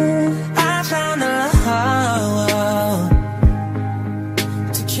 I found a love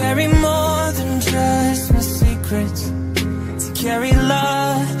to carry more than just my secrets, to carry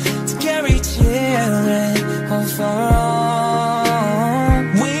love, to carry children of our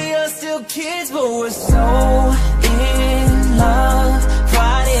own. We are still kids, but we're so in love,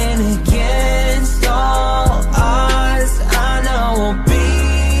 fighting against all odds. I know we'll be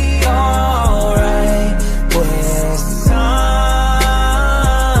alright with time.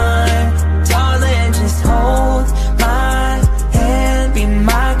 Darling, just hold my hand, be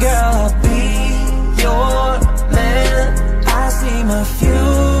my girl, I'll be your man. I see my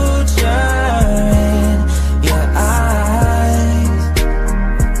future in your eyes,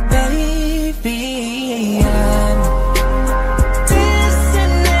 baby. I'm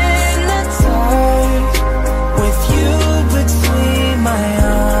dancing in the dark with you between my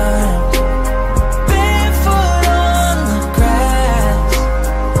arms, barefoot on the grass,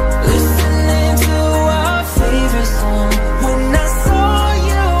 listening to our favorite song. When I saw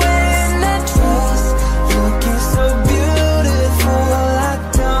you in that dress, looking so beautiful, I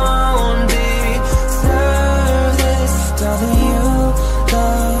don't deserve this. Darling, you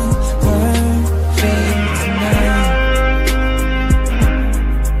look perfect tonight.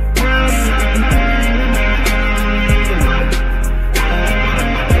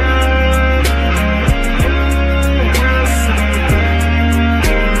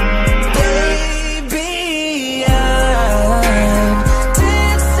 Baby, I'm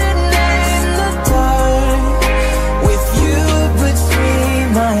dancing in the dark with you between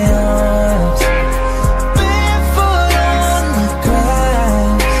my arms, barefoot on the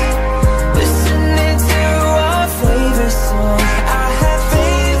grass, listening to our favorite song. I have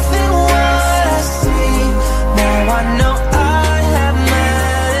faith in what I see. Now I know I have met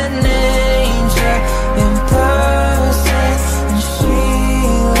an angel in person, and she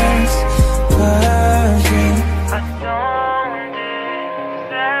looks perfect. I don't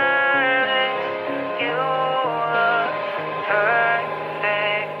deserve it. You look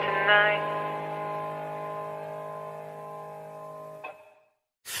perfect tonight.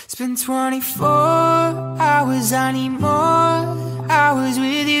 It's been 24 hours, I need more hours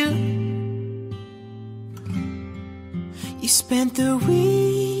with you. You spent the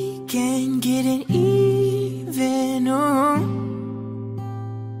weekend getting even. Oh,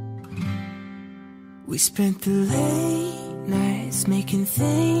 we spent the late nights making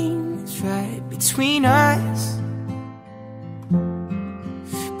things right between us.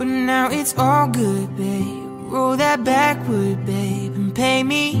 But now it's all good, babe. Roll that backward, babe, and pay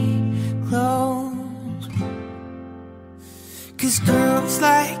me close. 'Cause girls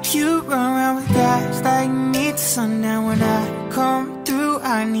like you run around with guys like me till sundown. When I come through,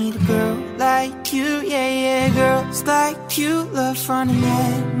 I need a girl like you, yeah, yeah. Girls like you love running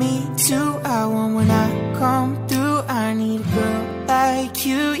at me too. I want when I come through, I need a girl like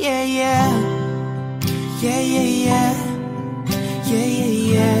you, yeah, yeah. Yeah, yeah, yeah. Yeah, yeah,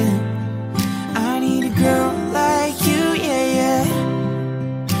 yeah. I need a girl like you, yeah, yeah.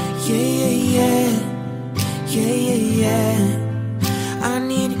 Yeah, yeah, yeah. Yeah, yeah, yeah. I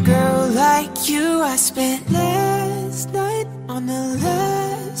need a girl like you. I spent last night on the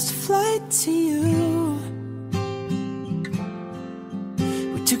last flight to you.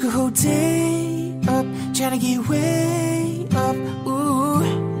 We took a whole day up, trying to get way up, ooh.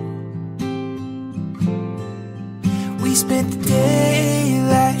 We spent the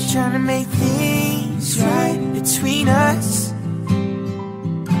daylight trying to make things right between us.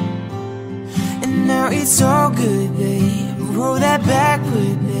 And now it's all good, babe. Roll that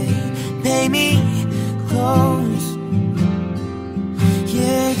backward, babe. Pay me close.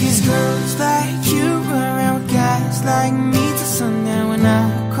 Yeah, 'cause girls like you run around with guys like me till sundown. When I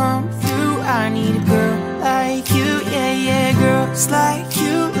come through, I need a girl like you, yeah, yeah. Girls like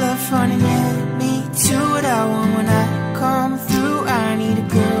you love running at me too. What I want when I come through, I need a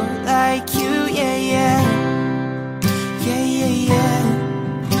girl like you, yeah, yeah. Yeah, yeah, yeah.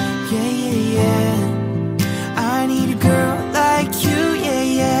 Yeah, yeah, yeah. I need a girl like you, yeah,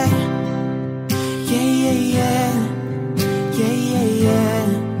 yeah. Yeah, yeah, yeah. Yeah, yeah, yeah.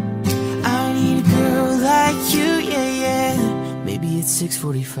 I need a girl like you, yeah, yeah. Maybe it's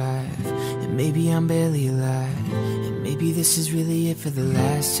 6:45, and maybe I'm barely alive, and maybe this is really it for the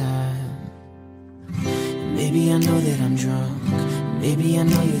last time. And maybe I know that I'm drunk, maybe I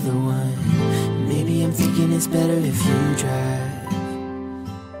know you're the one, maybe I'm thinking it's better if you drive.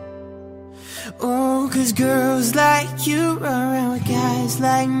 Oh, 'cause girls like you run around with guys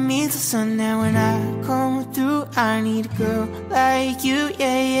like me till sundown. When I come through, I need a girl like you,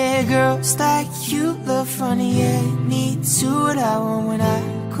 yeah, yeah. Girls like you love funny, yeah, me too. What I want when I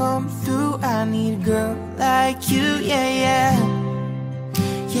come through, I need a girl like you, yeah, yeah.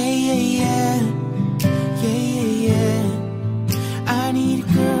 Yeah, yeah, yeah, yeah, yeah, yeah. I need a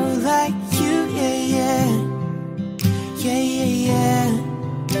girl like you, yeah, yeah. Yeah, yeah, yeah,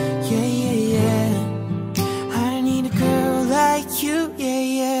 yeah, yeah, yeah. I need a girl like you, yeah,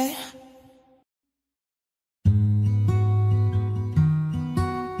 yeah.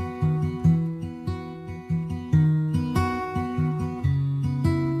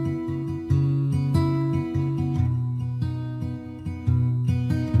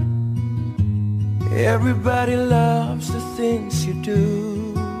 Everybody loves the things you do,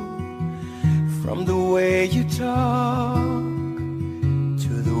 from the way you talk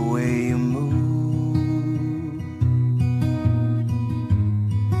to the way you move.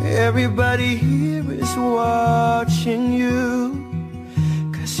 Everybody here is watching you,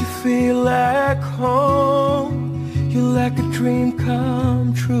 'cause you feel like home. You're like a dream come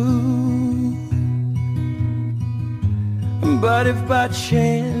true. But if by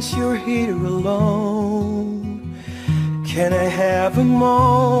chance you're here alone, can I have a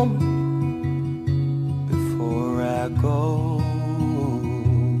moment before I go?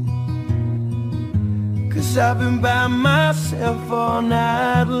 'Cause I've been by myself all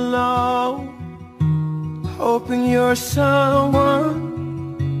night long, hoping you're someone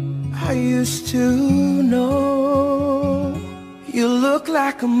I used to know. You look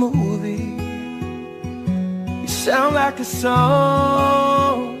like a movie, sound like a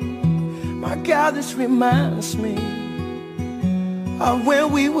song. My God, this reminds me of when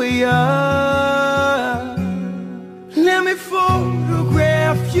we were young. Let me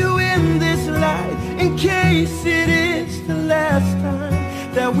photograph you in this light, in case it is the last time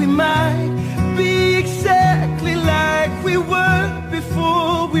that we might be exactly like we were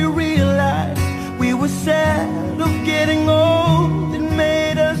before we realized we were sad of getting old. It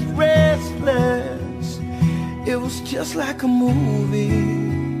made us restless. It was just like a movie,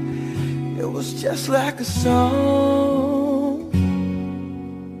 it was just like a song.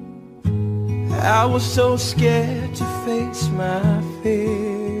 I was so scared to face my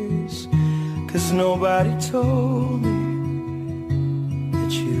fears, 'cause nobody told me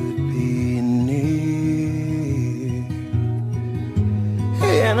that you'd be near.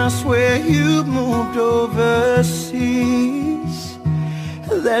 And I swear you moved overseas,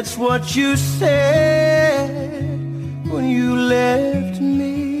 that's what you said when you left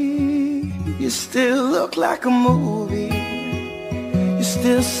me. You still look like a movie, you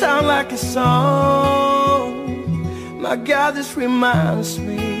still sound like a song. My God, this reminds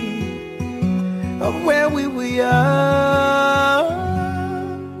me of when we were young.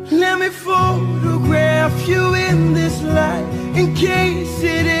 Let me photograph you in this light, in case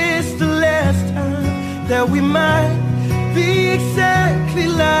it is the last time that we might be exactly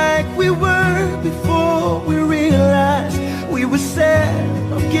like we were before we realized we were sad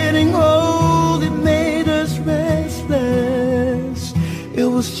of getting old. It made us restless. It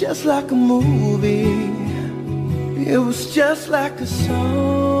was just like a movie, it was just like a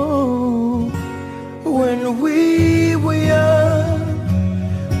song. When we were young,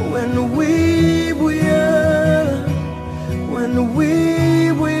 when we were young, when we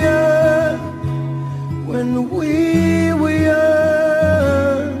were young, when we were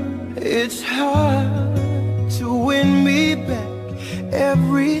young. It's hard to win me back,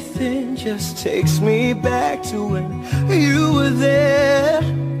 everything just takes me back to when you were there,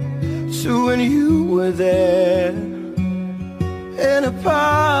 to when you were there. And a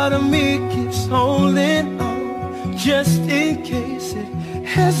part of me keeps holding on, just in case it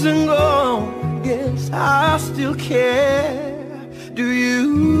hasn't gone. Yes, I still care. Do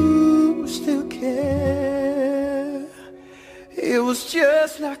you still care? It was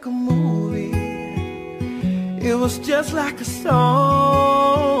just like a movie, it was just like a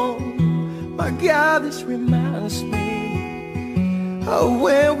song. My God, this reminds me of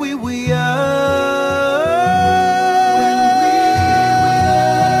when we were young.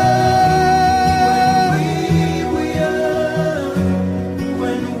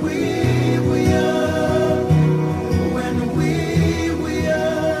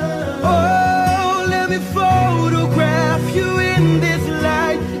 Photograph you in this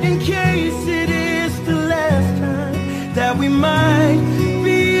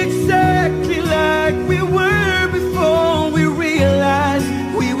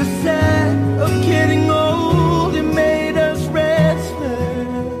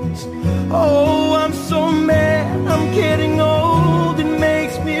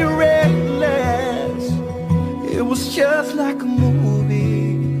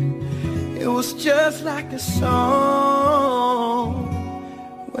song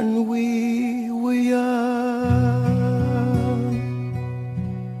when we were young.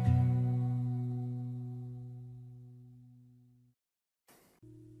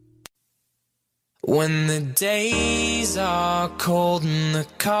 When the days are cold and the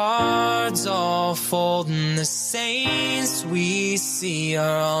cards all fold and the saints we see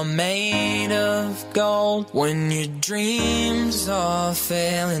are all made of gold, when your dreams all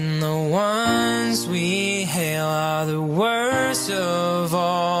fail and the ones we hail are the worst of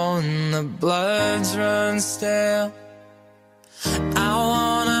all and the bloods run stale, I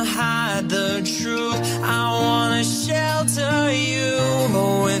wanna hide the truth, I wanna shelter you,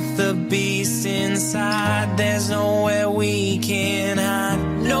 but with the beast inside, there's nowhere we can hide.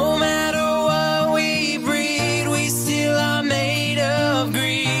 No matter what we breed, we still are made of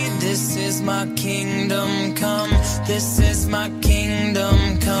greed. This is my kingdom come, this is my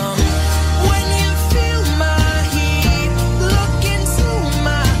kingdom come. When you feel my heat, look into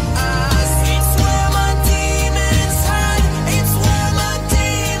my eyes. It's where my demons hide, it's where my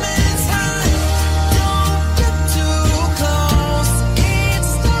demons hide. Don't get too close,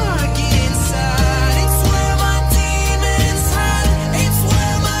 it's dark inside. It's where my demons hide, it's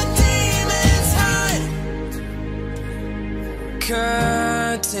where my demons hide.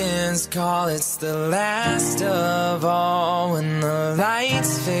 Curtains call, it's the last of all. When the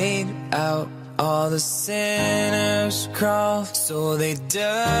lights fade out, all the sinners crawl. So they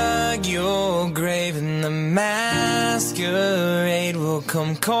dug your grave and the masquerade will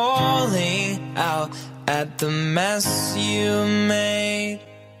come calling out at the mess you made.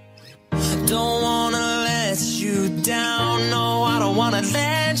 Don't wanna let you down, no, I don't wanna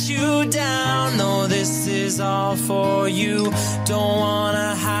let you down. No, this is all for you, don't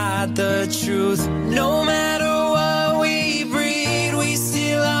wanna hide the truth. No matter what we breed, we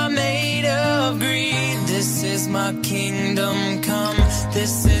still are made of greed. This is my kingdom come,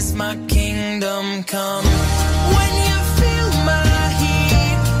 this is my kingdom come. When you feel my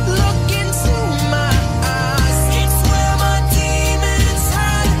heat, look into my eyes. It's where my demons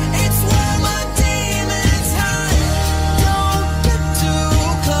hide, it's where my demons hide. Don't get too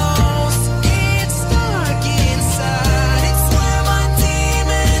close, it's dark inside. It's where my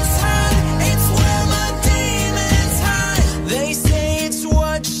demons hide, it's where my demons hide. They say it's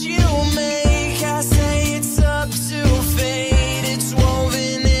what you make, I say it's up to fate. It's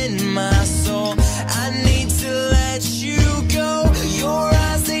woven in my soul, I need to let you go. Your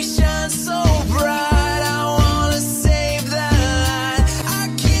eyes, they shine so bright, I wanna save that light. I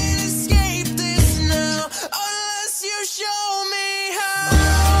can't escape this now, unless you show me how.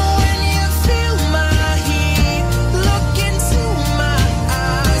 When you feel my heat, look into my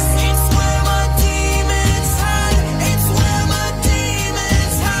eyes. It's where my demons hide, it's where my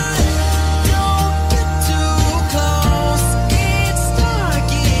demons hide. Don't get too close, it's dark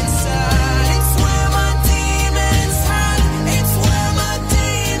inside. It's where my demons hide, it's where my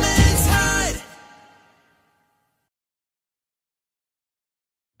demons hide.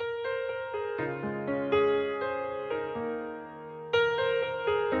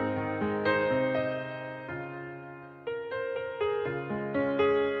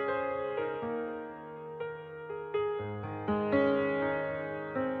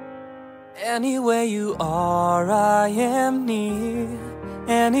 Anywhere you are, I am near.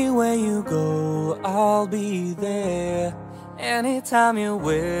 Anywhere you go, I'll be there. Anytime you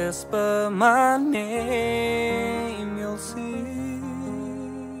whisper my name, you'll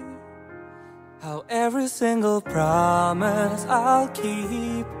see how every single promise I'll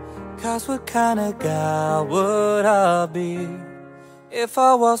keep. 'Cause what kind of guy would I be if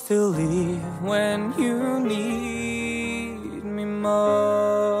I was to leave when you need me most?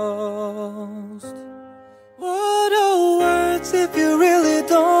 What are words if you really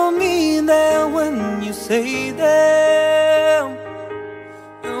don't mean them when you say them?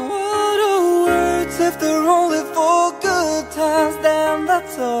 And what are words if they're only for good times, then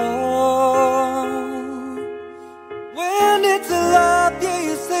that's all. When it's a lie, yeah,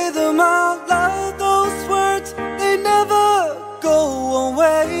 you say them out loud. Those words, they never go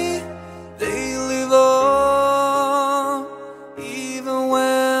away. They live on, even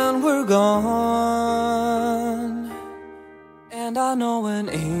when we're gone. And I know an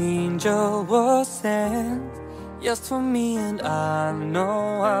angel was sent just for me, and I know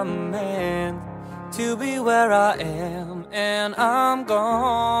I'm meant to be where I am, and I'm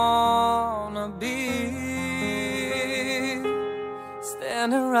gonna be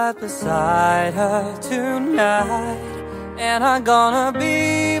standing right beside her tonight. And I'm gonna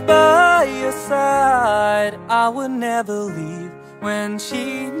be by your side. I would never leave when she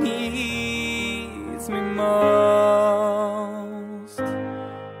needs means me most.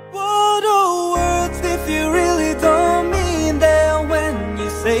 What are words if you really don't mean them when you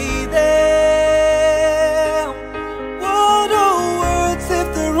say them? What are words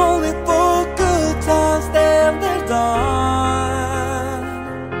if they're only for good times, then they're done?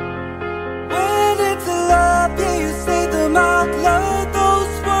 When it's love, yeah, you say them out loud.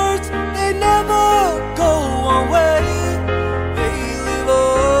 Those words, they never go away. They live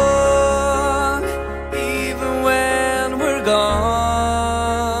on, even when we're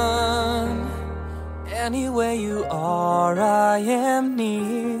gone. Anywhere you are, I am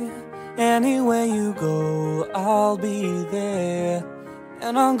near. Anywhere you go, I'll be there.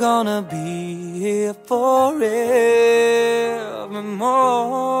 And I'm gonna be here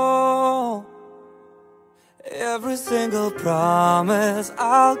forevermore. Every single promise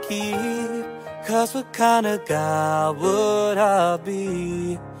I'll keep. 'Cause what kind of guy would I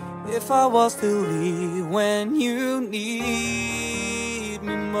be if I was to leave when you need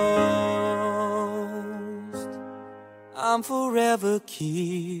me most? I'm forever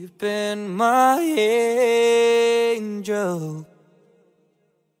keeping my angel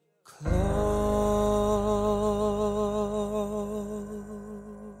close.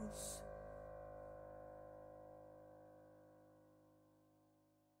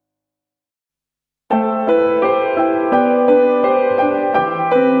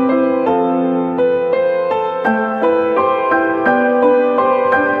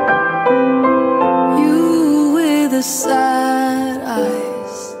 You with the sad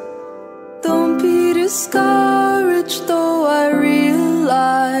eyes, don't be discouraged, though I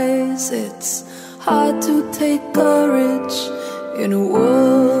realize it's hard to take courage in a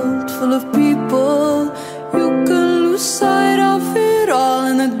world full of people. You can lose sight of it all,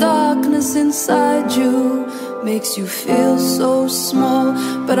 and the darkness inside you makes you feel so small.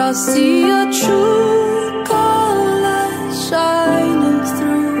 But I see your true colors shining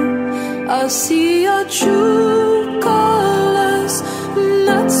through. I see your true colors, and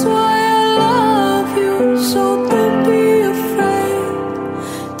that's why I love you. So don't be afraid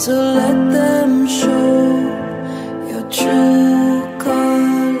to let them show your true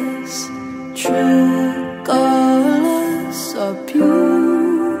colors. True colors are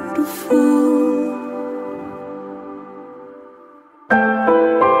beautiful.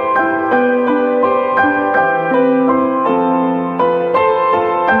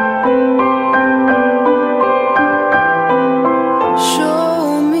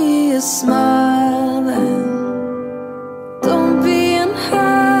 Show me a smile then. Don't be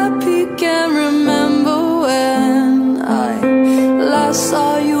unhappy. Can't remember when I last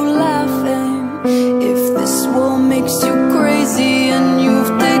saw you laughing. If this world makes you crazy and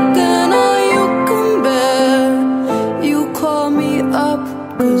you've taken all you can bear, you call me up,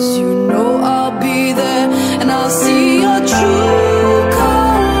 'cause you know I'll be there. And I'll see your true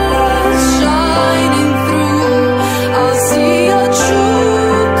colors shining through. I'll see your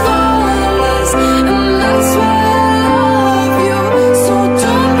true colors, and that's why I love you. So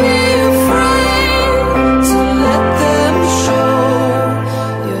don't be afraid to let them show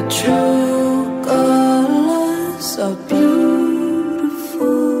your true colors are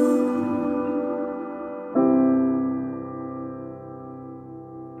beautiful.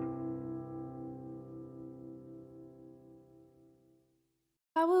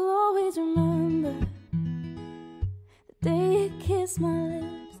 I will always remember the day you kissed my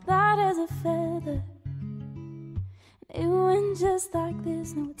lips, light as a feather. And it went just like this.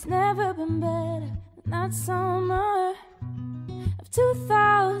 No, it's never been better than that summer of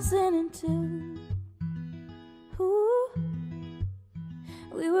 2002. Ooh,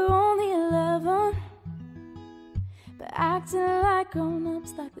 we were only 11, but acting like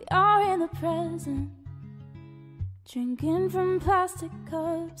grown-ups, like we are in the present. Drinking from plastic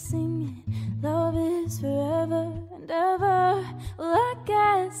cups, singing love is forever and ever. Well, I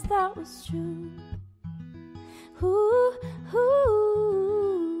guess that was true. Ooh,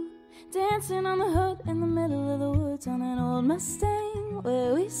 ooh. Dancing on the hood in the middle of the woods on an old Mustang,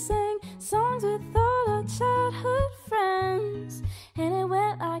 where we sang songs with all our childhood friends. And it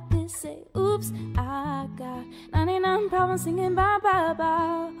went like this, say, oops, I got 99 problems singing bye, bye,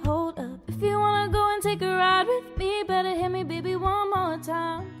 bye. Hold up, if you wanna go and take a ride with me, better hit me, baby, one more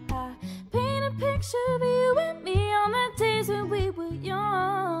time. I paint a picture of you and me on the days when we were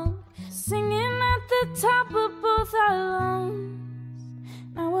young, singing at the top of both our lungs.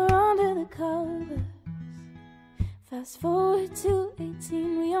 Now we're under the covers. Fast forward to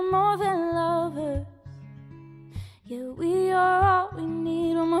 18, we are more than lovers. Yeah, we are all we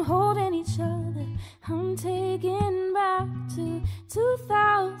need when we're holding each other. I'm taken back to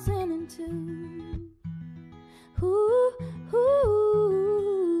 2002.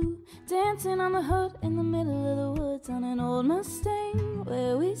 Dancing on the hood in the middle of the woods on an old Mustang,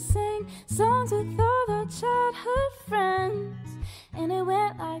 where we sang songs with all our childhood friends. And it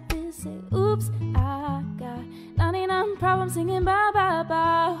went like this, say, oops, I got 99 problems singing bye, bye,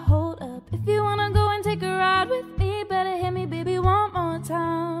 bye. Hold up, if you wanna go and take a ride with me, better hit me, baby, one more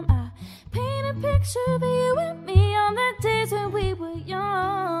time. I paint a picture of you and me on the days when we were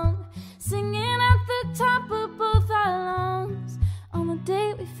young, singing at the top of both our lungs on the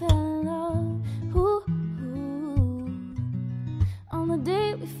day we fell in love. Ooh, ooh. On the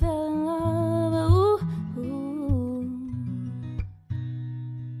day we fell in love. Ooh, ooh.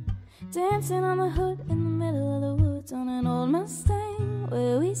 Dancing on the hood in the middle of the woods on an old Mustang,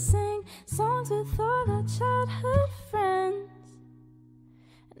 where we sang songs with all our childhood friends.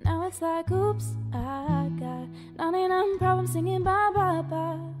 And now it's like, oops, I got 99 problems singing bye, bye,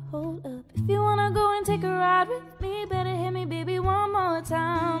 bye. Hold up, if you wanna go and take a ride with me, better hit me, baby, one more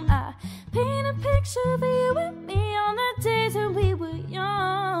time. I paint a picture of you and me on the days when we were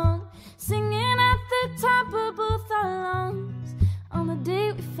young, singing at the top of both our lungs on the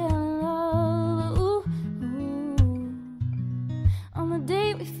day we fell in love. Ooh, ooh. On the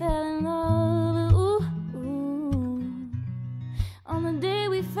day we fell in love. Ooh, ooh. On the day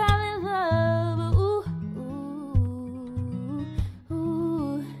we fell in love. Ooh, ooh,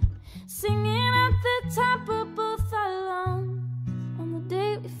 ooh. Singing at the top of both our lungs on the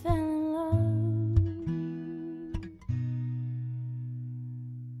day we fell in love.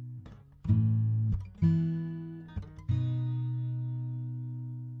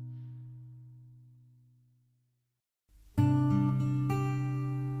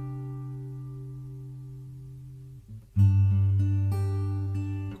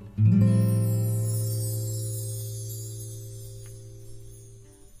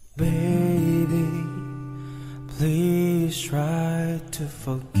 Baby, please try to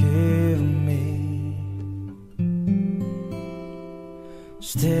forgive me.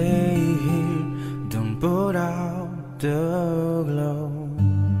 Stay here, don't put out the glow.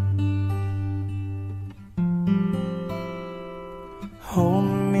 Hold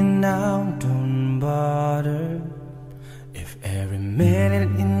me now, don't bother. If every minute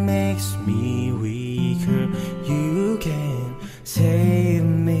it makes me weaker, you can save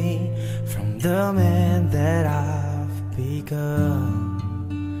me from the man that I've become.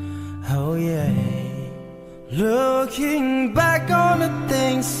 Oh yeah. Looking back on the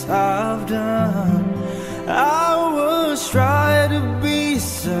things I've done, I was trying to be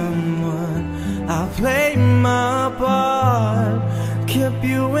someone. I played my part, kept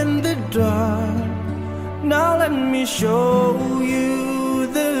you in the dark. Now let me show you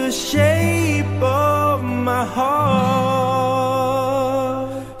the shape of my heart.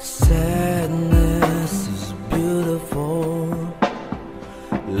 Sadness is beautiful,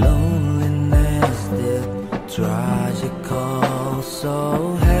 loneliness is tragical.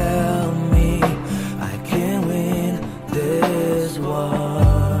 So help me, I can win this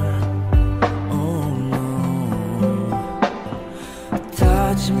war. Oh no,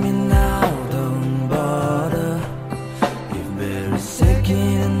 touch me now, don't bother. If every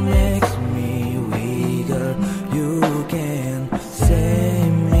second makes me weaker, you can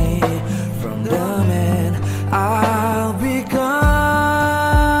save me from the man I'll become.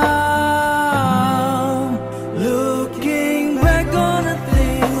 Looking back on the things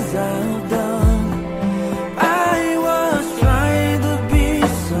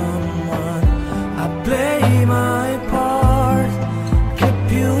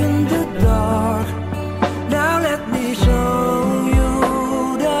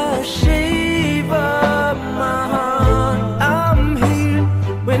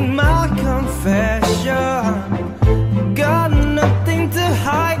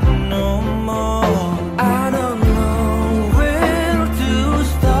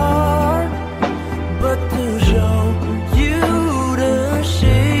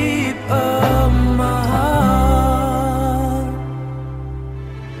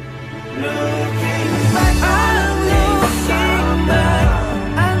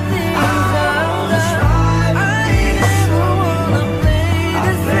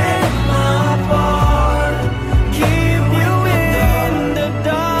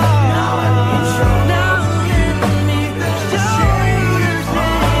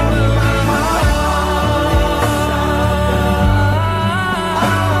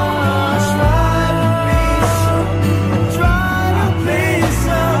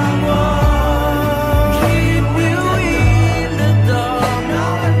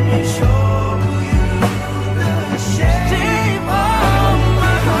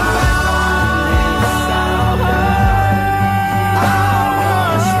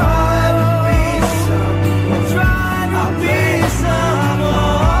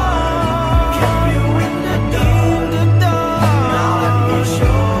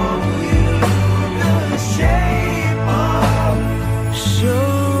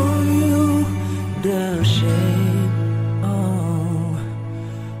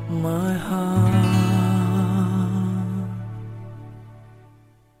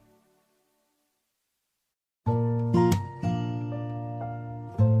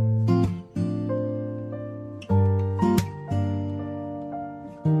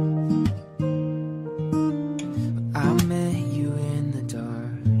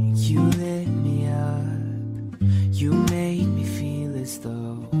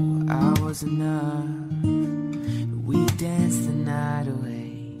was enough. We danced the night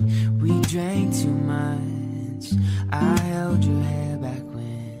away. We drank too much. I held your hair back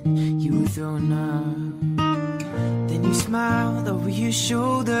when you were throwing up. Then you smiled over your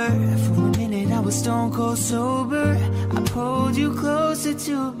shoulder. For a minute I was stone cold sober. I pulled you closer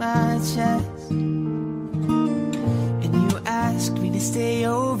to my chest, and you asked me to stay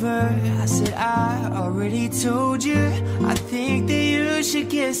over. I said I already told you. I think that you should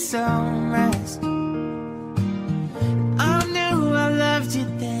get some rest. I knew I loved you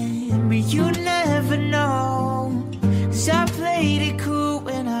then, but you never know. 'Cause I played it cool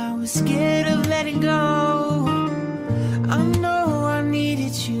when I was scared of letting go. I know I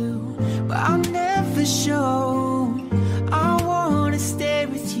needed you, but I'll never show. I wanna stay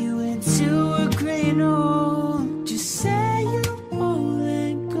with you until we're growing old. Just say you won't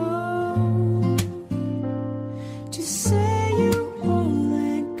let go. Just say you won't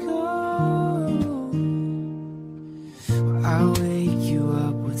let go. I'll wake you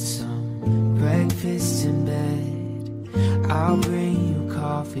up with some breakfast in bed. I'll bring you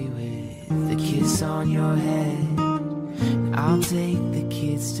coffee with a kiss on your head. I'll take the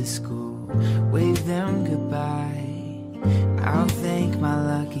kids to school, wave them goodbye. I'll thank my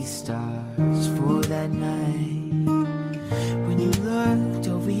lucky stars for that night. When you looked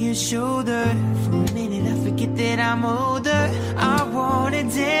over your shoulder, for a minute I forget that I'm older. I wanna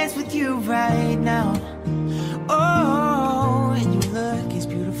dance with you right now. Oh, and you look as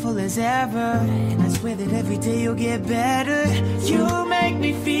beautiful as ever, and I swear that every day you'll get better. You make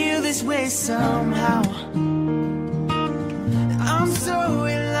me feel this way somehow. I'm so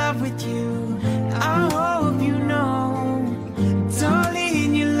in love with you, I hope you know.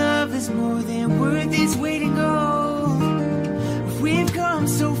 Darling, your love is more than worth its weight in gold. We've come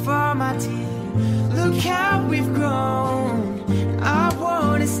so far, my dear, look how we've grown. I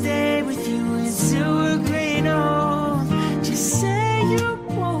wanna stay with you until we're growing old. Just say you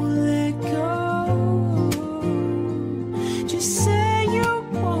won't let go. Just say you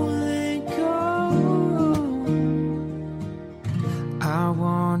won't let go. I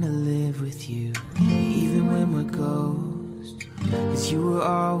wanna live with you, even when we're ghosts. 'Cause you were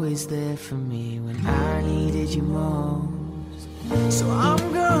always there for me when I needed you most. So I'm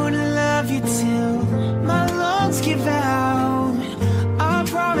gonna love you till my lungs give out. I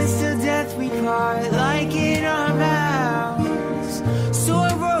promise till death we part, like in our vows. So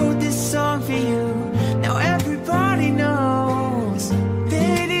I wrote this song for you. Now everybody knows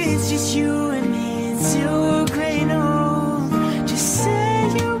that it's just you and me until we're growing old. Just say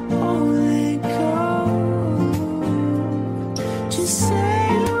you won't let go. Just say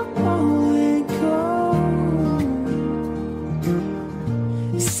you won't let go.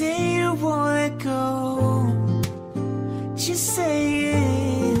 Say you won't let go. Just say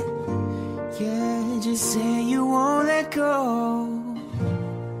it. Yeah, just say you won't let go.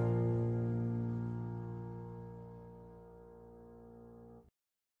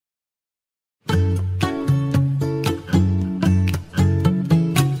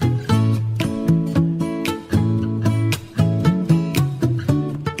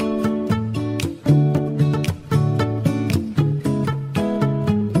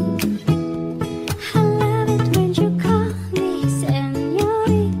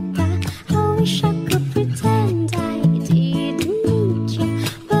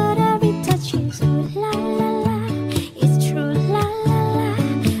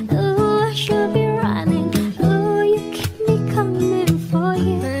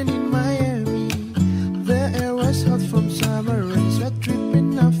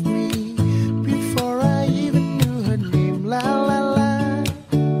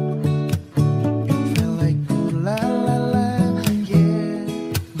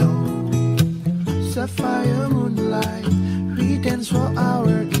 Sapphire moonlight, we dance for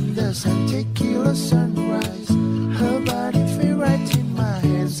hours in the sun, tequila sunrise. Her body feel right in my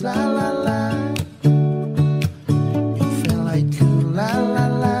hands, la la la. It felt like cool, la la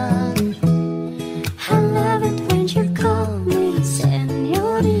la. I love it when you call me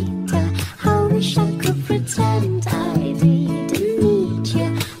señorita. I wish I could pretend I didn't need you,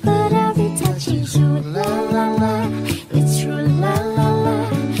 but every touch is true, la la la. It's true, la la la.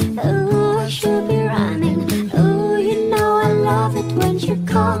 Oh, I should be running. Oh, you know I love it when you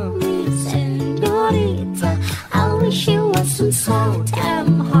call me señorita. I wish it wasn't so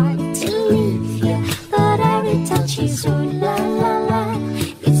damn hard to leave you, but every touch is true, la la la.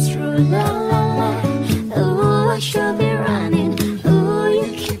 It's true, la la la. Oh, I should be running. Oh, you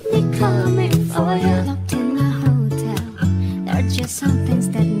keep me coming for you. Locked in a hotel, there are just some things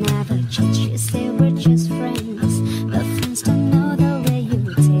that never change. You say we're just friends, but friends don't know the way you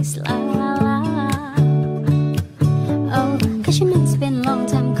taste, la la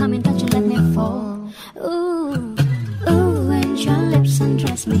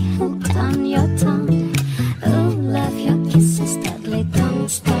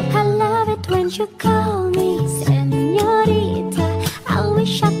Won't you call me señorita? I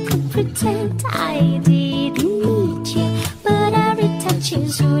wish I could pretend I didn't need you, but every touch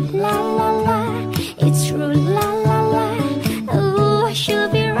is ooh la la la. It's true la la la. Oh, I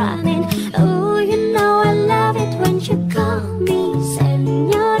should be running. Oh, you know I love it when you call me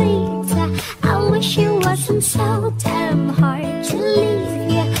señorita. I wish it wasn't so damn hard to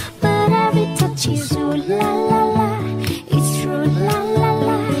leave you, but every touch is ooh la la la. It's true la la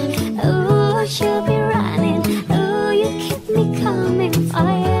la. Oh, I should be running. Oh, you keep me coming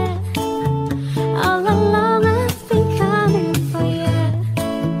for you. All along I've been coming for you,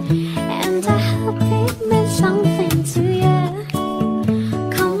 and I hope it meant something to you.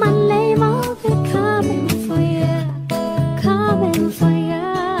 Call my name, I'll be coming for you, coming for you.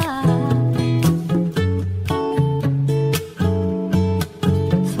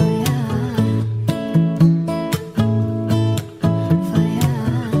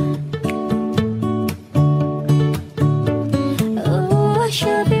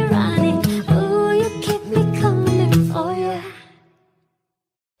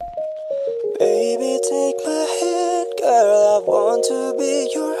 Baby, take my hand, girl, I want to be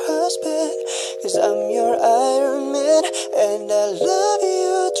your husband, 'cause I'm your Iron Man, and I love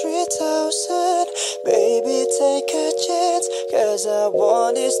you 3000. Baby, take a chance, 'cause I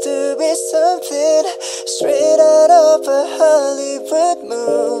want this to be something straight out of a Hollywood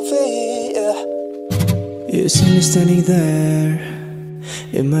movie. You see me standing there,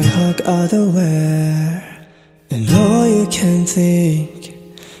 in my hug underwear, and all you can think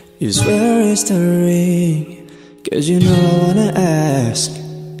is where is the ring? 'Cause you know I wanna ask,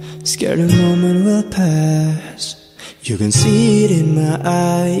 scared the moment will pass. You can see it in my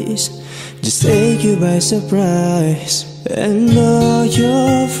eyes, just take you by surprise. And all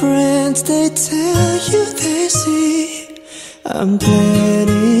your friends, they tell you they see I'm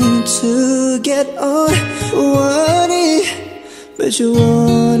planning to get on one knee, but you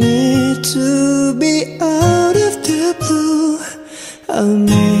want it to be out of the blue. I'll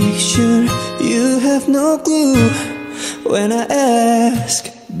make sure you have no clue when I ask.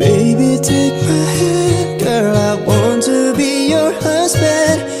 Baby, take my hand, girl, I want to be your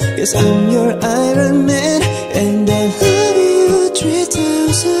husband, 'cause I'm your Iron Man, and I love you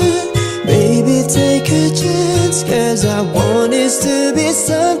 3000. Baby, take a chance, 'cause I want this to be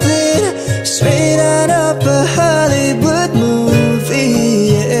something straight out of a Hollywood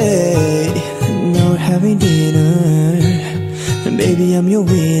movie. Yeah. Now we're having dinner, and baby, I'm your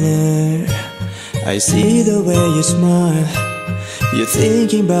winner. I see the way you smile, you're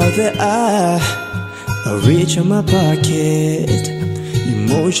thinking about the I'll reach on my pocket,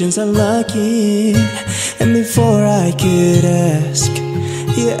 emotions are locking, and before I could ask,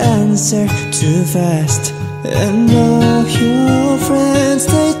 you answer too fast. And all your friends,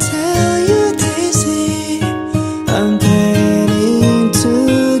 they tell you they see I'm planning to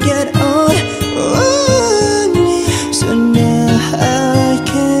get on one knee. So now I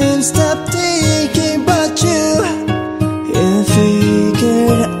can't stop thinking about you. You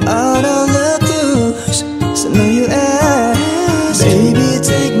figured out all the clues, so now you ask. Baby,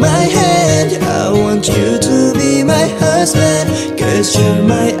 take my hand, I want you to be my husband, 'cause you're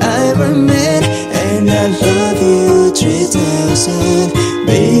my Iron Man, and I love you 3000.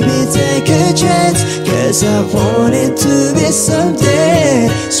 Baby, take a chance, 'cause I want it to be something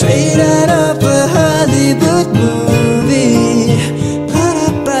straight out of a Hollywood movie.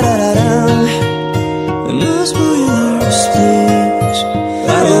 Ba-da-ba-da-da-dum. No spoilers, please.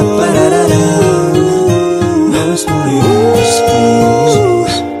 Ba-da-ba-da-da-dum. No spoilers,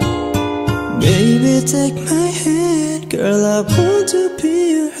 please. Baby, take my hand, girl, I want to be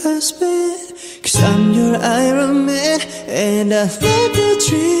your husband, 'cause I'm your Iron Man, and I love you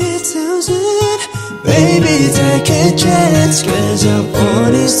 3000. Baby, take a chance, 'cause I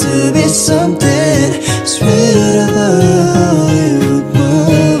want it to be something straight out of a Hollywood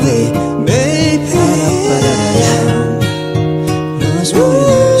movie. Baby, no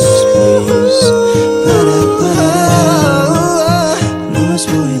spoilers, please. No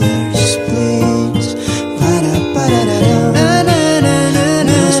spoilers, please. No spoilers, please.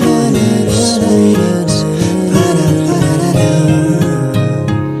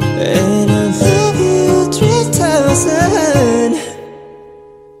 And I love you 3000.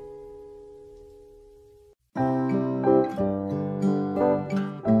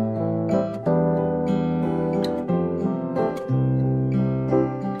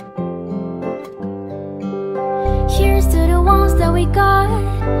 Here's to the ones that we got.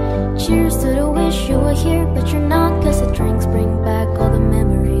 Cheers to the wish you were here, but you're not. 'Cause the drinks bring back all the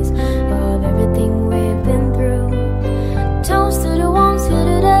memories of everything we've been through. Toast to the ones here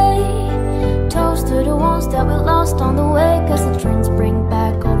today. lost on the way, 'cause the trains bring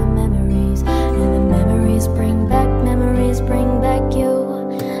back all the memories, and the memories bring back you.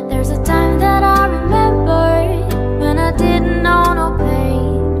 There's a time that I remember when I didn't know no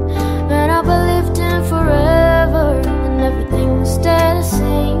pain, when I believed in forever and everything would stay the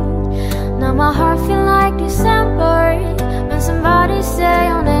same. Now my heart feel like December when somebody say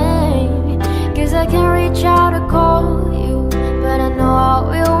your name, 'cause I can't reach out to call you, but I know I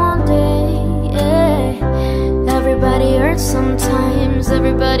will one day. Yeah. Everybody hurts sometimes,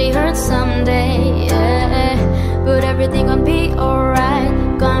 everybody hurts someday. Yeah. But everything gon' be alright.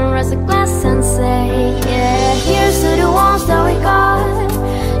 Gonna raise a glass and say, yeah. Here's to the ones that we got.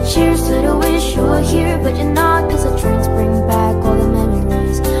 Cheers to the wish you were here, but you're not, 'cause the trains bring back all the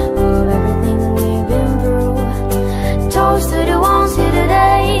memories of everything we've been through. Toast to the ones here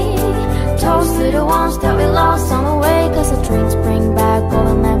today. Toast to the ones that we lost on the way, 'cause the trains bring back all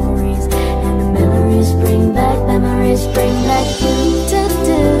the memories, and the memories bring back you.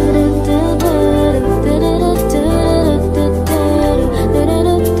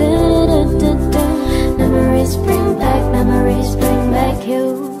 Memories bring back you.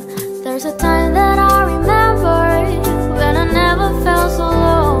 There's a time that I remember when I never felt so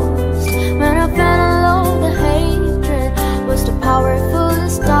lost, when I felt alone, the hatred was too powerful to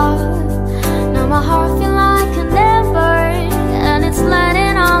stop. Now my heart feel like an ember, and it's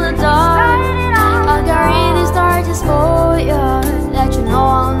lighting on the dark. I'll carry these torches for you, let you know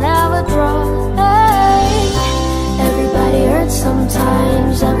I'll never drop. Hey. Everybody hurts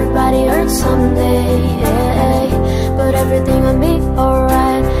sometimes, everybody hurts someday. Hey. But everything will be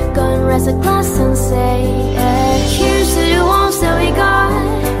alright. Gonna raise a glass and say, hey. Cheers to the ones that we got.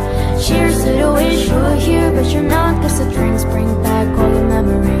 Cheers to the wish you were here, but you're not, 'cause the drinks bring back all the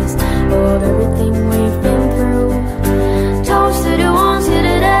memories of everything we've been through. Toast to the ones here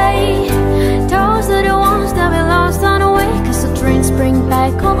today. Toast to the ones that we lost on the way, 'cause the drinks bring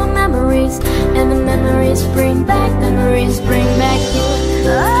back all the memories, and the memories bring back you.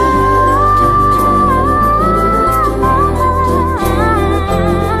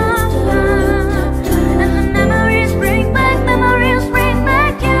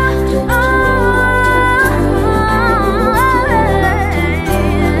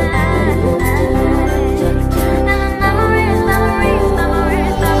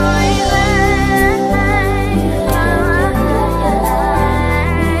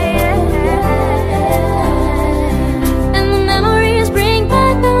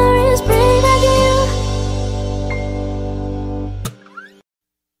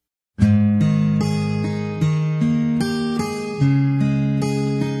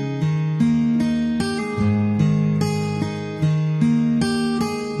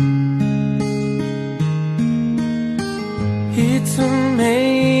 It's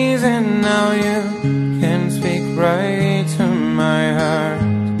amazing how you can speak right to my heart.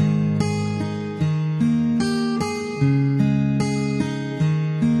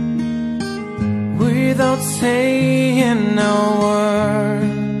 Without saying a word,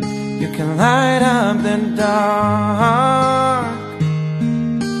 you can light up the dark.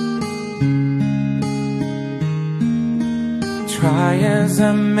 Try as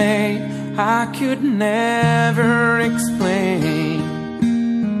I may, I could never explain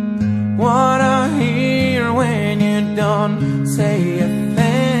what I hear when you don't say a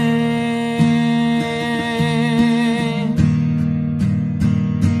thing.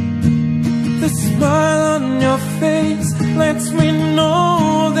 The smile on your face lets me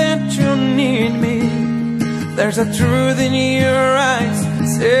know that you need me. There's a truth in your eyes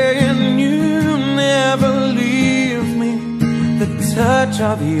saying you never leave me. The touch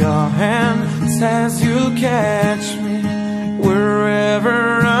of your hand says you'll catch me wherever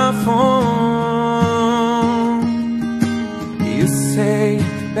I fall. You say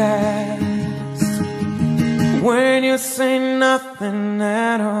it best when you say nothing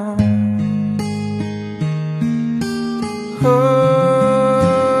at all.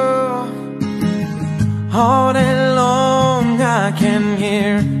 Oh, all day long I can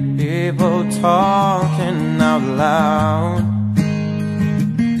hear people talking out loud.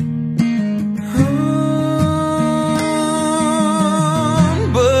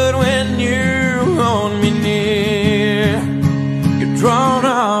 Drown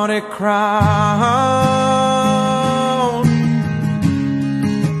out a crowd.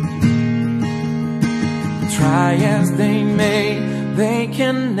 Try as they may, they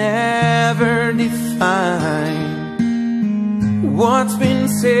can never define what's been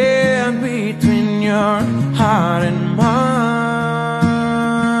said between your heart and mine.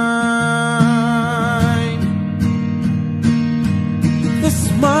 The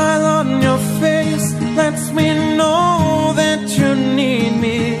smile on your face lets me know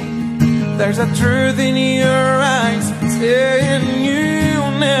There's a truth in your eyes saying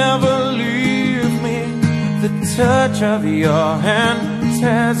you'll never leave me. The touch of your hand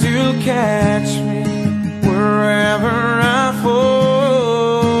says you'll catch me wherever I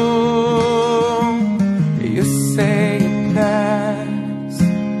fall. You say it best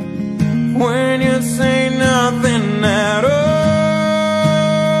when you say nothing at all.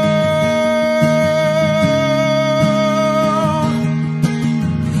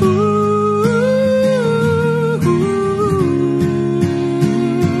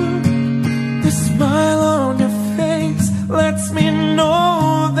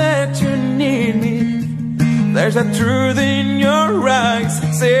 There's a truth in your eyes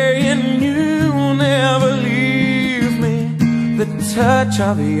saying you'll never leave me. The touch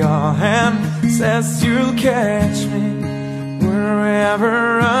of your hand says you'll catch me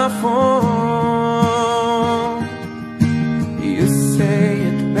wherever I fall. You say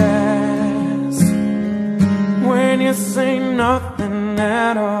it best when you say nothing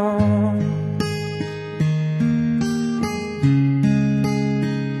at all.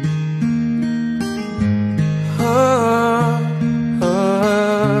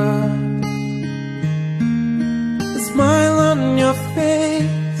 The smile on your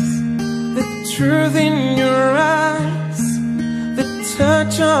face, the truth in your eyes, the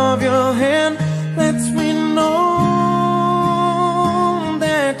touch of your hand lets me know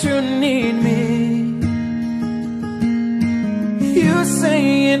that you need me. You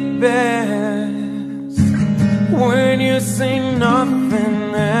say it best when you say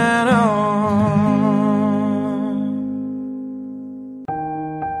nothing at all.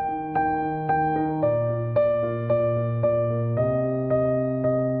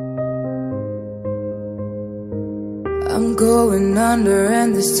 I'm going under,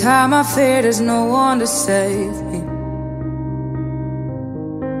 and this time I fear there's no one to save me.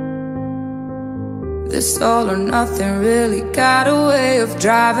 This all or nothing really got a way of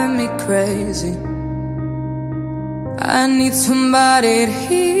driving me crazy. I need somebody to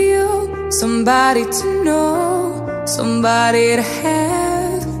heal, somebody to know, somebody to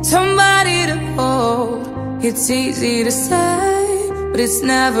have, somebody to hold. It's easy to say, but it's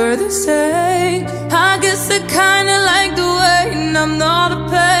never the same. I guess I kinda like the waiting, I'm not a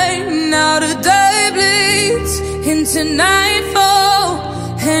pain. Now the day bleeds into nightfall,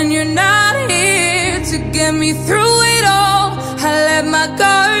 and you're not here to get me through it all. I let my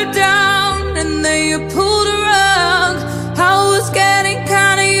guard down, and then you pulled a rug. I was getting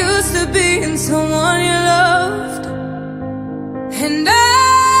kinda used to being someone you loved, and I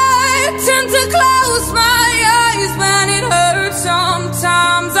tend to close my eyes when it hurts.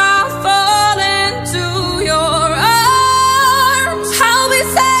 Sometimes I fall into your arms. I'll be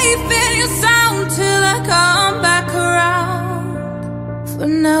safe in your sound till I come back around. For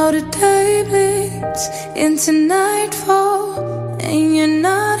now the day bleeds into nightfall, and you're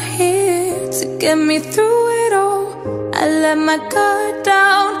not here to get me through it all. I let my guard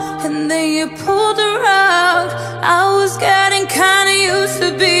down, and then you pulled the rug. I was getting kinda used to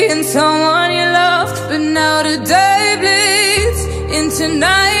being someone you loved, but now the day bleeds into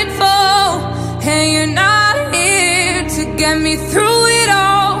nightfall, and you're not here to get me through it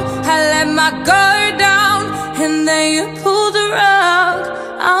all. I let my guard down, and then you pulled the rug.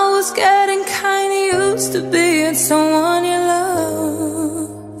 I was getting kinda used to being someone you loved.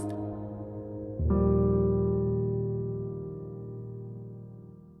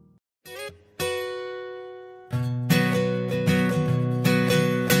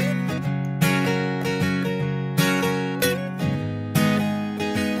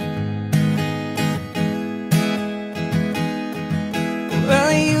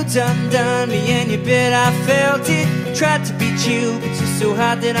 Done me and you bet I felt it. Tried to beat you, but you're so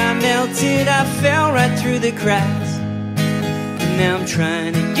hot that I melted. I fell right through the cracks, and now I'm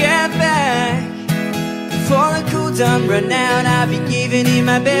trying to get back. Before the cool done run out, I'll be giving it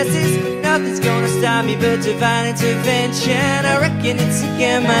my bestest. Nothing's gonna stop me but divine intervention. I reckon it's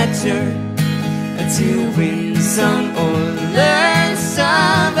again my turn to win some or learn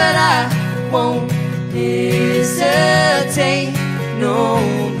some, but I won't hesitate no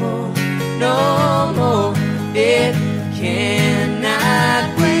more, no more. It cannot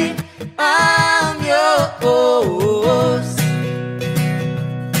wait. I'm yours.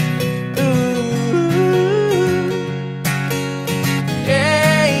 Ooh,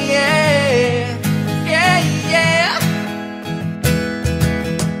 yeah, yeah, yeah, yeah.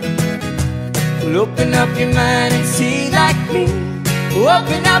 Well, open up your mind and see like me.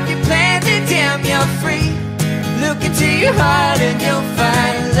 Open up your plans and damn, you're free. Look into your heart and you'll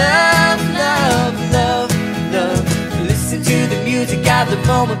find love, love, love, love. Listen to the music of the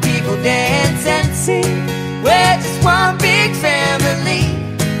moment, people people dance and sing. We're just one big family,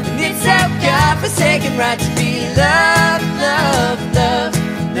 and it's our God-forsaken right to be loved, loved, loved,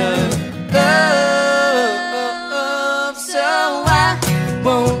 loved, loved. So I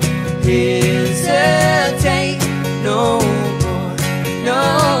won't hesitate no more,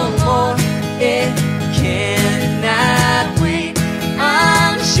 no more. It cannot wait.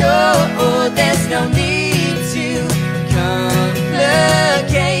 I'm sure there's no need to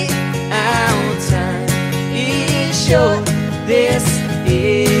complicate. Our time is short. This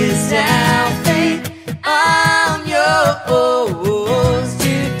is our fate. I'm yours.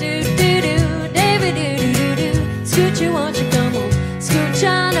 Do do do do, David do do do do. Scooch, won't you come on? Scooch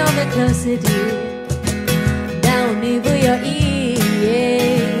on over closer, dear. Down over your ear.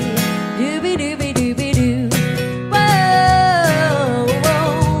 Doobie doobie doobie doo. Whoa,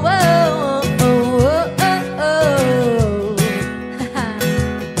 whoa, whoa, oh, oh, oh, oh. Ha ha.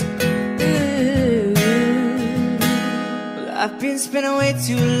 Ooh. Well, I've been spending way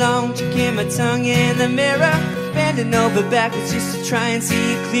too long checking my tongue in the mirror, bending over backwards just to try and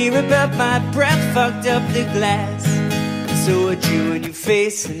see clearer, but my breath fucked up the glass. So I drew a new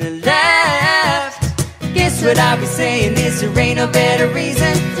face and I laughed. Guess what I'll be saying is there ain't no better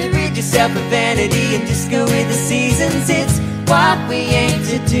reason to rid yourself of vanity and just go with the seasons. It's what we aim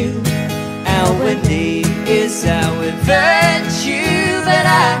to do. Our name is our virtue, but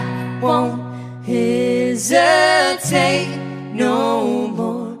I won't hesitate no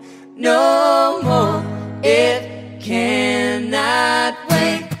more, no more. It cannot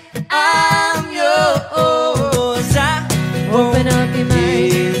wait. I'm yours. I won't Open up your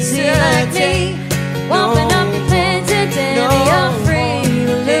mind, see like me. Open up your plans today, you're free.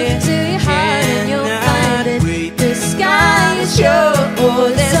 Look to your heart and you'll find that the sky is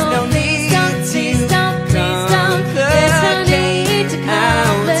yours. There's no need to There's no need to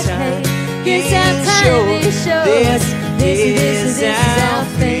complicate. Yes, our time is short. This is our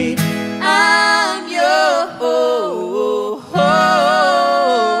fate. I'm yours.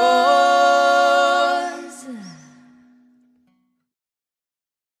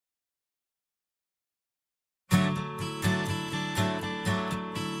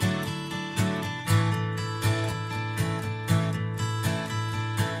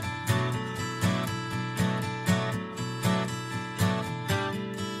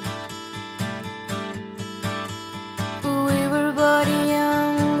 We were both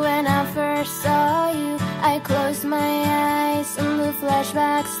young when I first saw you. I closed my eyes and the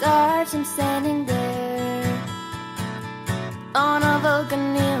flashback starts. I'm standing there on a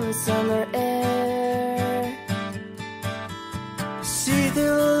balcony in the summer air. See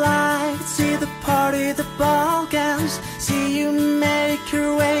the lights, see the party, the ball gowns. See you make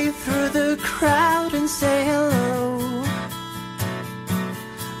your way through the crowd and say hello.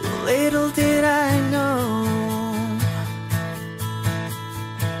 Little did I know.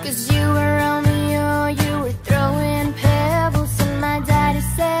 'Cause you were Romeo, you were throwing pebbles, and my daddy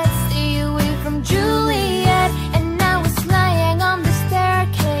said stay away from Juliet. And I was lying on the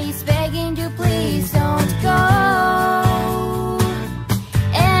staircase begging you please don't go.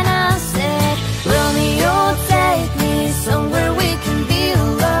 And I said, Romeo, take me somewhere we can be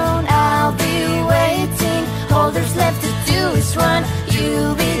alone. I'll be waiting, all there's left to do is run.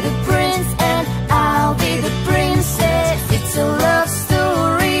 You'll be the prince and I'll be the princess. It's a love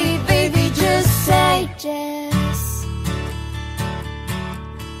story, baby, just say yes.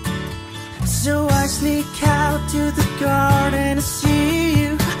 So I sneak out to the garden to see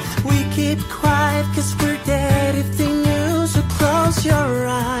you. We keep quiet 'cause we're dead if they knew. So close your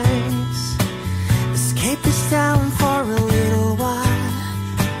eyes, escape this town for a little while.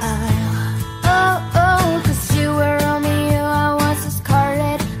 Oh, oh, 'cause you were Romeo, I was a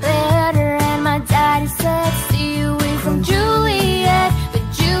scarlet letter. And my daddy said stay away from Juliet. But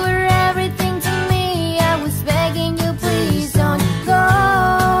you were everything to me, I was begging you please don't go.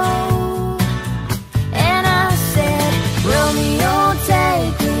 And I said, Romeo,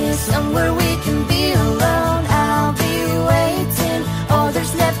 take me somewhere we can be alone. I'll be waiting, all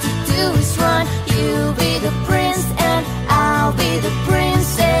there's left to do is run. You'll be the prince and I'll be the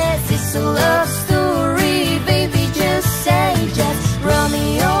princess. It's a love story, baby, just say yes.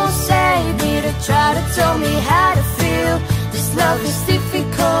 Romeo saved me to try to tell me how to feel. This love is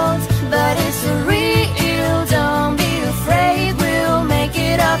difficult, but it's real. Don't be afraid, we'll make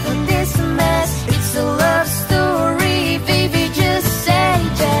it up in this mess. It's a love story, baby, just say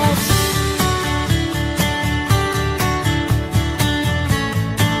yes.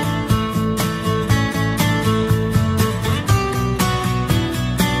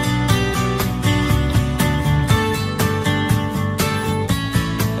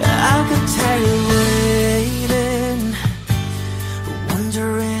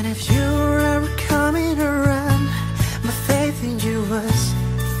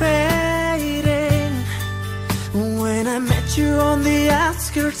 met you on the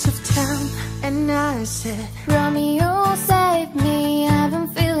outskirts of town, and I said, Romeo, save me, I've been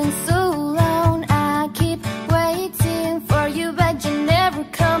feeling so alone. I keep waiting for you, but you never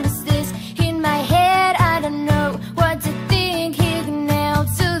come. Is this in my head? I don't know what to think. He nailed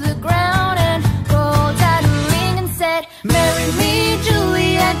to the ground and pulled out a ring and said, marry me,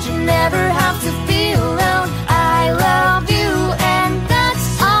 Juliet, you never have to be alone. I love you, and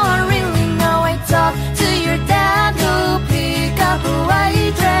that's all I really know. I talk to your dad, go pick up a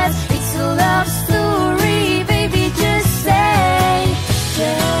white dress. It's a love story, baby, just say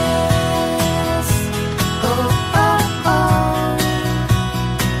yes. Oh, oh, oh.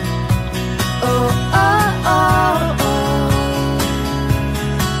 Oh, oh, oh, oh.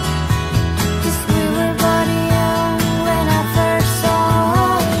 'Cause we were both young when I first saw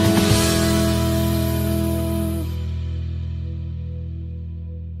you.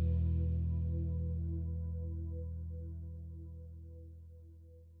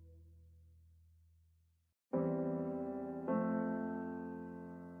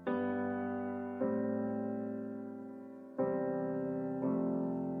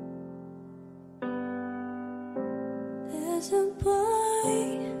 There's a boy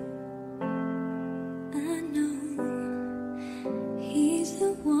I know, he's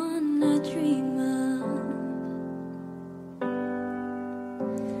the one I dream of.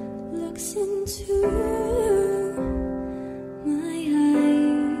 Looks into my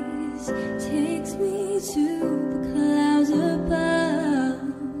eyes, takes me to the clouds above.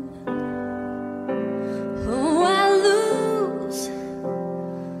 Oh, I lose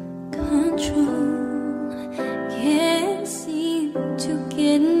control, can't seem to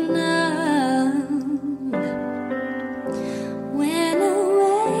get enough. When I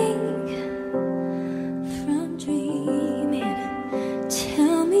wake from dreaming,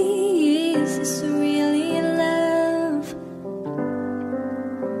 tell me, is this really love?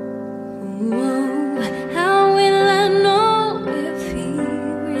 Oh, how will I know if he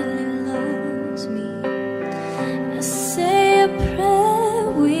really loves me? I say a prayer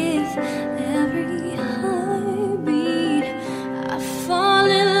with every heartbeat. I fall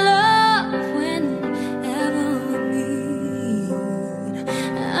in love whenever we meet.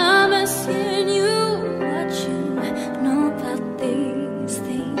 I'm asking you what you know about these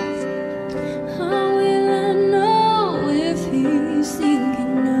things. How will I know if he's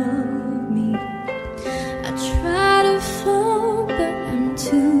thinking of me? I try to fall, but I'm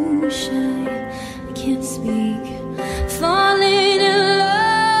too shy. I can't speak. Falling in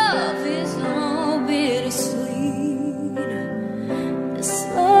love is all bittersweet. This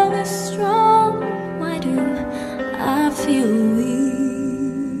love is strong. Why do I feel weak?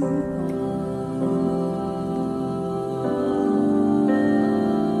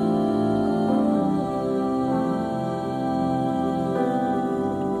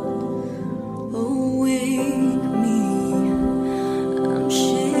 Oh, wake me. I'm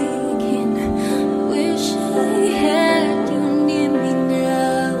shaking. Wish I had you near me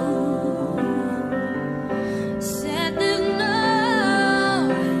now. Said there's no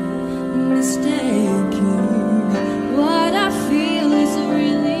mistaking. What I feel is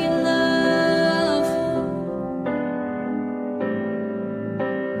really love.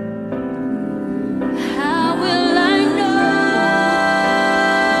 How will I know?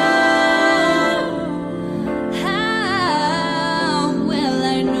 How will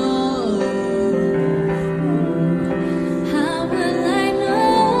I know? How will I know?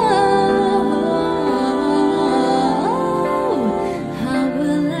 How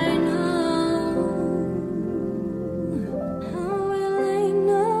will I know? How will I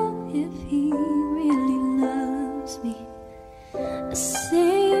know if he really loves me? I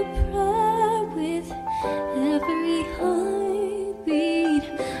say a prayer with every heartbeat.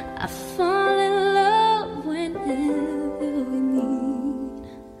 I fall in love whenever we meet.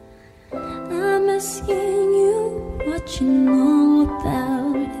 I'm asking you what you know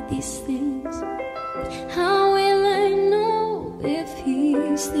about these things. How will I know if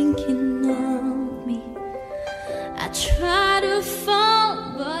he's thinking of me? I try to fall,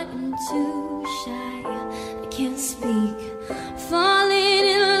 but I'm too shy. I can't speak. Falling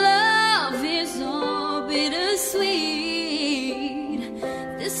in love is all bittersweet.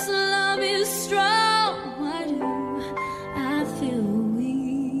 This love is strong. Why do I feel weak?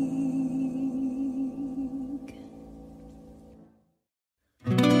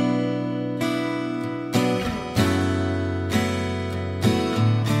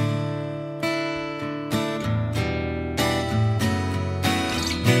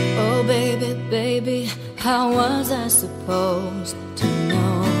 Oh, baby, baby, how was I supposed to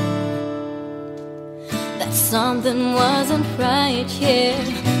know that something wasn't right here.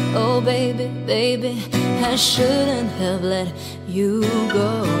 Oh baby, baby, I shouldn't have let you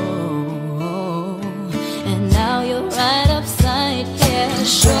go. And now you're right upside here.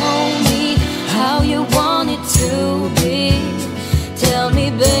 Show me how you want it to be. Tell me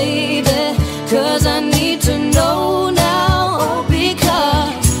baby, 'cause I need to know now. Oh,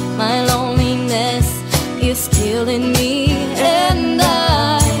 because my loneliness is killing me. And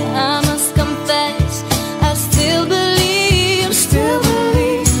I must confess, I still believe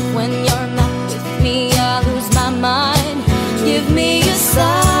when you're not with me, I lose my mind. Give me a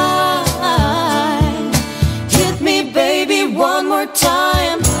sign. Hit me baby one more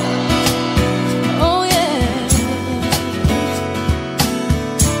time. Oh yeah.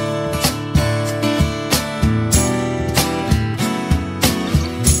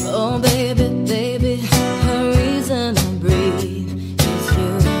 Oh baby, baby, the reason I breathe is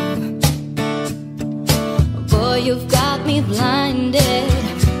you. Boy, you've got me blinded.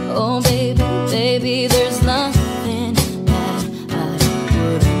 Oh baby, baby, there's nothing that I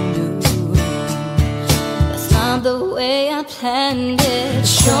wouldn't do. That's not the way I planned it.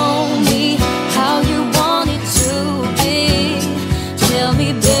 Show me how you want it to be. Tell me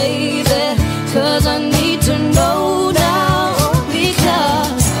baby, 'cause I need to know now.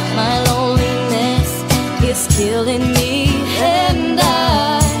 Because my loneliness is killing me. And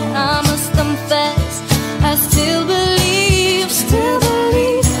I must confess, I still believe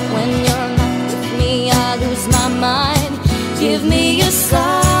when you're not with me, I lose my mind. Give me a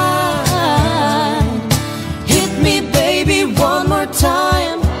sign. Hit me baby one more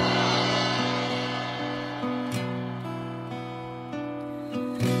time.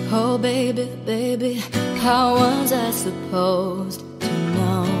 Oh baby, baby, how was I supposed to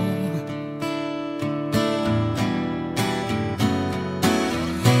know?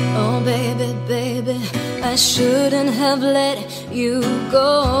 Oh baby, baby, I shouldn't have let you go.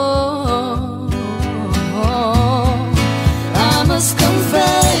 I must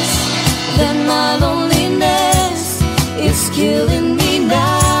confess that my loneliness is killing me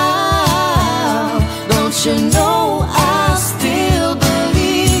now. Don't you know I still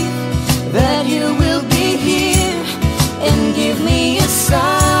believe that you will be here and give me a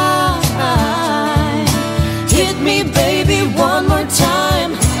sign. Hit me baby one more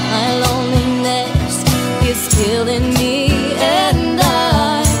time. My loneliness is killing me. And I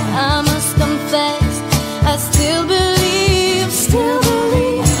must confess, I still believe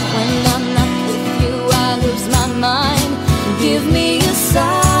when I'm not with you, I lose my mind. Give me a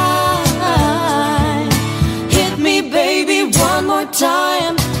sign. Hit me baby one more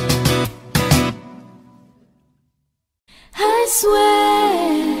time. I swear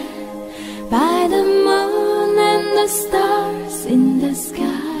by the moon and the stars in the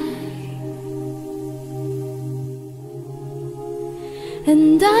sky,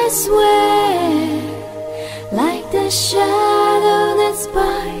 and I swear like the shadow that's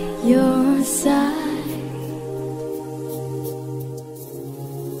by your side.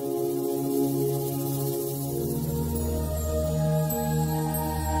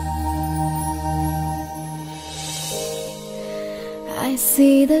 I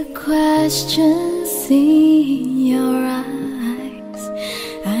see the questions in your eyes.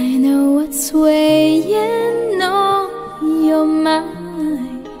 I know what's weighing on your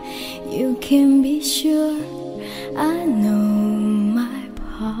mind. You can be sure I know my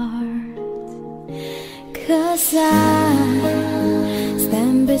part. 'Cause I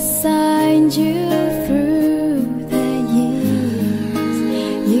stand beside you through the years.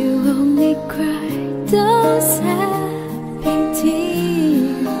 You only cry those happy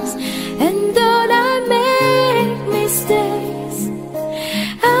tears. And though I make mistakes,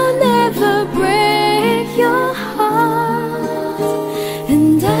 I'll never break your heart.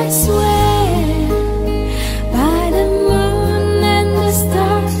 And I swear by the moon and the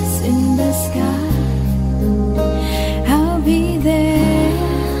stars in the sky, I'll be there.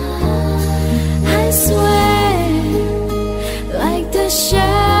 I swear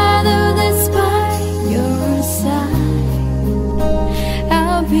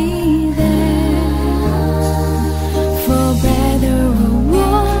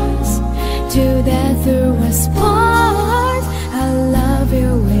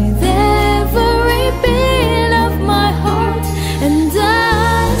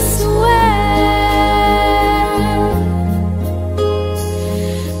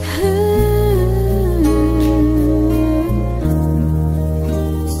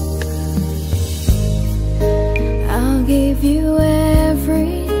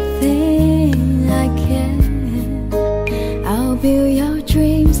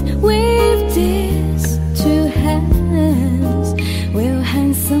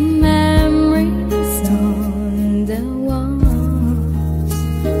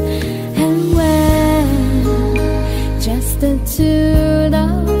good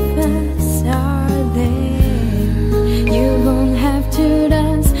of us, are they?